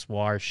left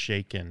Swar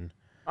shaken.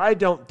 I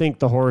don't think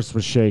the horse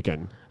was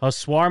shaken. Oh,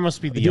 Swar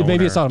must be the Dude, owner.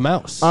 maybe it's not a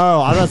mouse.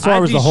 Oh, I thought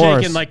Swar was I'd be the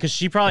horse. shaking, like, because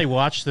she probably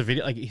watched the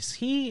video. Like, is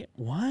he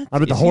what? I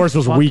bet the Is he horse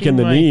was weak in fucking,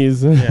 the like-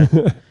 knees.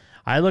 Yeah.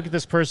 I look at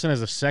this person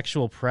as a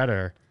sexual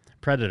predator.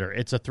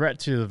 It's a threat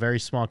to the very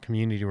small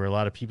community where a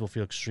lot of people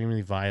feel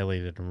extremely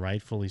violated, and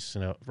rightfully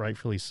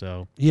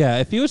so. Yeah,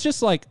 if he was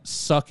just like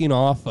sucking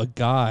off a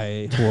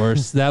guy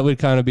horse, that would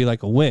kind of be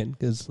like a win.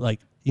 Because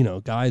like, you know,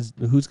 guys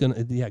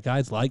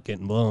guys like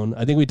getting blown.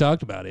 I think we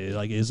talked about it.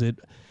 Like, is it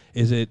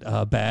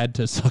bad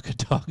to suck a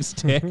dog's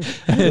dick?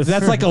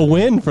 That's like a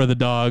win for the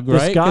dog, This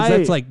right? Because guy-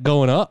 that's like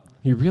going up.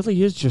 He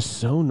really is just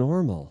so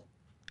normal.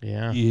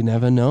 Yeah. You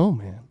never know,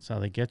 man. That's how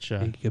they get you.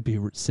 He could be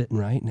sitting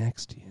right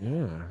next to you.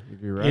 Yeah.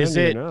 You'd be right Is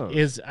under it? your nose.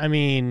 Is I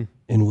mean,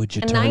 And would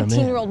you A turn him in?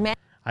 19-year-old man.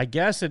 I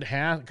guess it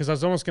has, because I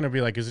was almost going to be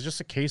like, is it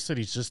just a case that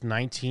he's just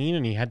 19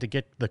 and he had to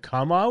get the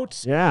come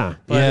out? Yeah.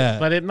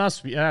 But it has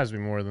to be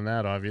more than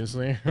that,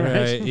 obviously.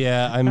 Right,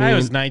 yeah, I I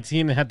was mean-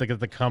 19 and had to get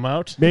the come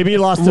out. Maybe he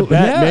lost a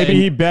bet. Yeah, Maybe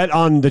and- he bet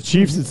on the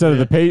Chiefs instead of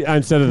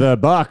the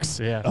Bucks.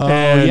 Yeah. Oh,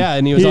 yeah,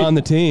 and he was on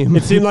the team.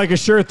 It seemed like a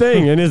sure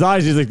thing. In his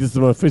eyes, he's like,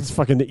 it's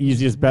fucking the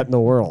easiest bet in the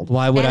world.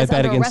 Why would Man I is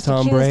bet under against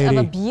arrest Tom accused Brady?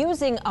 of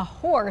abusing a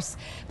horse.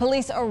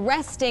 Police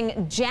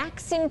arresting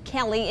Jackson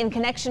Kelly in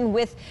connection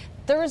with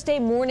Thursday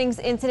morning's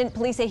incident.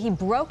 Police say he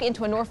broke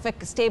into a Norfolk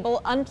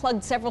stable,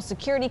 unplugged several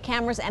security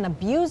cameras, and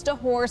abused a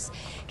horse.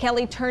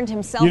 Kelly turned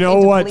himself You know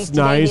into what's police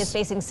today. He nice? is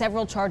facing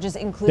several charges,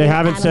 including They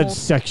haven't said animal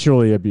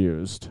sexually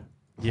abused.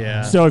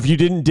 Yeah. So if you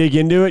didn't dig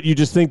into it, you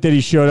just think that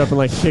he showed up and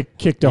like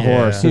kicked a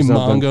horse. He Or something.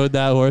 mongoed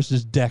that horse,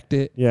 just decked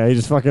it. Yeah, he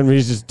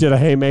just did a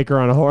haymaker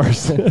on a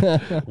horse.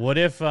 What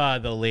if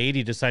the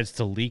lady decides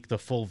to leak the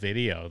full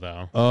video,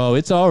 though? Oh,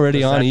 it's already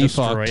Does on that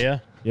destroy eFucked. ya?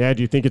 Yeah,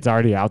 do you think it's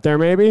already out there?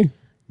 Maybe.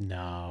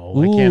 No,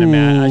 I can't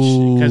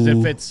imagine. Because Ooh.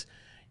 if it's,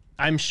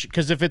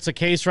 because if it's a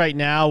case right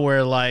now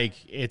where like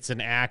it's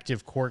an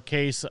active court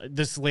case,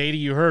 this lady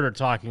you heard her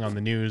talking on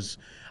the news,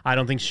 I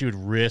don't think she would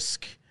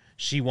risk.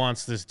 She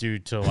wants this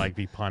dude to like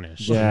be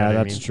punished. You know Yeah, what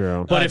I that's mean?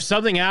 true. But if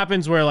something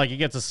happens where like he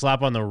gets a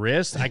slap on the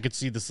wrist, I could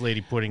see this lady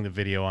putting the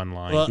video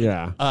online. Well,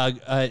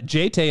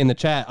 JT in the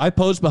chat, I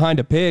posed behind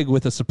a pig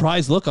with a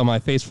surprised look on my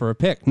face for a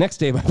pic. Next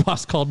day, my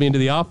boss called me into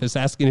the office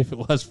asking if it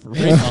was for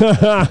real.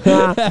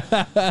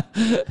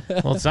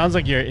 Well, it sounds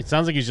like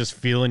he's just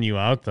feeling you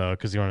out though,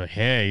 because you want to.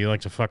 Hey, you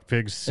like to fuck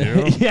pigs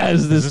too? Yeah,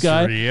 is this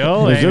guy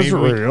real? Is Hey, this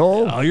maybe we-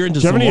 real? Oh, you're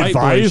into Do you some have any white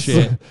boy advice?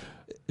 shit.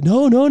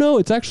 No.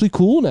 It's actually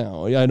cool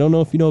now. I don't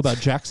know if you know about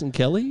Jackson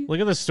Kelly. Look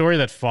at the story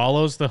that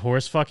follows the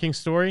horse fucking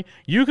story.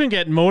 You can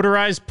get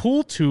motorized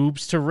pool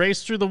tubes to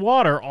race through the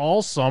water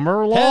all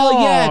summer long. Hell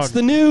yeah, it's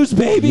the news,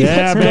 baby.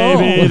 Yeah, Let's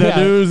baby. go. The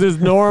news is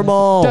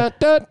normal.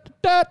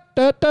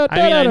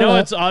 I know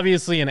it's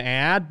obviously an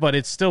ad, but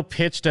it's still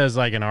pitched as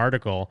like an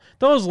article.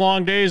 Those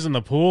long days in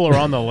the pool or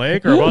on the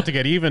lake are about to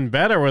get even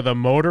better with a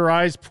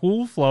motorized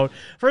pool float.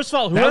 First of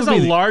all, who has a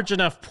large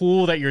enough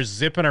pool that you're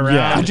zipping around?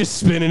 Yeah, I'm just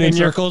spinning in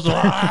circles.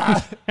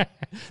 That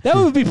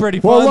would be pretty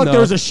fun. Well, look, though.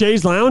 there's a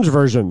Shays Lounge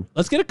version.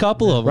 Let's get a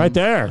couple of them right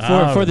there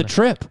for the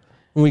trip.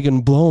 And we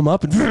can blow them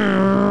up. And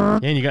Yeah,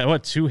 and you got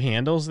what, 2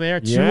 handles there?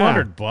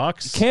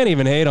 $200. Can't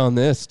even hate on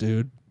this,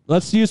 dude.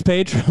 Let's use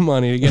Patreon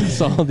money to get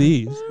us all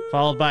these.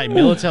 Followed by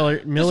military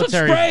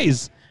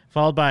sprays.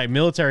 Followed by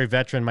military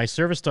veteran. My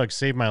service dog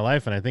saved my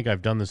life, and I think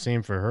I've done the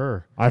same for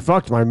her. I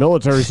fucked my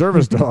military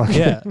service dog.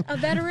 Yeah. A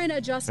veteran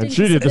adjusting And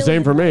she did the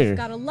same for me.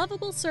 got a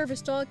lovable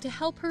service dog to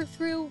help her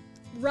through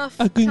rough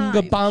A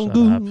ginga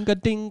bongoonga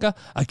dinga.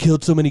 I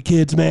killed so many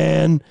kids,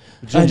 man.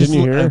 Didn't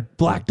you hear? I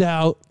blacked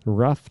out.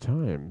 Rough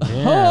time.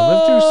 Yeah,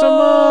 lived through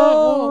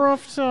some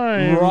rough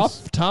times.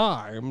 Rough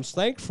times.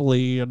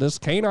 Thankfully, this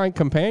canine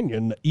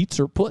companion eats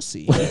her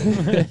pussy.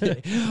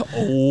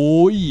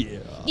 Oh, yeah.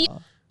 The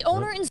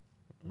owner and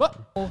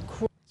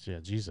Yeah,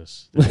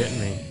 Jesus.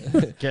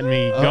 They're getting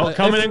me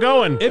coming and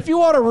going. If you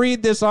want to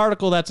read this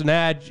article that's an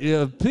ad,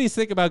 please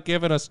think about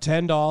giving us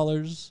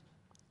 $10.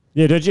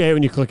 Yeah, don't you hate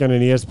when you click on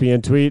an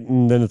ESPN tweet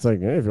and then it's like,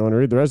 hey, if you want to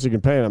read the rest, you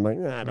can pay. And I'm like,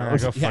 nah, Nah,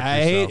 go no. fuck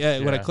I hate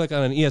yourself. when I click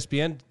on an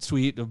ESPN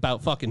tweet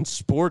about fucking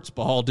sports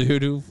ball,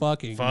 dude. Who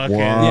fucking. Fucking.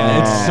 Yeah,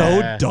 it's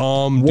Yeah. so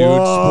dumb, dude. Whoa.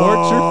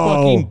 Sports are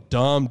fucking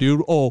dumb, dude.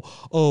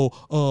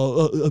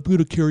 I'm going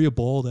to carry a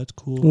ball. That's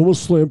cool.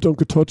 Almost slam dunk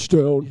a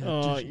touchdown.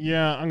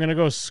 Yeah, I'm gonna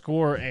go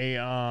score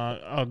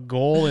a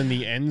goal in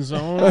the end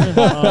zone.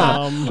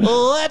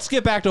 Let's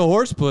get back to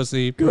horse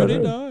pussy. Pretty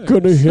nice.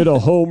 Gonna hit a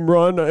home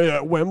run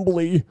at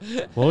Wembley.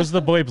 What was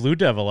the boy Blue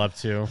Devil up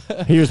to?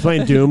 He was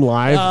playing Doom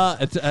live.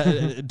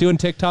 Doing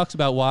TikToks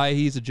about why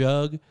he's a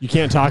jug. You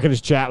can't talk in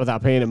his chat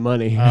without paying him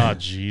money. Oh,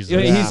 Jesus.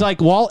 He's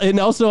like, and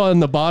also on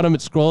the bottom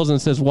it scrolls and it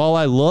says, while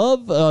I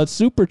love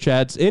super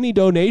chats, any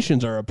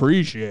donations are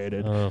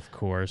appreciated. Of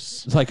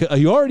course. It's like,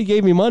 you already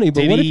gave me money,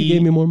 but what if you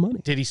gave me more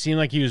money? Did he seem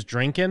like he was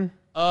drinking?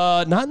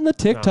 Not in the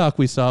TikTok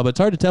we saw, but it's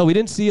hard to tell. We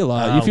didn't see a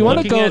lot. If you want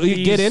to looking go at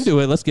get these- into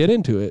it, let's get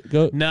into it.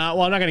 Go. No,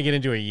 well, I'm not going to get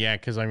into it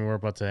yet because we're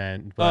about to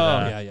end.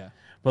 But, yeah.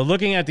 But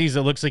looking at these,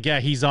 it looks like,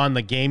 he's on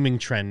the gaming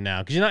trend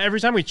now. Because, every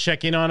time we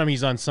check in on him,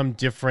 he's on some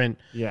different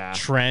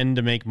trend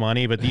to make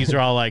money. But these are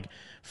all like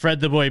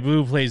Fred the Boy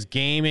Blue plays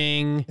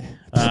gaming,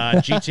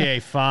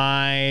 GTA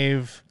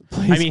 5.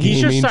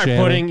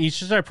 He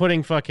should start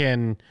putting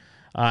fucking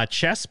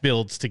chess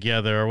builds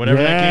together or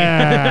whatever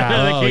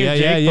that game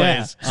Jake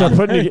plays.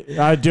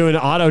 So doing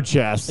auto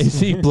chess.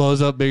 He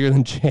blows up bigger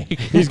than Jake.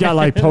 He's got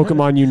like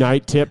Pokemon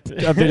Unite tip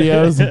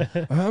videos.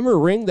 Remember,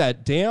 ring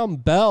that damn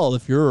bell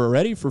if you're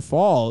ready for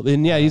fall.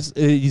 And yeah,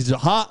 he's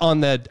hot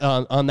on that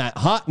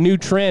hot new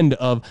trend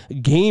of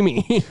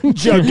gaming.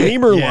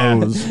 Gamer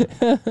lows.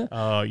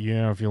 Oh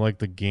yeah, if you like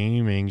the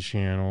gaming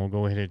channel,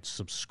 go ahead and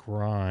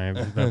subscribe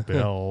to the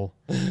bell.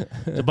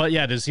 But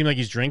yeah, does it seem like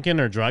he's drinking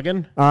or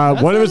drugging?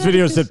 One of his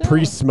videos said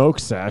pre-smoke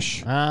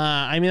sesh.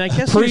 I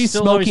guess he's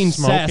still always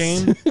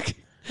smoking.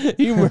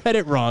 You read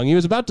it wrong. He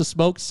was about to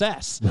smoke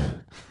cess.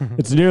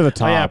 It's near the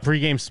top. Oh yeah,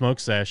 pre-game smoke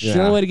sesh. It's the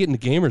only way to get in the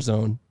gamer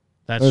zone.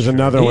 There's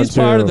another one He's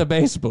part too. of the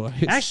base boys.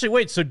 Actually,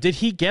 wait. So did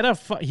he get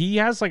he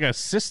has like a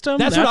system?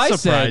 That's what I said.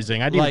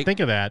 surprising. I didn't even think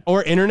of that.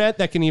 Or internet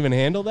that can even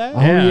handle that. Oh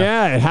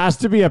yeah, it has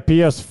to be a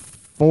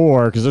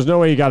PS4 because there's no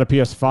way you got a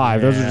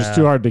PS5. Those are just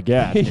too hard to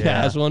get. He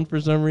has one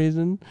for some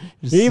reason.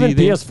 Even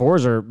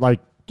PS4s are like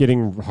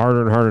getting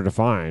harder and harder to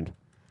find.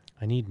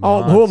 I need Oh,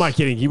 mods. who am I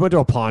kidding? He went to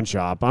a pawn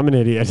shop. I'm an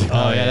idiot.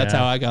 Oh yeah, that's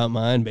how I got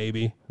mine,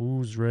 baby.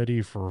 Who's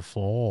ready for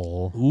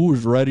fall?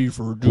 Who's ready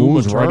for Doom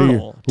Who's ready?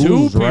 Eternal?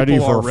 Who's Two ready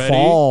people for are ready.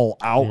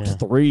 Fallout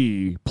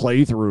 3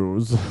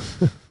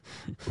 playthroughs?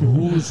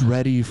 Who's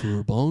ready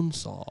for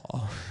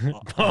Bonesaw?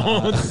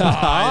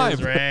 Bonesaw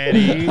is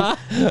ready.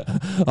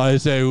 I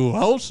say, who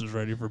else is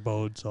ready for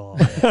Bonesaw?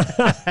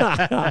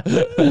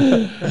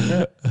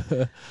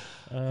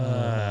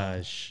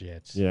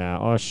 Shit. Yeah,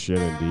 oh shit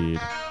indeed.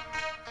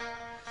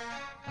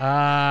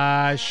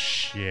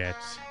 Shit.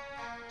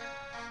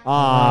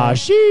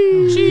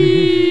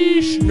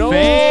 Sheesh. No.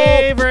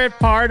 Favorite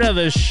part of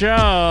the show.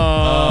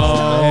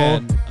 Oh,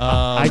 man.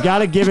 I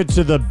gotta give it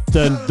to the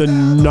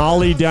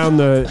nollie down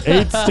the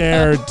 8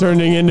 stair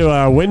turning into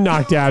a wind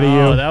knocked out of you.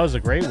 Oh, that was a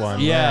great one.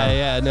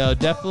 Yeah, no,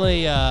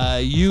 definitely.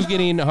 You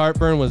getting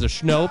heartburn was a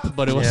schnope,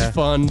 but it was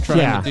fun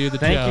trying to do the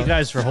Thank joke. you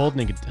guys for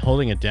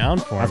holding it down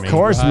for me. Of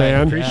course, Right.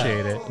 man.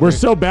 Appreciate it. We're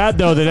so bad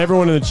though that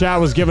everyone in the chat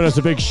was giving us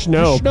a big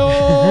schnope.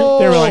 Schnope.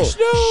 They were like,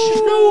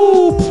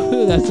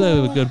 Schnope. That's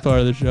a good part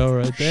of the show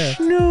right there.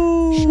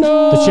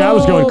 Schnope. The chat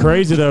was going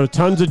crazy though.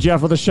 Tons of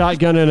Jeff with a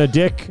shotgun and a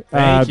dick.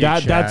 Thank you,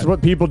 that's chat.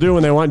 what people do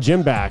when they want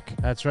Jim back.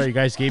 That's right. You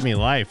guys gave me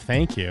life.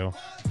 Thank you.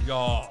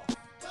 Yeah.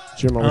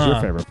 Jim, what was your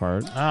favorite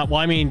part? Well,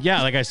 I mean,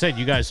 yeah, like I said,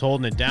 you guys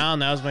holding it down.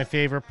 That was my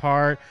favorite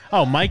part.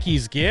 Oh,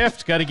 Mikey's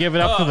gift. Got to give it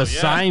up for the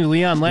signed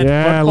Leon Lett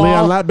football.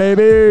 Leon Lett,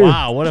 baby.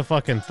 Wow, what a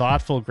fucking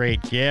thoughtful,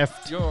 great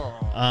gift.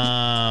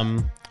 I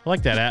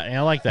like that.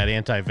 I like that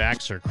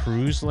anti-vaxxer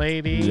cruise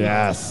lady.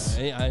 Yes.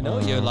 Hey, I know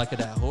you like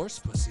that horse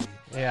pussy.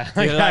 Yeah.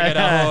 You like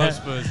that horse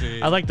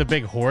pussy. I like the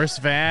big horse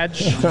vag.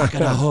 Look at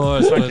that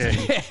horse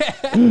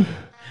pussy.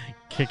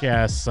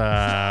 Kick-ass,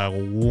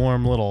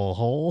 warm little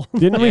hole.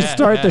 Didn't we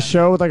start the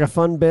show with like a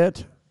fun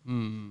bit?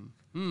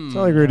 It's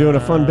not like we were doing a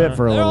fun bit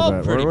for a little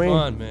bit, pretty weren't we?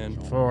 fun, man.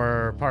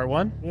 For part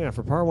one? Yeah,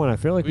 for part one. I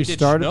feel like we did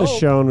started the snow.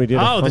 show and we did a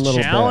fun the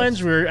little challenge.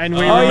 bit. We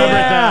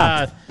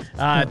remembered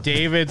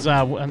David's.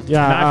 Not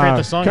forget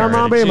the song. Come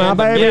on, already. be my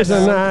baby Yes.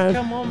 tonight.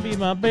 Come on, be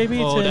my baby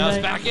Oh, now it's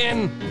tonight. back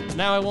in.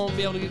 Now I won't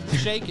be able to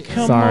shake it.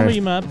 Come Sorry. on,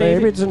 be my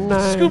baby. Baby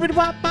tonight. Scooby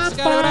bop bop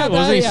bop.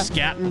 Was he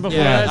scatting before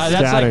Yeah, that?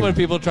 that's like Scatting. when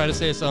people try to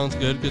say a song's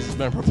good because it's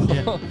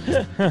memorable.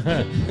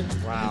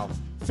 Wow.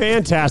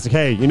 Fantastic.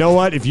 Hey, you know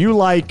what? If you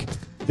like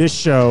this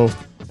show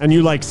and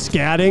you like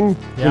scatting,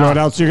 you know what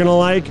else you're going to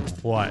like?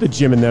 What? The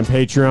Jim and Them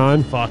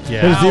Patreon. Fuck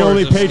yeah. It's the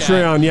only Hours of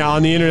Patreon,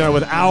 on the internet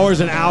with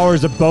hours and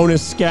hours of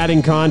bonus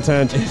scatting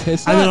content. And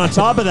then on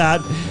top of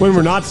that, when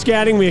we're not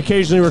scatting, we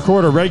occasionally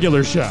record a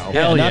regular show.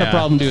 Not a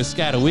problem to do a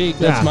scat a week.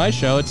 That's Yeah. my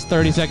show. It's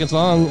 30 seconds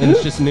long, and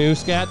it's just new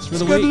scats for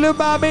the week.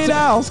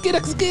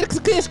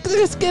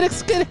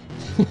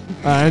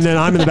 And then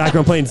I'm in the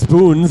background playing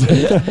spoons. Spoon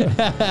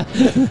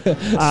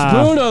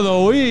of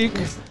the week.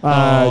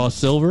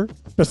 Silver.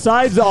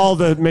 Besides all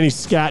the many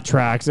scat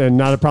tracks and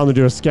not a problem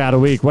to do a scat a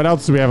week, what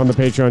else do we have on the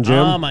Patreon, Jim?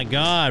 Oh my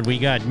God, we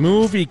got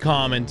movie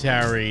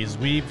commentaries.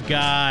 We've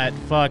got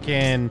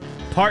fucking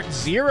part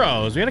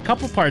zeros. We had a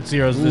couple part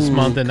zeros this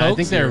month, and I Coke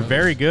think they're Zero.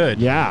 very good.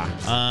 Yeah.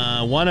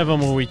 One of them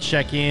where we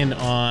check in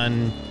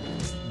on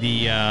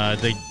the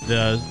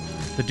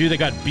dude that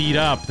got beat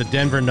up, the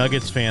Denver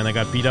Nuggets fan that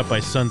got beat up by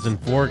Sons and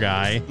Four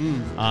guy,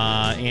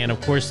 and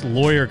of course the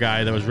lawyer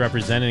guy that was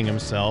representing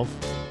himself.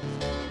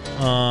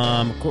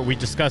 We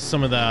discussed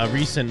some of the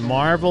recent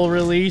Marvel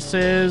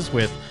releases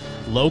with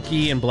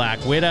Loki and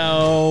Black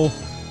Widow.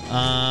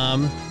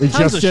 We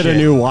just did a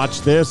new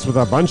Watch This with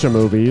a bunch of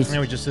movies. Yeah,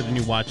 we just did a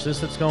new Watch This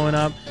that's going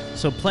up.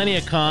 So plenty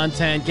of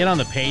content. Get on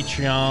the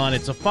Patreon.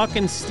 It's a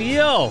fucking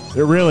steal.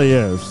 It really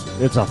is.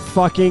 It's a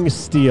fucking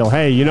steal.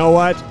 Hey, you know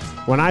what?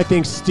 When I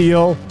think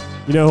steal,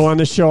 you know who on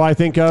this show I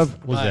think of?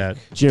 What's that?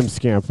 Jim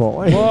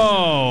Scampoli.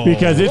 Whoa.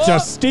 Because it's a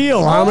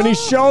steal. How many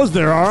shows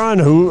there are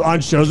on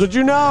shows that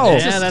you know?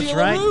 Yeah, that's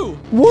right.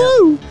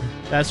 Woo!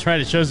 That's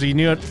right. It shows that you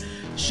know.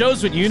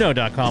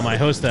 Showswhatyouknow.com. I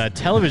host a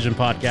television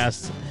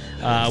podcast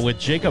with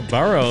Jacob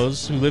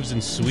Burrows, who lives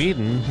in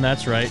Sweden.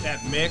 That's right. That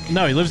Mick?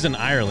 No, he lives in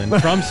Ireland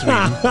from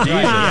Sweden. Jesus.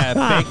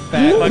 Yeah, fake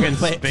flag. Fucking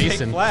Fake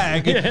spacing.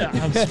 flag. Yeah,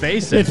 I'm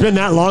spacing. It's been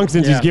that long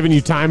since he's given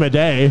you time of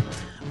day.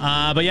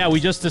 But yeah,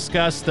 we just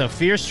discussed the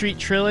Fear Street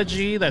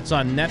trilogy that's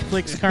on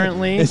Netflix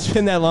currently. It's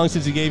been that long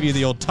since he gave you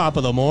the old top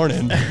of the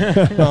morning.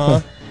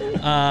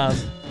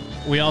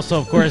 We also,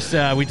 of course,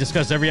 we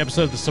discussed every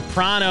episode of The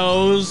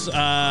Sopranos.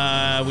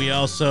 We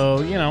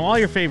also, all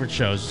your favorite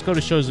shows. Just go to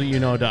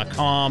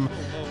showsthatyouknow.com.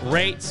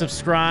 Rate,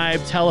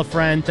 subscribe, tell a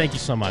friend. Thank you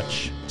so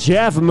much.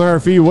 Jeff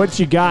Murphy, what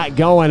you got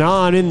going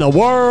on in the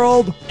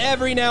world?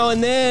 Every now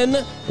and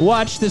then,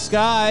 watch the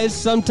skies.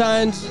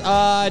 Sometimes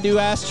I do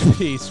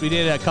Astropiece. We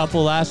did a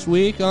couple last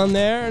week on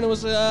there, and it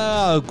was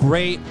a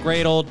great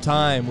old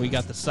time. We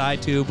got the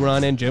SciTube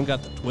running. Jim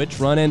got the Twitch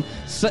running.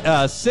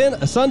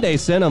 Sunday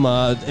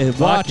Cinema.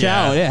 Watch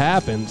out. It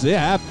happens. It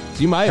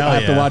happens. You might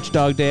have to watch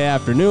Dog Day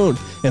Afternoon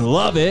and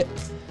love it.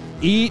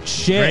 Eat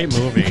shit. Great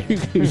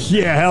movie.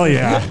 Yeah, hell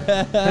yeah.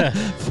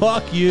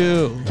 Fuck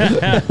you.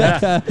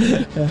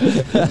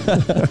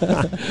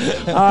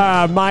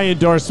 My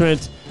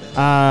endorsement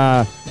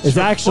is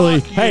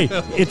actually, hey,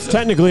 it's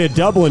technically a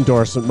double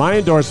endorsement. My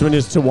endorsement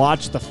is to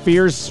watch the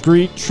Fear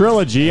Street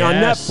trilogy on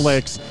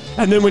Netflix.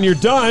 And then when you're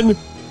done,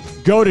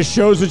 go to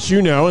Shows That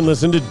You Know and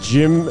listen to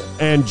Jim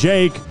and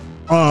Jake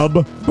Burrows.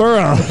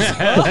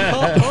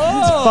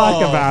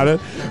 Talk about it.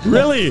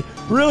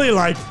 Really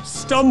like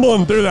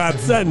stumbling through that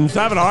sentence,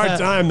 having a hard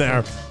time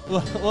there.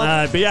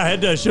 But yeah,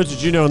 head to Shows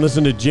That You Know and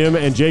listen to Jim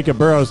and Jacob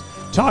Burrows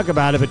talk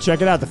about it. But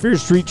check it out. The Fear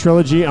Street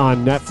trilogy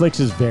on Netflix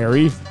is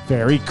very,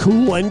 very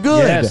cool and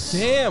good. Yes.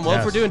 Damn, well,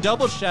 if we're doing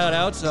double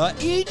shout-outs,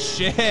 eat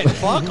shit.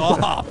 Fuck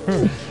off.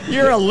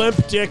 You're a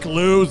limp dick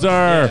loser.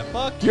 Yeah,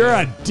 fuck You're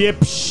a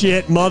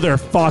dipshit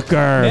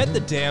motherfucker. Hit the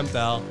damn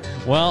bell.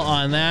 Well,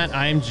 on that,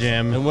 I'm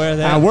Jim. And we're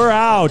there. And we're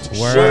out.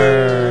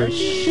 We're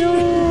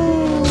Shoo.